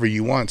with whoever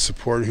you want,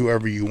 support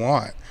whoever you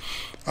want.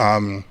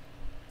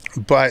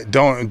 But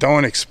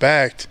don't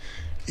expect,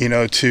 you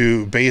know,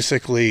 to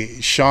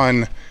basically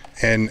shun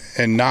and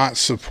not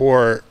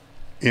support,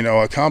 you know,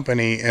 a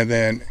company and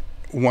then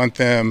want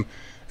them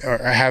or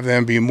have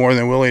them be more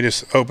than willing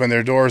to open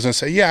their doors and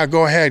say, yeah,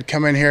 go ahead,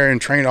 come in here and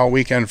train all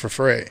weekend for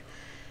free.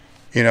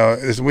 You know,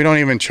 we don't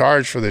even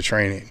charge for the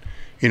training.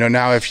 You know,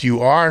 now if you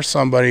are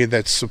somebody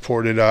that's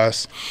supported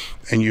us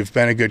and you've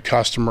been a good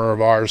customer of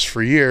ours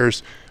for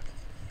years,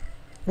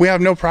 we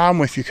have no problem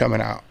with you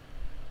coming out.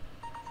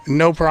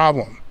 No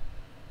problem.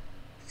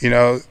 You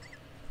know,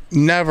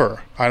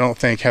 never, I don't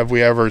think, have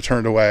we ever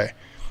turned away,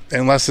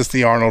 unless it's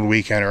the Arnold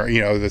weekend or,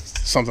 you know,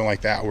 something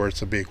like that where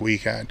it's a big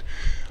weekend.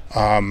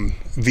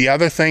 The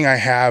other thing I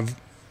have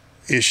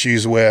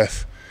issues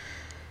with,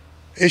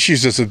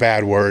 issues is a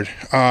bad word.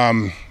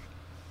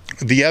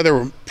 The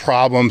other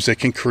problems it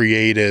can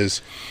create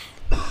is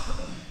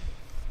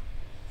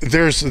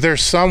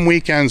there's some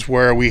weekends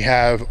where we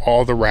have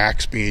all the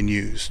racks being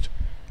used.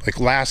 Like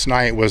last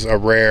night was a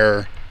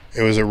rare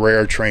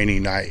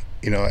training night.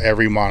 You know,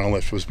 every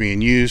monolith was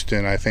being used,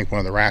 and I think one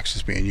of the racks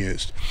is being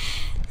used.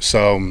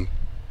 So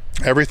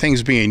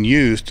everything's being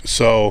used.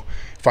 So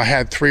if I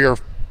had 3 or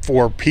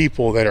 4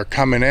 people that are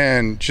coming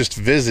in just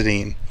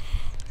visiting,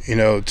 you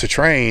know, to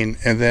train,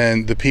 and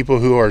then the people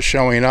who are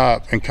showing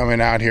up and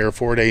coming out here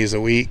 4 days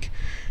a week,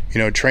 you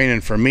know, training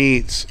for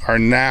meets are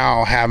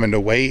now having to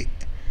wait,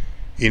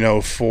 you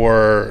know,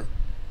 for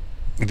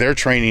their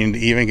training to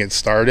even get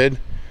started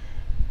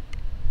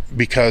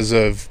because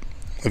of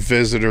the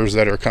visitors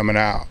that are coming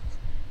out.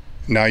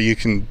 Now you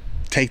can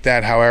take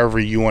that however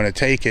you want to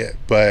take it,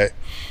 but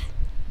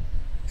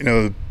you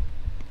know,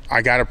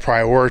 I got to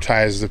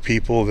prioritize the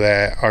people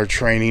that are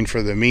training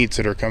for the meets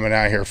that are coming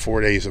out here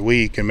 4 days a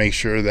week and make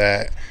sure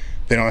that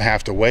they don't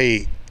have to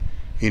wait,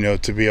 you know,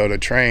 to be able to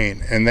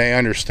train. And they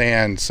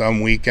understand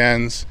some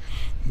weekends,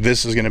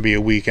 this is going to be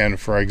a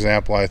weekend, for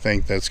example, I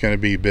think that's going to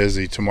be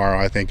busy. Tomorrow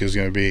I think is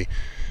going to be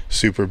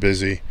super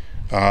busy.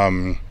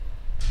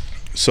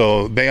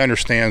 So they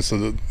understand, so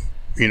that,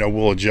 you know,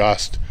 we'll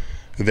adjust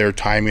their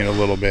timing a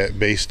little bit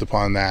based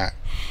upon that.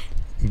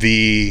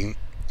 The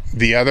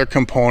other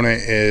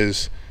component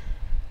is,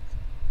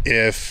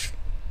 if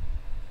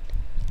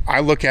I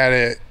look at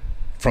it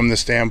from the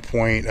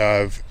standpoint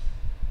of,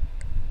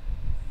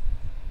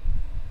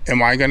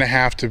 am I going to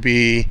have to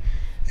be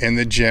in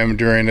the gym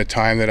during a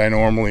time that I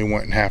normally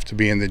wouldn't have to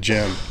be in the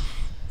gym.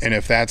 And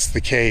if that's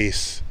the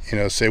case, you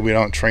know, say we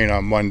don't train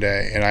on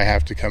Monday and I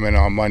have to come in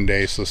on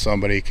Monday so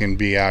somebody can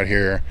be out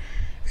here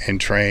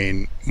and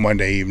train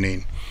Monday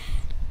evening,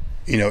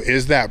 you know,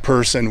 is that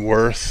person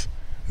worth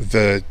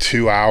the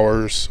 2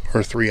 hours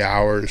or 3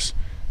 hours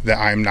that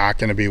I'm not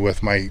going to be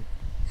with my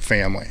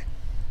family?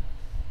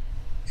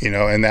 You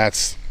know, and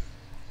that's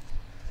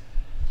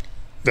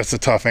a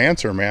tough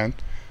answer, man.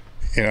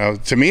 You know,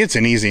 to me it's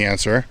an easy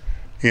answer,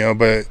 you know,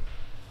 but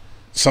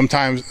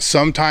sometimes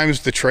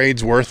the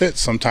trade's worth it,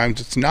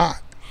 sometimes it's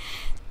not.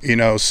 You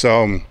know,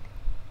 so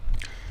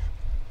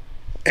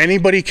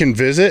anybody can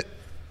visit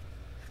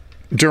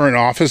during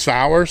office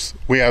hours.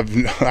 I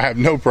have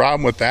no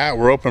problem with that.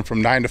 We're open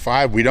from 9 to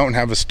 5. We don't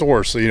have a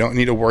store, so you don't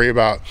need to worry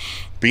about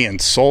being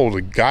sold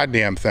a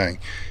goddamn thing.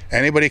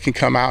 Anybody can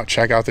come out,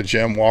 check out the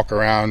gym, walk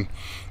around,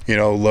 you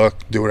know, look,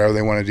 do whatever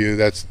they want to do.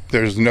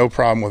 There's no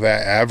problem with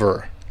that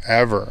ever.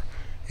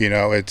 You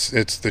know,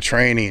 it's the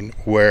training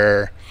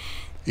where,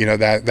 you know,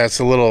 that's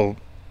a little,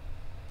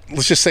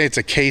 let's just say it's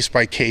a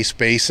case-by-case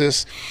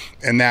basis,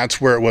 and that's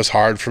where it was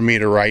hard for me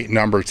to write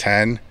number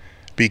 10,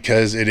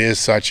 because it is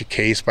such a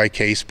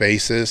case-by-case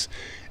basis.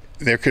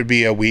 There could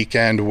be a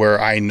weekend where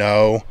I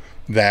know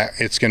that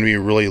it's going to be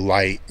really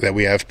light, that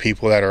we have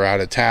people that are out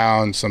of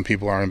town, some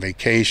people are on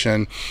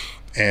vacation,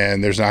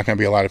 and there's not going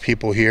to be a lot of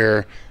people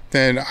here.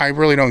 Then I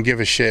really don't give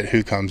a shit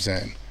who comes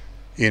in.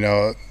 You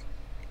know,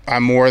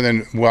 I'm more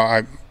than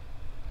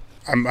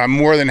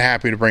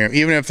happy to bring them,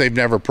 even if they've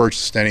never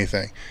purchased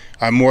anything.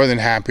 I'm more than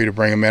happy to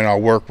bring them in.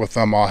 I'll work with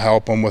them. I'll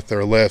help them with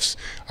their lifts.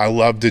 I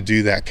love to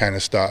do that kind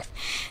of stuff.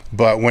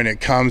 But when it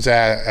comes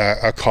at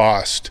a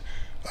cost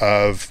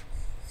of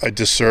a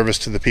disservice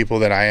to the people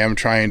that I am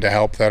trying to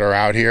help that are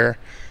out here,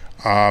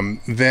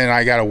 then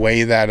I got to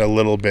weigh that a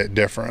little bit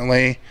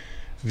differently.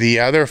 The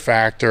other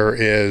factor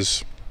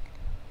is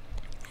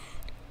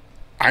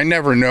I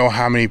never know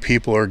how many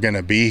people are going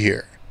to be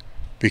here,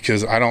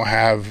 because I don't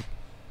have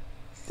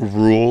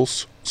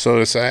rules, so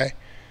to say.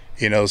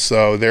 You know,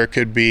 so there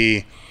could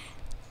be,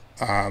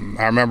 I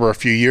remember a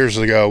few years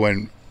ago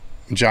when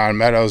John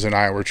Meadows and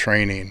I were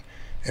training,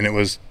 and it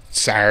was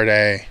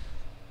Saturday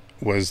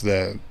was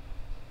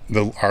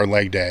our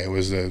leg day. It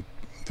was the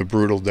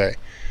brutal day.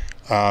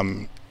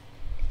 Man,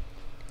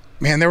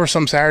 there were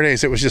some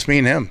Saturdays it was just me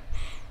and him.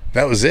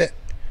 That was it.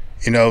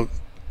 You know,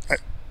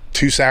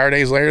 2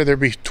 Saturdays later, there'd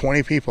be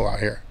 20 people out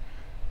here,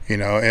 you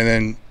know, and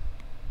then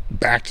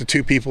back to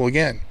 2 people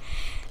again.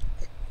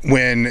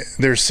 When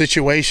there's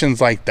situations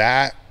like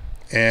that,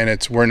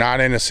 and we're not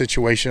in a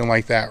situation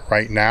like that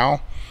right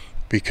now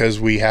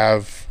because we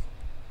have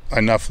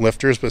enough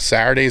lifters, but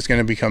Saturday is going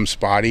to become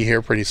spotty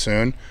here pretty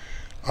soon,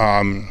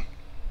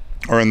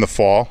 or in the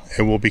fall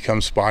it will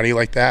become spotty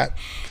like that.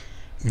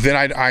 Then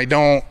I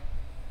don't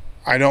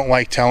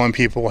like telling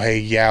people, hey,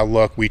 yeah,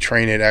 look, we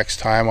train at X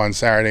time on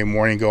Saturday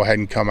morning, go ahead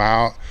and come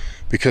out,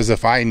 because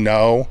if I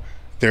know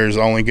there's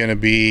only going to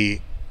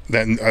be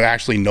that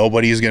actually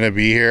nobody's going to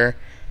be here,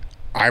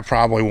 I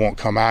probably won't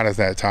come out at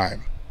that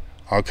time.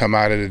 I'll come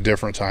out at a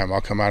different time.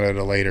 I'll come out at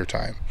a later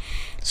time.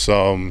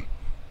 So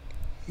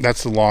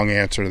that's the long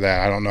answer to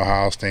that. I don't know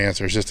how else to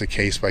answer. It's just a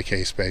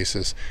case-by-case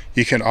basis.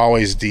 You can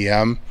always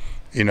DM.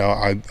 You know,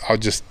 I'll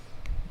just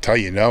tell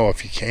you no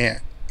if you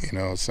can't. You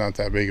know, it's not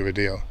that big of a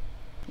deal.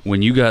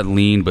 When you got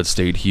lean but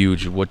stayed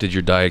huge, what did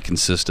your diet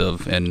consist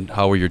of, and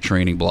how were your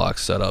training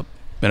blocks set up?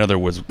 In other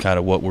words, kind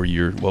of what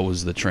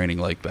was the training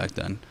like back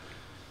then?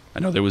 I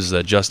know there was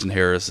Justin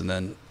Harris, and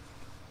then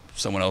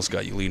someone else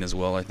got you lean as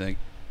well, I think.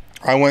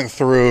 I went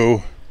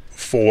through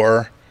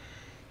 4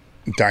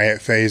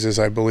 diet phases,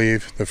 I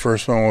believe. The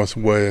first one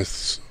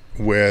was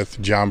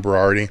with John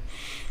Berardi,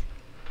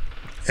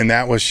 and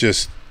that was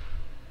just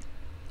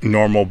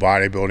normal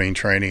bodybuilding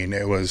training.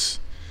 It was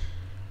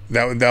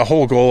the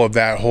whole goal of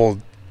that whole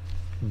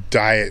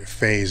diet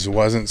phase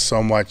wasn't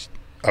so much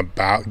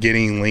about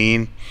getting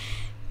lean.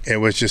 It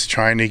was just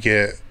trying to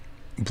get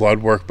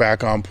blood work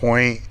back on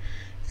point.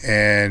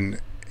 And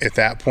at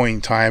that point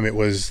in time, it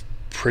was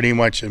pretty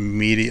much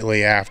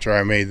immediately after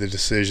I made the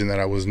decision that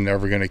I was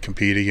never going to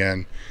compete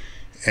again.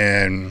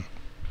 And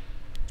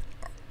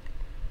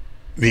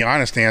the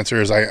honest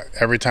answer is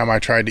every time I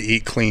tried to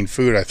eat clean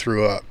food, I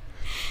threw up.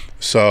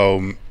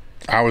 So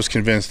I was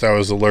convinced I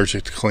was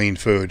allergic to clean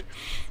food.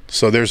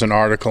 So there's an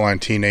article on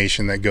T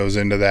Nation that goes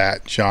into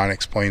that. John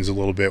explains a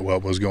little bit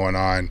what was going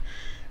on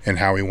and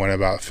how he went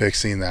about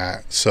fixing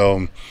that.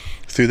 So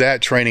through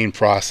that training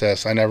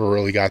process, I never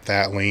really got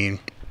that lean,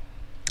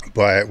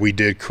 but we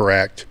did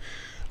correct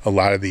a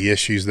lot of the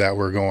issues that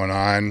were going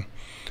on.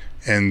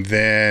 And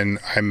then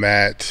I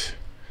met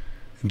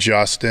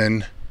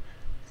Justin,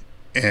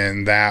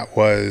 and that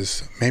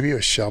was, maybe it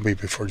was Shelby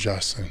before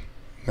Justin.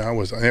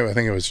 No, I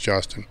think it was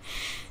Justin.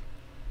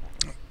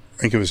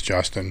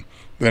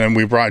 Then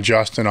we brought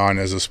Justin on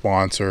as a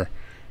sponsor,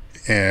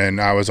 and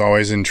I was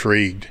always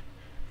intrigued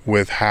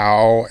with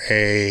how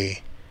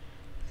a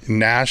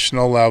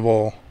national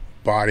level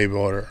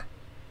bodybuilder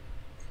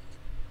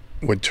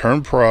would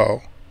turn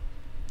pro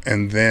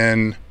and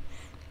then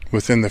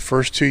within the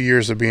first 2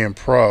 years of being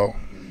pro,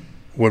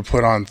 would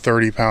put on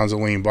 30 pounds of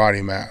lean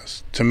body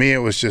mass. To me, it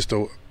was just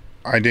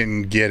I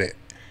didn't get it.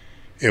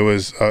 It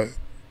was a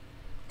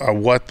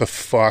what the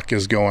fuck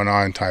is going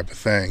on type of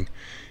thing.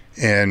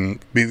 And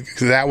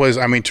because that was,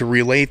 I mean, to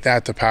relate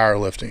that to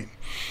powerlifting,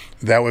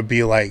 that would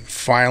be like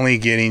finally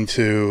getting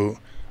to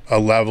a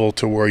level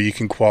to where you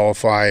can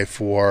qualify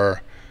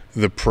for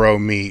the pro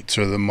meets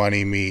or the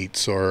money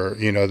meets or,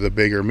 you know, the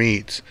bigger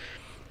meets.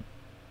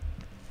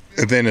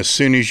 And then as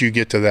soon as you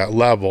get to that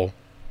level,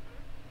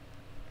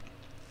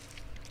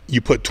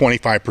 you put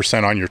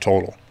 25% on your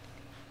total.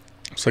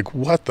 It's like,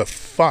 what the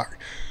fuck?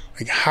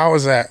 Like, how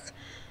is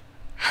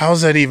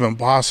that even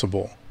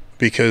possible?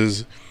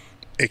 Because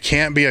it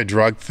can't be a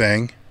drug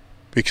thing,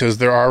 because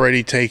they're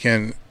already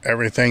taking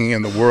everything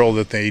in the world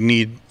that they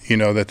need, you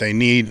know, that they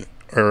need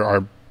or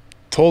are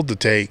told to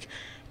take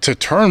to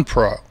turn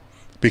pro,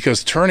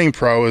 because turning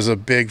pro is a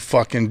big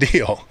fucking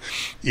deal.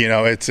 You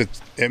know,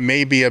 it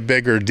may be a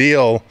bigger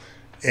deal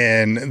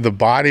in the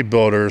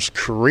bodybuilder's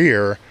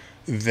career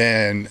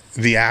than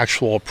the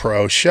actual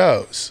pro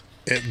shows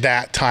at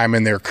that time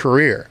in their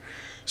career.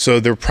 So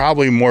they're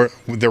probably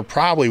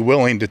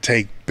willing to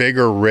take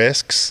bigger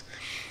risks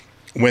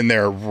when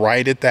they're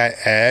right at that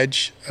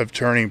edge of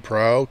turning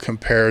pro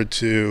compared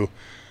to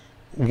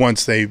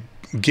once they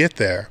get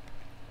there.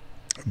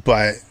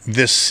 But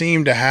this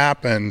seemed to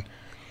happen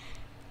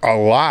a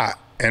lot,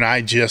 and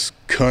I just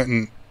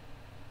couldn't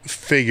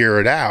figure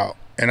it out.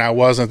 And I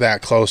wasn't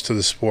that close to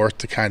the sport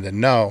to kind of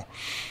know.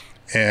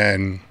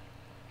 And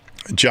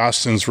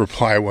Justin's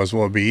reply was,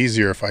 well, it'd be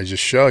easier if I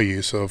just show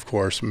you. So of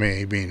course,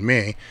 me being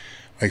me,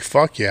 like,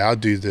 fuck yeah, I'll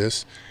do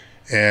this.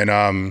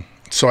 And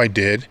so I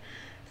did.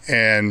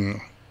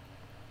 And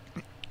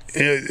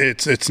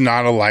it's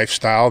not a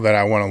lifestyle that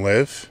I want to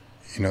live.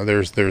 You know,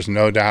 there's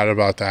no doubt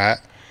about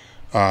that.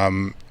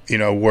 You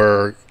know,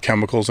 were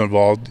chemicals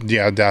involved?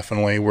 Yeah,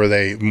 definitely. Were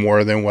they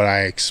more than what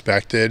I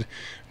expected?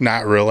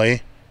 Not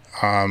really.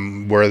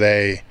 Were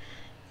they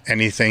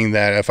anything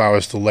that if I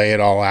was to lay it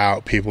all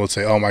out, people would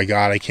say, oh my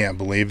God, I can't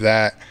believe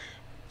that?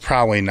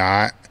 Probably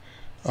not.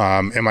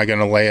 Am I going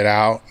to lay it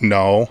out?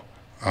 No.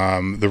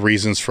 The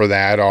reasons for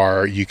that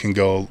are, you can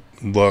go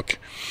look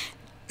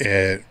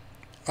at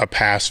a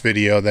past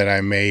video that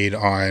I made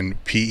on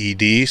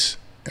PEDs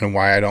and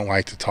why I don't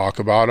like to talk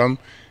about them,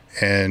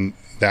 and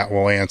that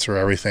will answer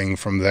everything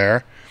from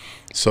there.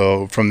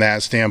 So from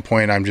that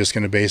standpoint, I'm just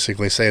going to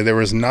basically say there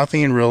was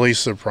nothing really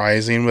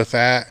surprising with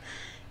that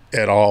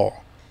at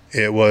all.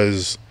 It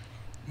was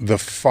the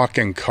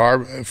fucking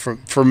carb,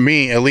 for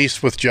me, at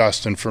least with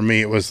Justin, for me,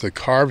 it was the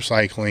carb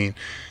cycling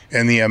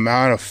and the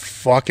amount of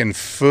fucking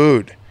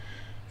food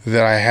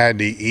that I had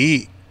to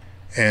eat.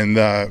 And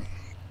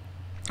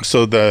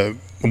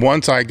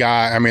once I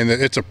got, I mean,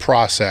 it's a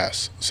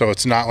process. So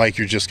it's not like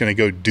you're just going to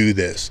go do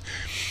this.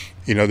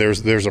 You know,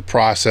 there's a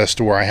process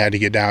to where I had to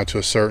get down to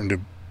a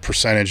certain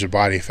percentage of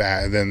body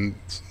fat, and then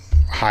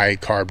high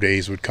carb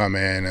days would come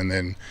in. And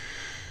then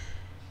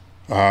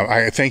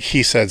I think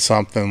he said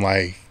something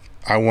like,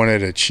 I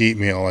wanted a cheat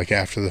meal like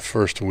after the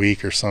first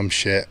week or some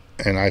shit.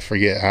 And I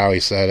forget how he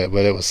said it,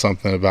 but it was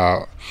something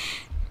about,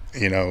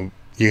 you know,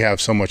 you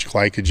have so much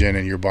glycogen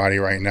in your body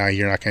right now,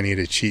 you're not going to need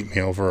a cheat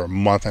meal for a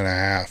month and a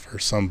half or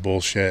some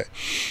bullshit.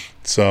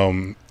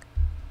 So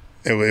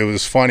it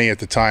was funny at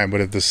the time,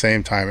 but at the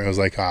same time, it was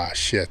like,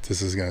 shit,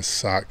 this is going to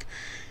suck.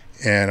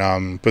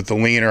 And, but the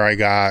leaner I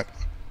got,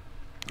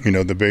 you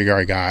know, the bigger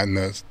I got, and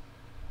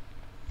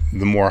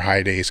the more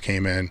high days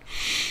came in,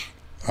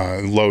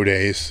 low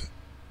days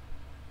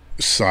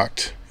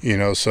sucked, you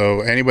know.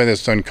 So anybody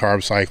that's done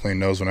carb cycling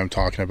knows what I'm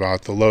talking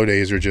about. The low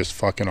days are just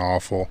fucking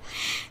awful.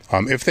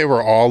 If they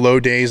were all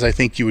low days, I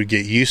think you would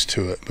get used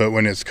to it. But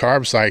when it's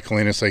carb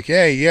cycling, it's like,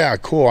 hey, yeah,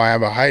 cool, I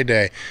have a high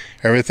day.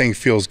 Everything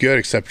feels good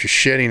except you're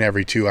shitting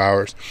every 2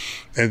 hours.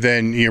 And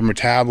then your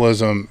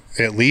metabolism,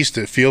 at least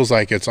it feels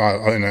like it's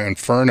on an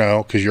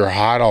inferno because you're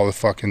hot all the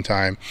fucking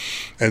time.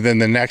 And then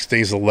the next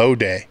day's a low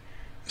day.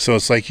 So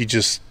it's like you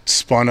just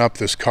spun up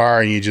this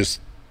car and you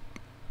just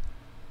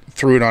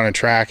threw it on a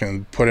track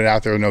and put it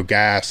out there with no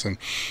gas. And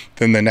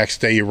then the next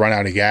day you run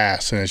out of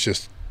gas, and it's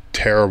just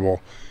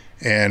terrible.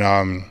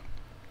 And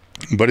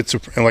but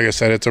like I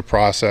said, it's a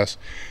process.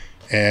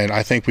 And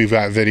I think we've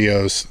got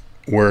videos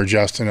where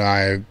Justin and I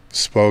have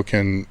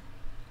spoken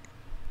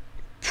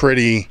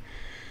pretty,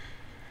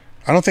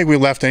 I don't think we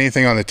left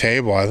anything on the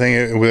table. I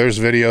think there's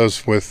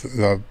videos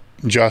with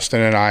Justin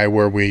and I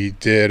where we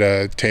did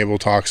a table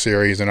talk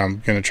series, and I'm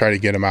going to try to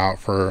get them out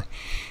for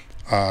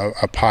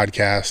a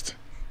podcast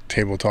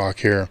table talk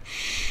here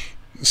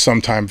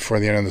sometime before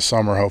the end of the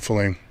summer,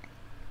 hopefully.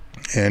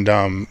 And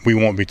we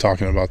won't be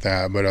talking about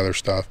that, but other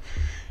stuff.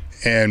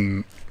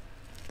 And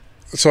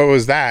so it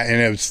was that, and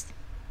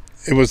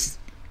it was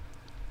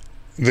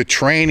the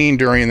training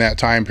during that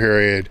time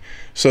period.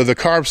 So the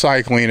carb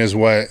cycling is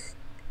what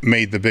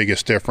made the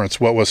biggest difference.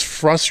 What was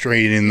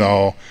frustrating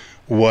though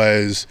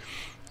was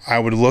I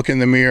would look in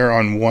the mirror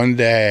on one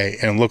day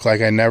and look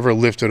like I never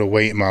lifted a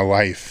weight in my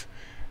life.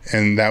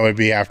 And that would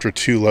be after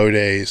 2 low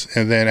days.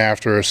 And then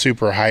after a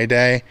super high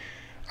day,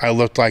 I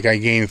looked like I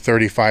gained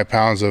 35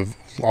 pounds of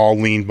all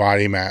lean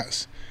body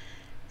mass.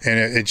 And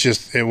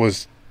it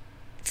was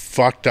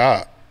fucked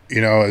up.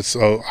 You know, it's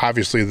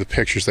obviously the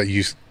pictures that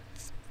you've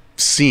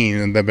seen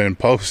and they've been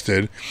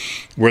posted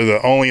were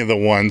only the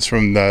ones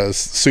from the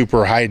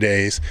super high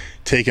days,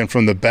 taken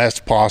from the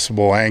best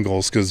possible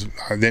angles, because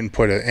I didn't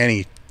put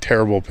any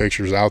terrible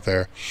pictures out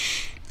there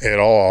at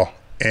all.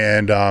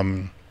 And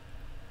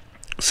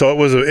so it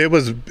was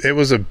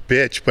a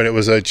bitch, but it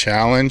was a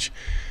challenge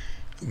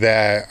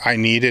that I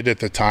needed at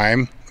the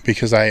time,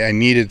 because I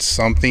needed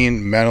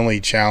something mentally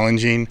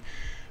challenging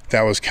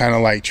that was kind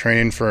of like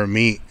training for a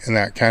meet, and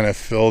that kind of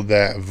filled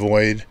that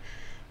void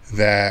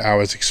that I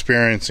was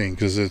experiencing.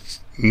 Because it's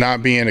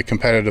not being a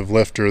competitive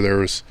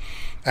lifter,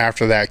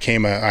 after that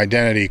came an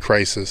identity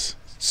crisis,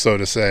 so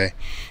to say.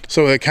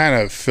 So it kind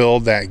of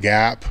filled that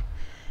gap.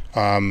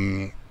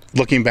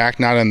 Looking back,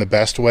 not in the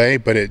best way,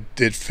 but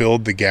it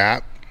filled the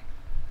gap.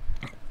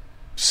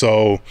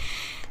 So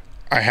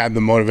I had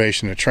the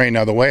motivation to train.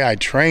 Now, the way I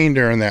trained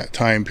during that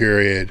time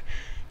period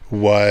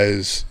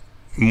was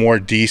more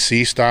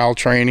DC style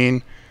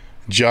training.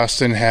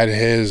 Justin had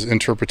his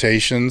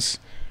interpretations,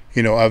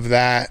 of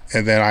that,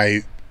 and then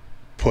I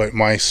put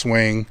my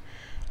swing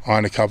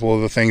on a couple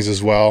of the things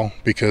as well,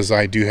 because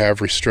I do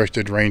have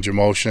restricted range of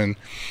motion.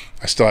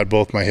 I still had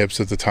both my hips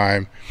at the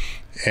time,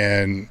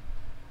 and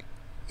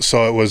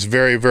so it was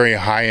very, very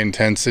high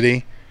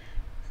intensity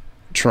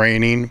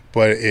training,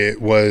 but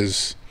it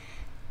was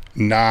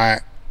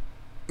not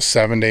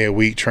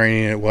 7-day-a-week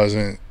training. It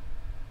wasn't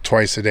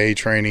twice a day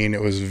training.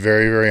 It was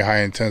very, very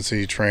high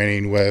intensity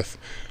training with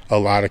a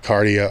lot of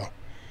cardio.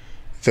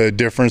 The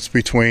difference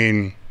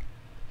between,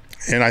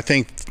 and I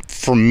think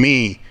for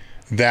me,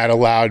 that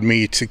allowed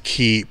me to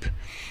keep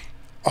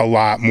a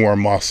lot more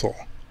muscle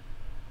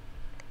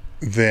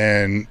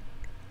than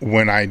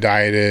when I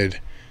dieted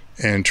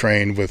and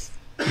trained with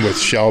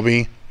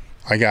Shelby.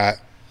 I got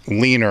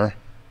leaner.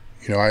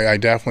 I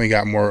definitely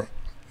got more.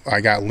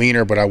 I got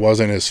leaner, but I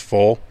wasn't as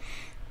full,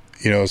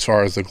 as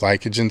far as the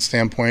glycogen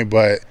standpoint.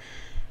 But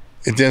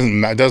it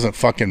doesn't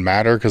fucking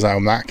matter, because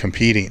I'm not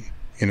competing.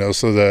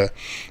 So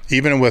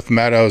even with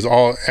Meadows,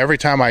 every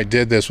time I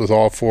did this with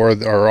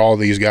all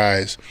these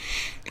guys,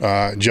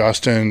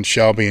 Justin,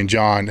 Shelby, and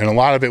John, and a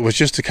lot of it was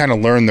just to kind of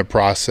learn the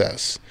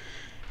process,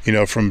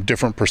 from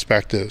different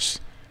perspectives.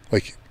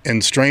 Like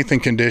in strength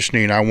and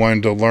conditioning, I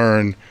wanted to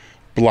learn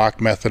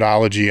block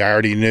methodology. I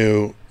already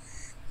knew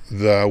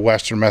the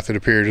Western method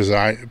of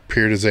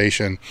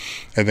periodization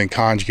and then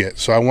conjugate.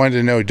 So I wanted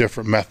to know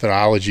different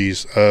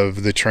methodologies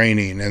of the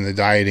training and the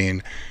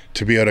dieting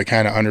to be able to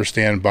kind of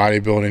understand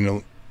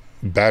bodybuilding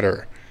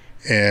better.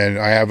 And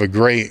I have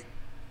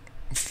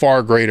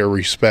far greater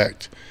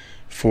respect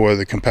for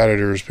the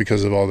competitors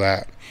because of all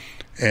that.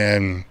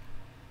 And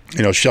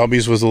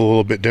Shelby's was a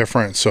little bit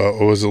different, so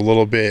it was a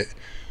little bit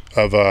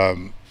of a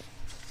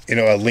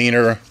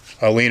leaner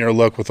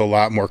look with a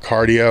lot more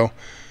cardio.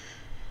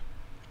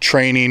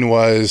 Training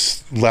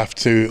was left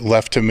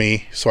to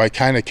me, so I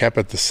kind of kept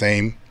it the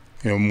same,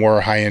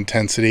 more high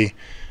intensity.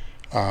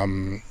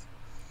 5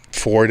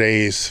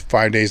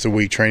 days a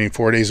week training.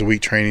 4 days a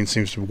week training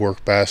seems to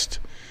work best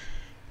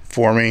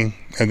for me.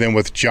 And then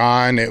with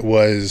John,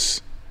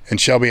 and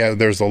Shelby,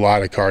 there's a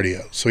lot of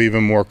cardio, so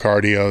even more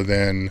cardio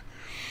than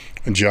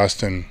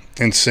Justin.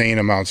 Insane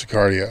amounts of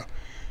cardio.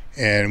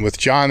 And with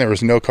John, there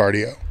was no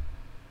cardio,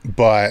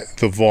 but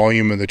the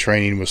volume of the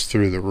training was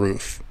through the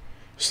roof.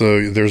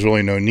 So there's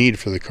really no need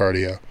for the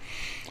cardio.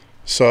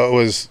 So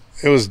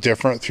it was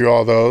different through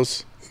all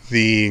those.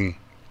 The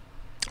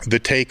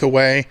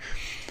takeaway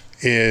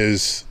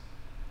is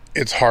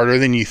it's harder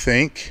than you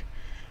think.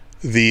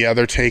 The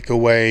other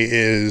takeaway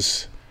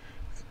is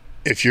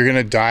if you're going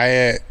to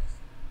diet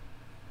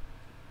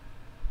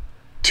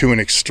to an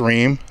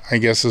extreme, I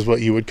guess is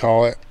what you would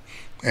call it.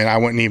 And I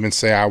wouldn't even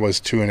say I was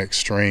to an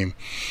extreme.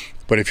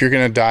 But if you're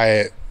going to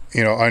diet,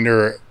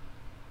 under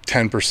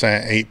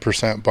 10%,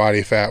 8%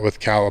 body fat with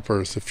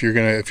calipers, if you're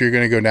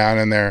gonna go down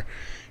in there,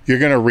 you're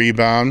gonna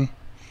rebound.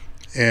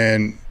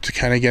 And to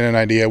kind of get an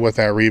idea what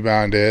that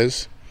rebound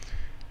is,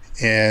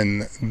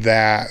 and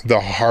that the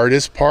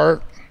hardest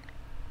part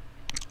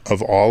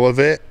of all of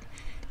it,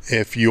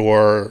 if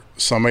you're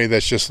somebody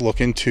that's just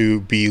looking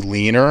to be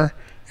leaner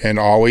and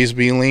always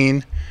be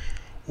lean,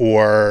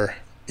 or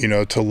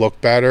to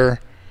look better,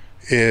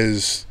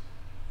 is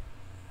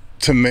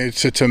to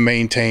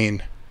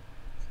maintain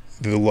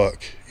the look,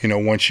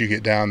 once you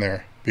get down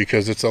there,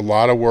 because it's a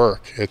lot of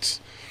work. If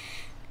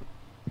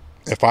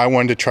I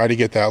wanted to try to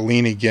get that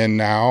lean again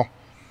now,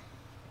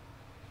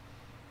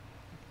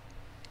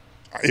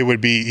 it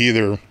would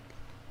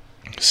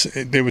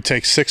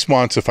take 6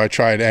 months if I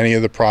tried any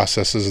of the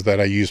processes that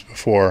I used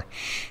before,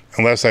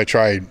 unless I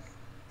tried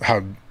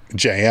how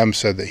JM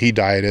said that he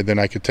dieted, then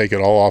I could take it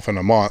all off in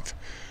a month.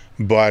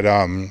 But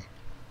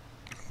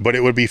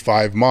it would be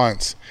 5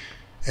 months.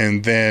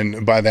 And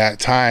then by that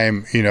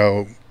time,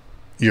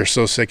 you're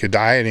so sick of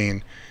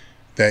dieting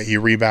that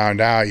you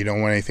rebound out. You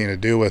don't want anything to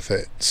do with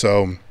it.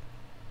 So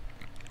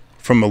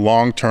from a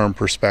long-term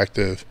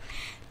perspective,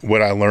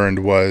 what I learned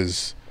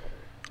was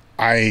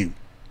I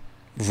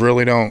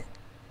really don't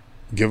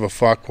give a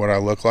fuck what I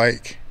look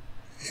like.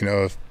 You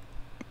know, if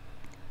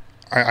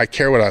I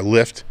care what I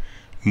lift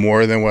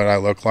more than what I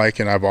look like,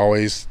 and I've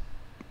always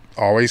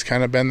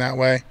kind of been that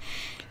way.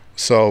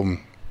 So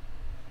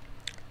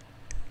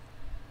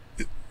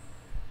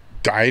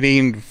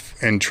dieting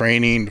and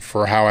training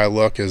for how I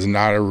look is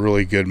not a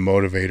really good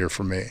motivator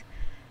for me,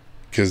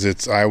 because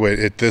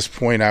at this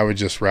point I would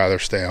just rather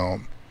stay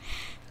home.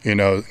 You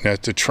know,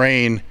 to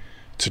train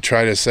to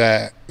try to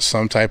set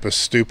some type of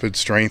stupid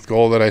strength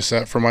goal that I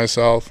set for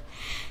myself,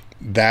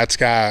 that's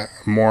got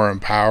more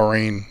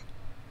empowering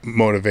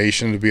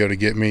motivation to be able to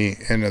get me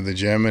into the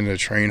gym and to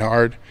train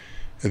hard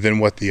than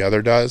what the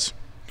other does.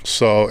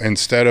 So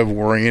instead of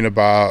worrying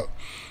about,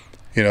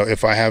 you know,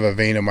 if I have a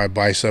vein in my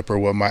bicep or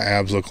what my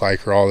abs look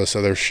like or all this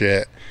other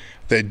shit,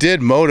 that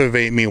did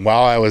motivate me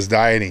while I was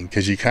dieting,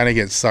 because you kind of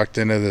get sucked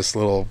into this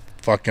little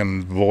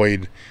fucking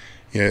void,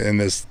 you know, in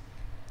this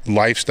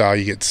lifestyle.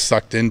 You get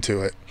sucked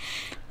into it.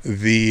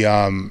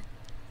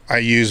 I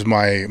use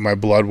my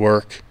blood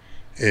work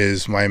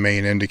is my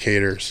main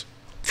indicators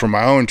for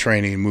my own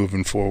training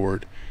moving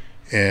forward.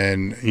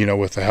 And, you know,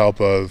 with the help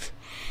of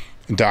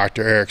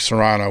Dr. Eric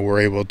Serrano,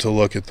 we're able to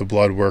look at the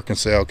blood work and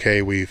say,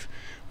 okay, we've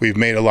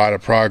made a lot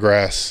of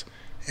progress,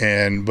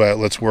 but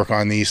let's work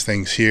on these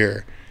things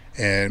here.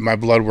 And my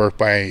blood work,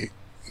 by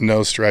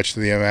no stretch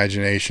of the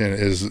imagination,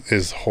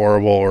 is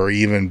horrible or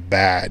even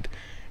bad.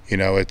 You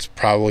know, it's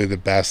probably the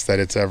best that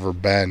it's ever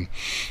been.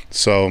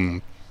 So,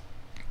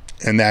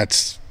 and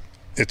it's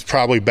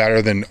probably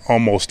better than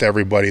almost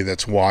everybody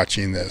that's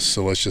watching this.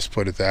 So let's just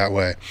put it that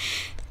way.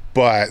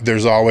 But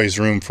there's always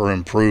room for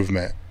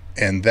improvement,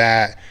 and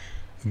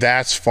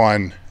that's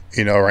fun.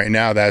 You know, right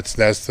now that's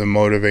the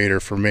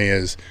motivator for me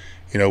is,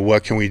 you know,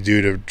 what can we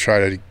do to try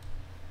to,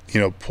 you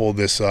know, pull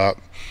this up?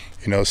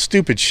 You know,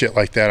 stupid shit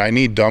like that. I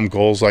need dumb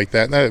goals like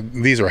that.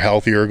 These are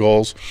healthier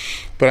goals,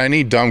 but I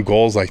need dumb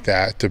goals like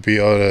that to be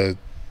able to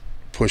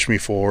push me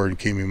forward and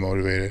keep me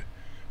motivated.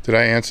 Did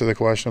I answer the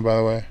question, by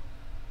the way?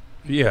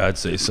 Yeah, I'd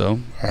say so.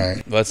 All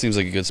right. Well, that seems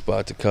like a good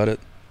spot to cut it.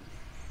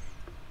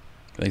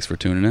 Thanks for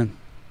tuning in.